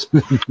show.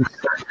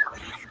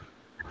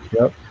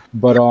 Yep.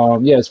 But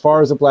yeah, as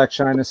far as the Blac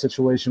Chyna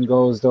situation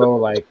goes, though,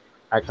 like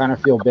I kind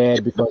of feel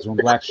bad because when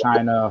Blac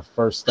Chyna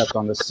first stepped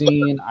on the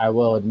scene, I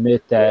will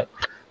admit that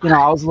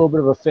I was a little bit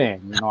of a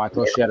fan. I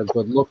thought she had a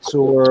good look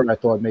to her. I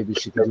thought maybe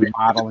she could do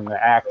modeling or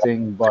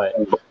acting, but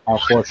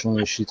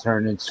unfortunately, she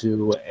turned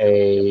into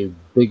a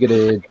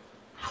bigoted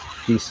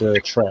piece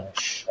of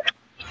trash,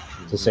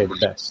 to say the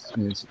best.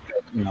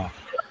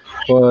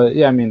 But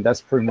yeah, I mean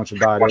that's pretty much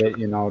about it.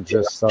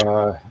 Just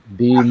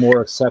be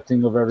more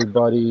accepting of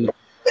everybody.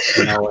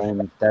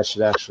 And that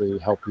should actually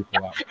help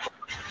people out.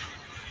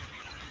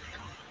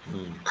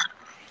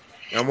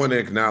 I want to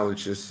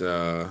acknowledge this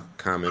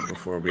comment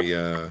before we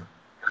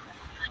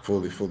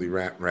fully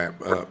wrap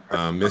up.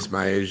 Miss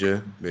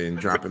Myasia been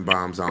dropping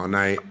bombs all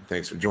night.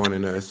 Thanks for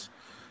joining us.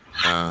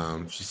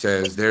 She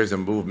says there's a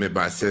movement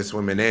by cis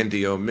women and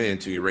DO men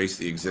to erase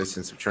the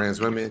existence of trans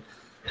women.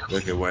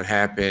 Look at what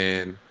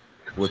happened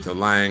with the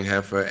lying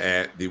heifer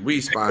at the We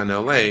Spa in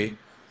LA.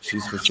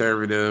 She's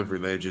conservative,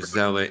 religious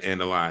zealot,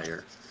 and a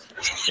liar.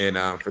 And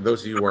for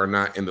those of you who are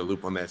not in the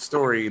loop on that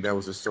story, that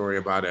was a story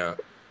about a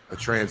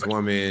trans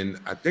woman.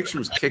 I think she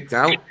was kicked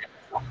out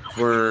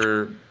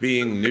for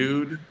being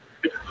nude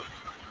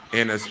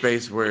in a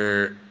space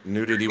where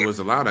nudity was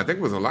allowed. I think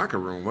it was a locker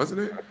room, wasn't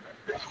it?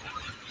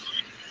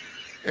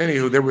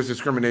 Anywho, there was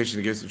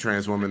discrimination against the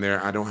trans woman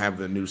there. I don't have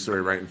the news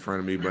story right in front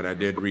of me, but I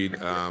did read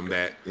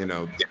that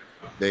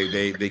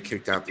they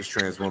kicked out this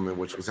trans woman,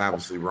 which was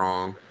obviously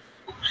wrong.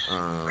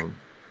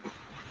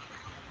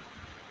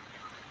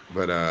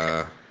 But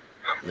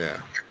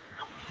yeah,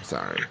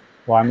 sorry.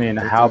 Well, I mean,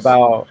 how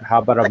about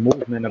a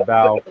movement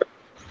about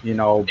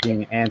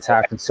being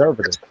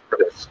anti-conservative?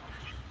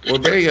 Well,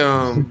 they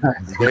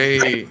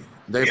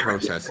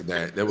protested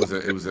that. It was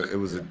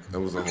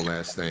a whole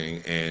ass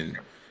thing, and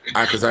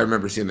because I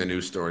remember seeing the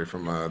news story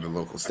from the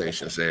local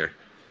stations there.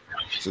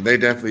 So they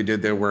definitely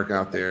did their work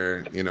out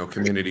there.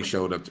 Community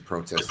showed up to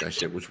protest that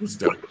shit, which was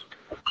dope.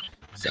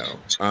 So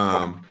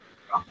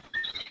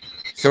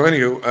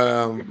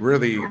anywho,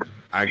 really.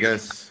 I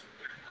guess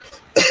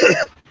Jerry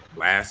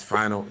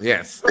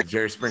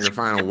Springer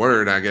final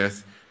word, I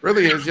guess,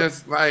 really is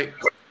just like,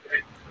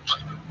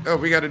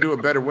 we got to do a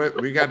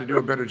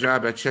better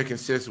job at checking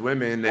cis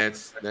women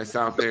that's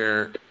out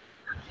there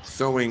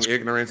sowing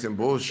ignorance and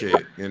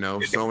bullshit,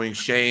 sowing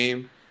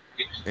shame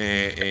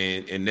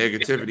and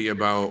negativity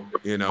about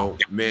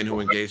men who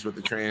engage with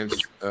the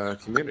trans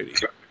community.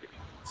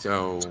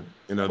 So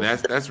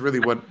that's really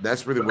what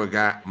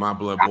got my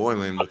blood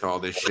boiling with all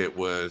this shit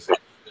was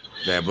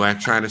that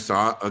Blac Chyna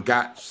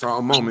saw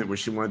a moment where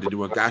she wanted to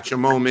do a gotcha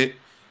moment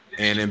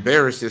and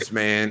embarrass this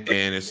man,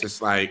 and it's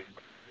just like,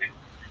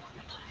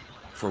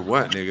 for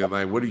what, nigga?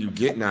 Like, what are you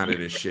getting out of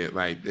this shit?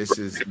 Like, this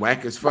is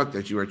whack as fuck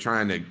that you are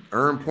trying to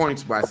earn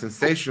points by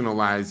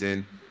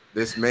sensationalizing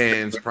this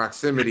man's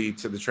proximity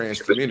to the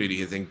trans community,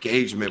 his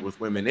engagement with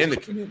women in the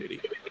community.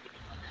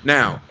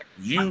 Now,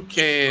 you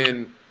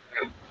can,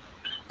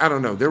 I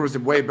don't know, there was a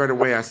way better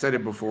way. I said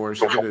it before.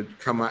 She could have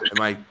come out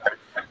like,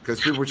 because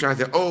people were trying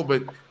to say, oh,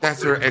 but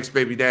that's her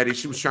ex-baby daddy.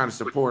 She was trying to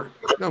support.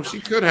 No, she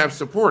could have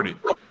supported.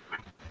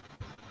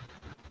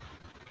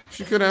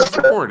 She could have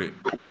supported.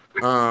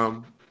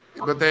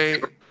 But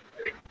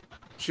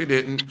she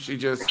didn't. She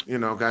just,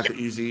 got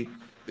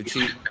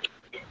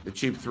the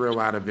cheap thrill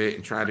out of it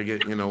and tried to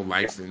get,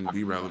 likes and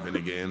be relevant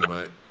again,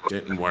 but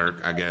didn't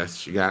work, I guess.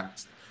 She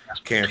got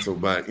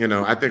canceled. But,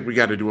 I think we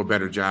got to do a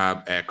better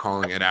job at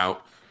calling it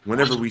out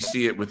whenever we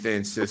see it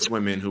within cis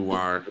women who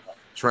are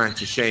trying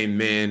to shame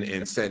men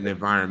and set an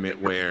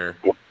environment where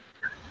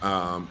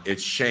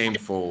it's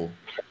shameful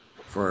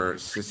for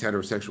cis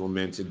heterosexual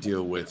men to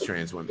deal with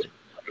trans women.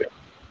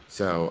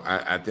 So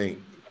I think,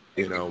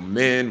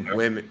 men,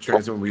 women,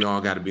 trans women, we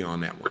all got to be on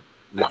that one.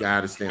 We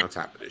got to stay on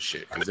top of this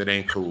shit because it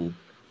ain't cool.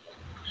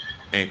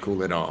 Ain't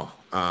cool at all.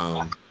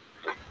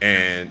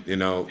 And,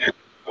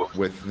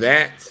 with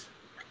that,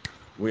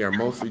 we are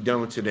mostly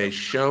done with today's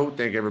show.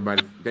 Thank you,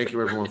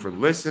 everyone, for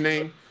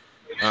listening.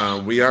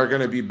 We are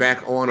going to be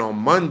back on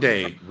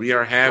Monday. We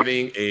are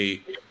having a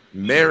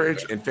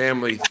marriage and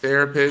family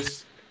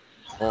therapist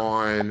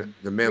on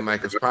the Men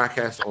Like Us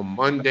podcast on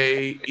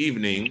Monday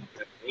evening,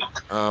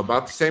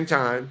 about the same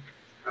time.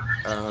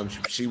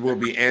 She will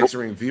be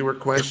answering viewer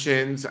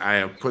questions. I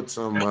have put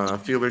some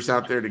feelers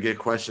out there to get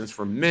questions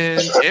from men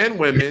and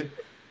women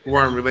who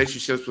are in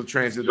relationships with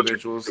trans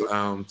individuals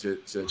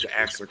to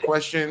ask their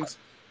questions.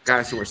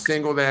 Guys who are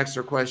single to ask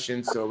their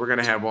questions. So we're going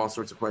to have all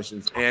sorts of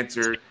questions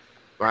answered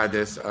by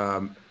this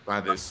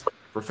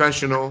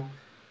professional,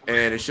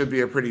 and it should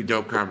be a pretty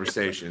dope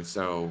conversation.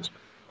 So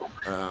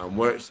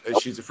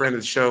she's a friend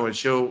of the show, and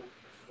she'll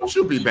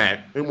be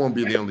back. It won't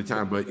be the only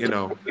time, but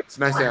it's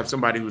nice to have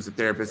somebody who's a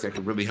therapist that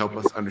can really help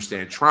us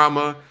understand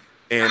trauma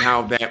and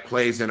how that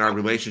plays in our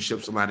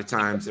relationships a lot of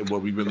times, and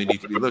what we really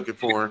need to be looking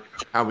for,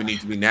 how we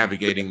need to be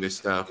navigating this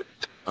stuff,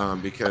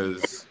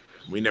 because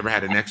we never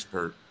had an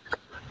expert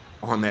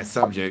on that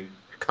subject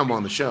come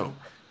on the show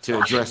to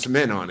address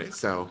men on it.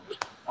 So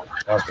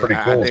that's pretty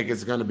cool. I think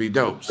it's going to be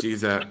dope.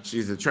 She's a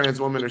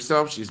trans woman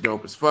herself. She's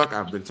dope as fuck.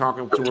 I've been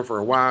talking to her for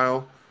a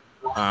while.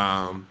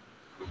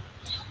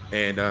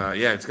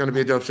 It's going to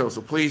be a dope show. So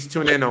please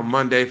tune in on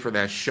Monday for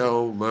that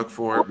show. Look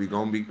for it. We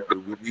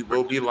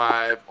will be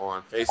live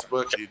on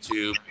Facebook,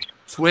 YouTube,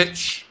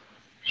 Twitch.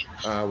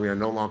 We are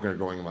no longer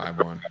going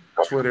live on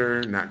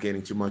Twitter. Not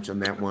getting too much on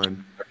that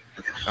one.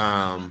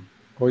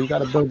 You got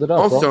to build it up.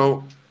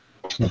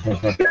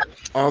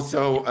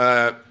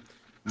 Also,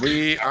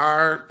 we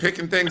are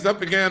picking things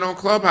up again on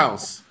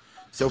Clubhouse.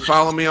 So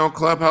follow me on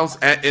Clubhouse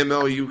at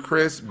MLU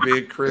Chris,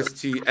 Big Chris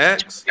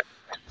TX.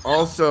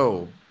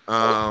 Also,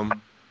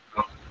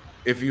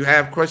 if you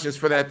have questions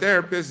for that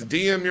therapist,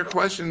 DM your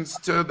questions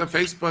to the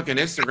Facebook and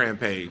Instagram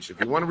page. If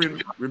you want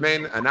to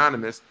remain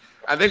anonymous,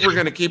 I think we're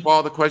going to keep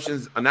all the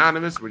questions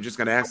anonymous. We're just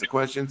going to ask the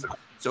questions.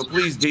 So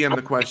please DM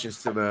the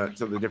questions to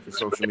the different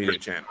social media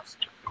channels.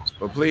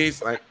 But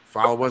please,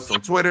 follow us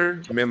on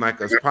Twitter, Men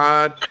Like Us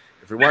Pod.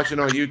 If you're watching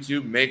on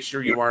YouTube, make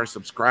sure you are a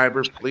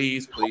subscriber.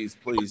 Please, please,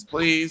 please,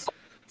 please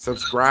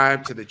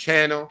subscribe to the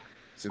channel.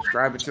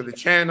 Subscribing to the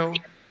channel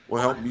will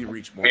help me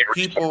reach more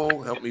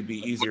people, help me be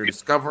easier to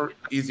discover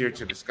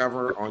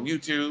on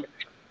YouTube.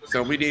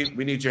 So we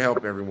need your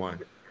help, everyone.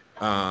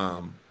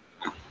 And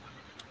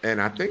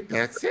I think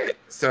that's it.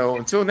 So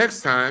until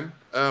next time,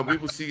 we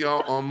will see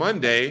y'all on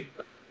Monday.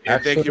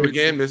 And thank you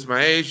again, Miss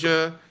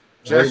Myasia,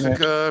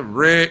 Jessica,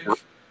 Rick,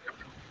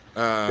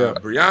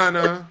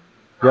 Brianna,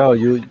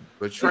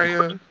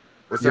 Latreia.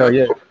 What's up?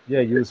 Yeah,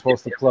 you were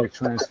supposed to plug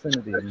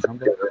Transfinity,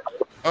 remember?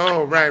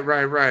 Oh,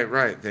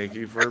 right. Thank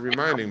you for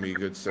reminding me,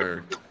 good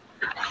sir.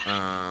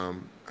 I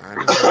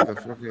don't know the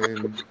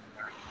fucking.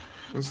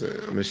 What's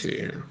it? Let me see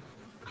here.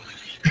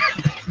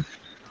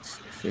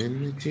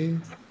 Infinity?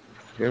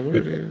 Yeah, what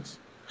it is?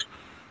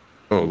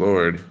 Oh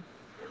Lord.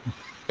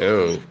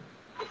 Oh.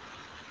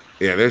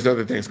 Yeah, there's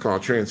other things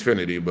called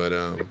Transfinity, but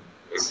oh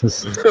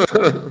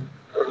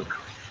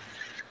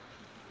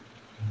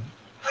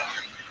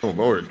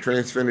Lord,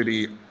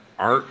 Transfinity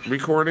art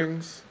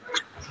recordings.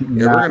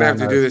 Yeah, we're gonna have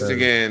to do this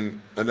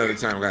again another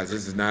time, guys.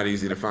 This is not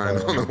easy to find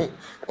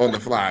on the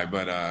fly,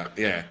 but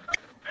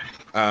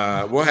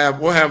we'll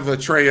have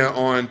Latreia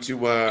on to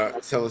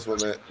tell us what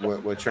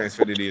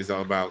Transfinity is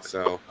all about.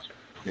 So,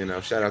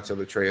 shout out to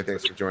Latreia.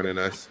 Thanks for joining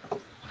us.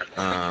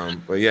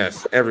 But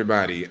yes,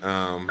 everybody,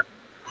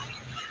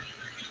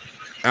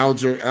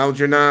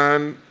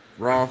 Algernon,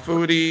 Raw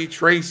Foodie,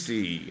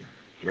 Tracy,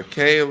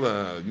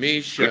 Michaela,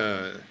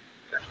 Misha,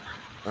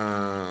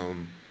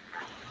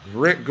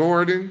 Rick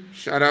Gordon.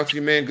 Shout out to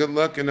you, man. Good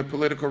luck in the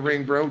political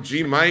ring, bro.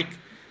 G Mike,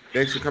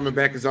 thanks for coming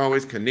back as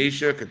always.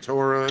 Kanisha,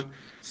 Katora,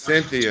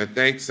 Cynthia,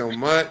 thanks so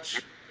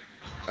much.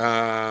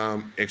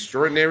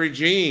 Extraordinary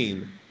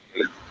Gene.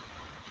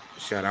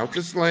 Shout out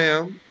to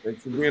Slam.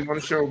 Thanks for being on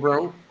the show,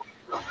 bro.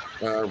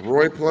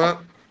 Roy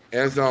Plump,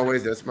 as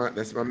always, that's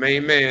my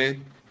main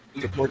man.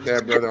 Support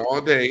that brother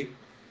all day.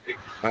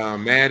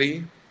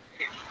 Maddie.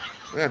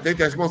 I think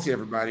that's mostly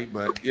everybody,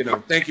 but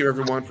thank you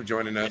everyone for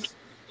joining us,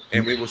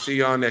 and we will see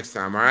y'all next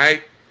time. All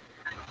right.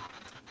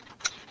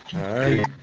 All right.